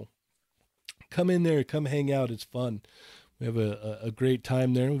 So come in there, come hang out. It's fun. We have a great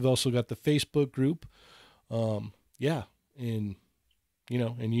time there. We've also got the Facebook group. And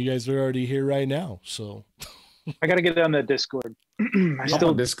you guys are already here right now. So I got to get on the Discord.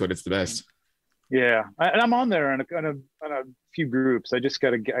 On Discord, it's the best. Yeah, and I'm on there on a few groups. I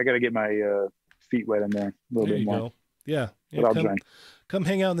got to get my feet wet in there a little bit more. Go. Yeah, come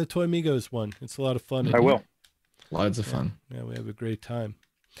hang out in the Toy Migos one. It's a lot of fun. I will. Loads of fun. Yeah, we have a great time.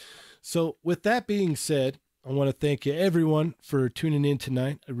 So with that being said, I want to thank you everyone for tuning in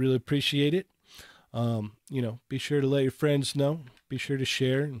tonight. I really appreciate it. Be sure to let your friends know. Be sure to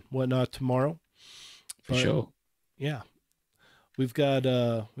share and whatnot tomorrow. For sure. Yeah. We've got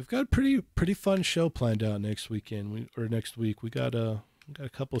a pretty fun show planned out next weekend next week. We got a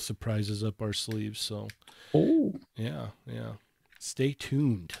couple of surprises up our sleeves. So yeah. Stay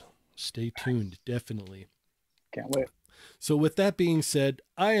tuned. Definitely. Can't wait. So with that being said,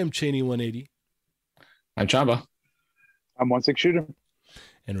 I am Cheney 180. I'm Chamba. I'm 16shooter.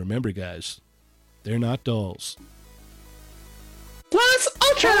 And remember, guys, they're not dolls. Plus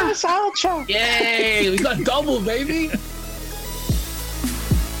Ultra! Yay! We got double, baby!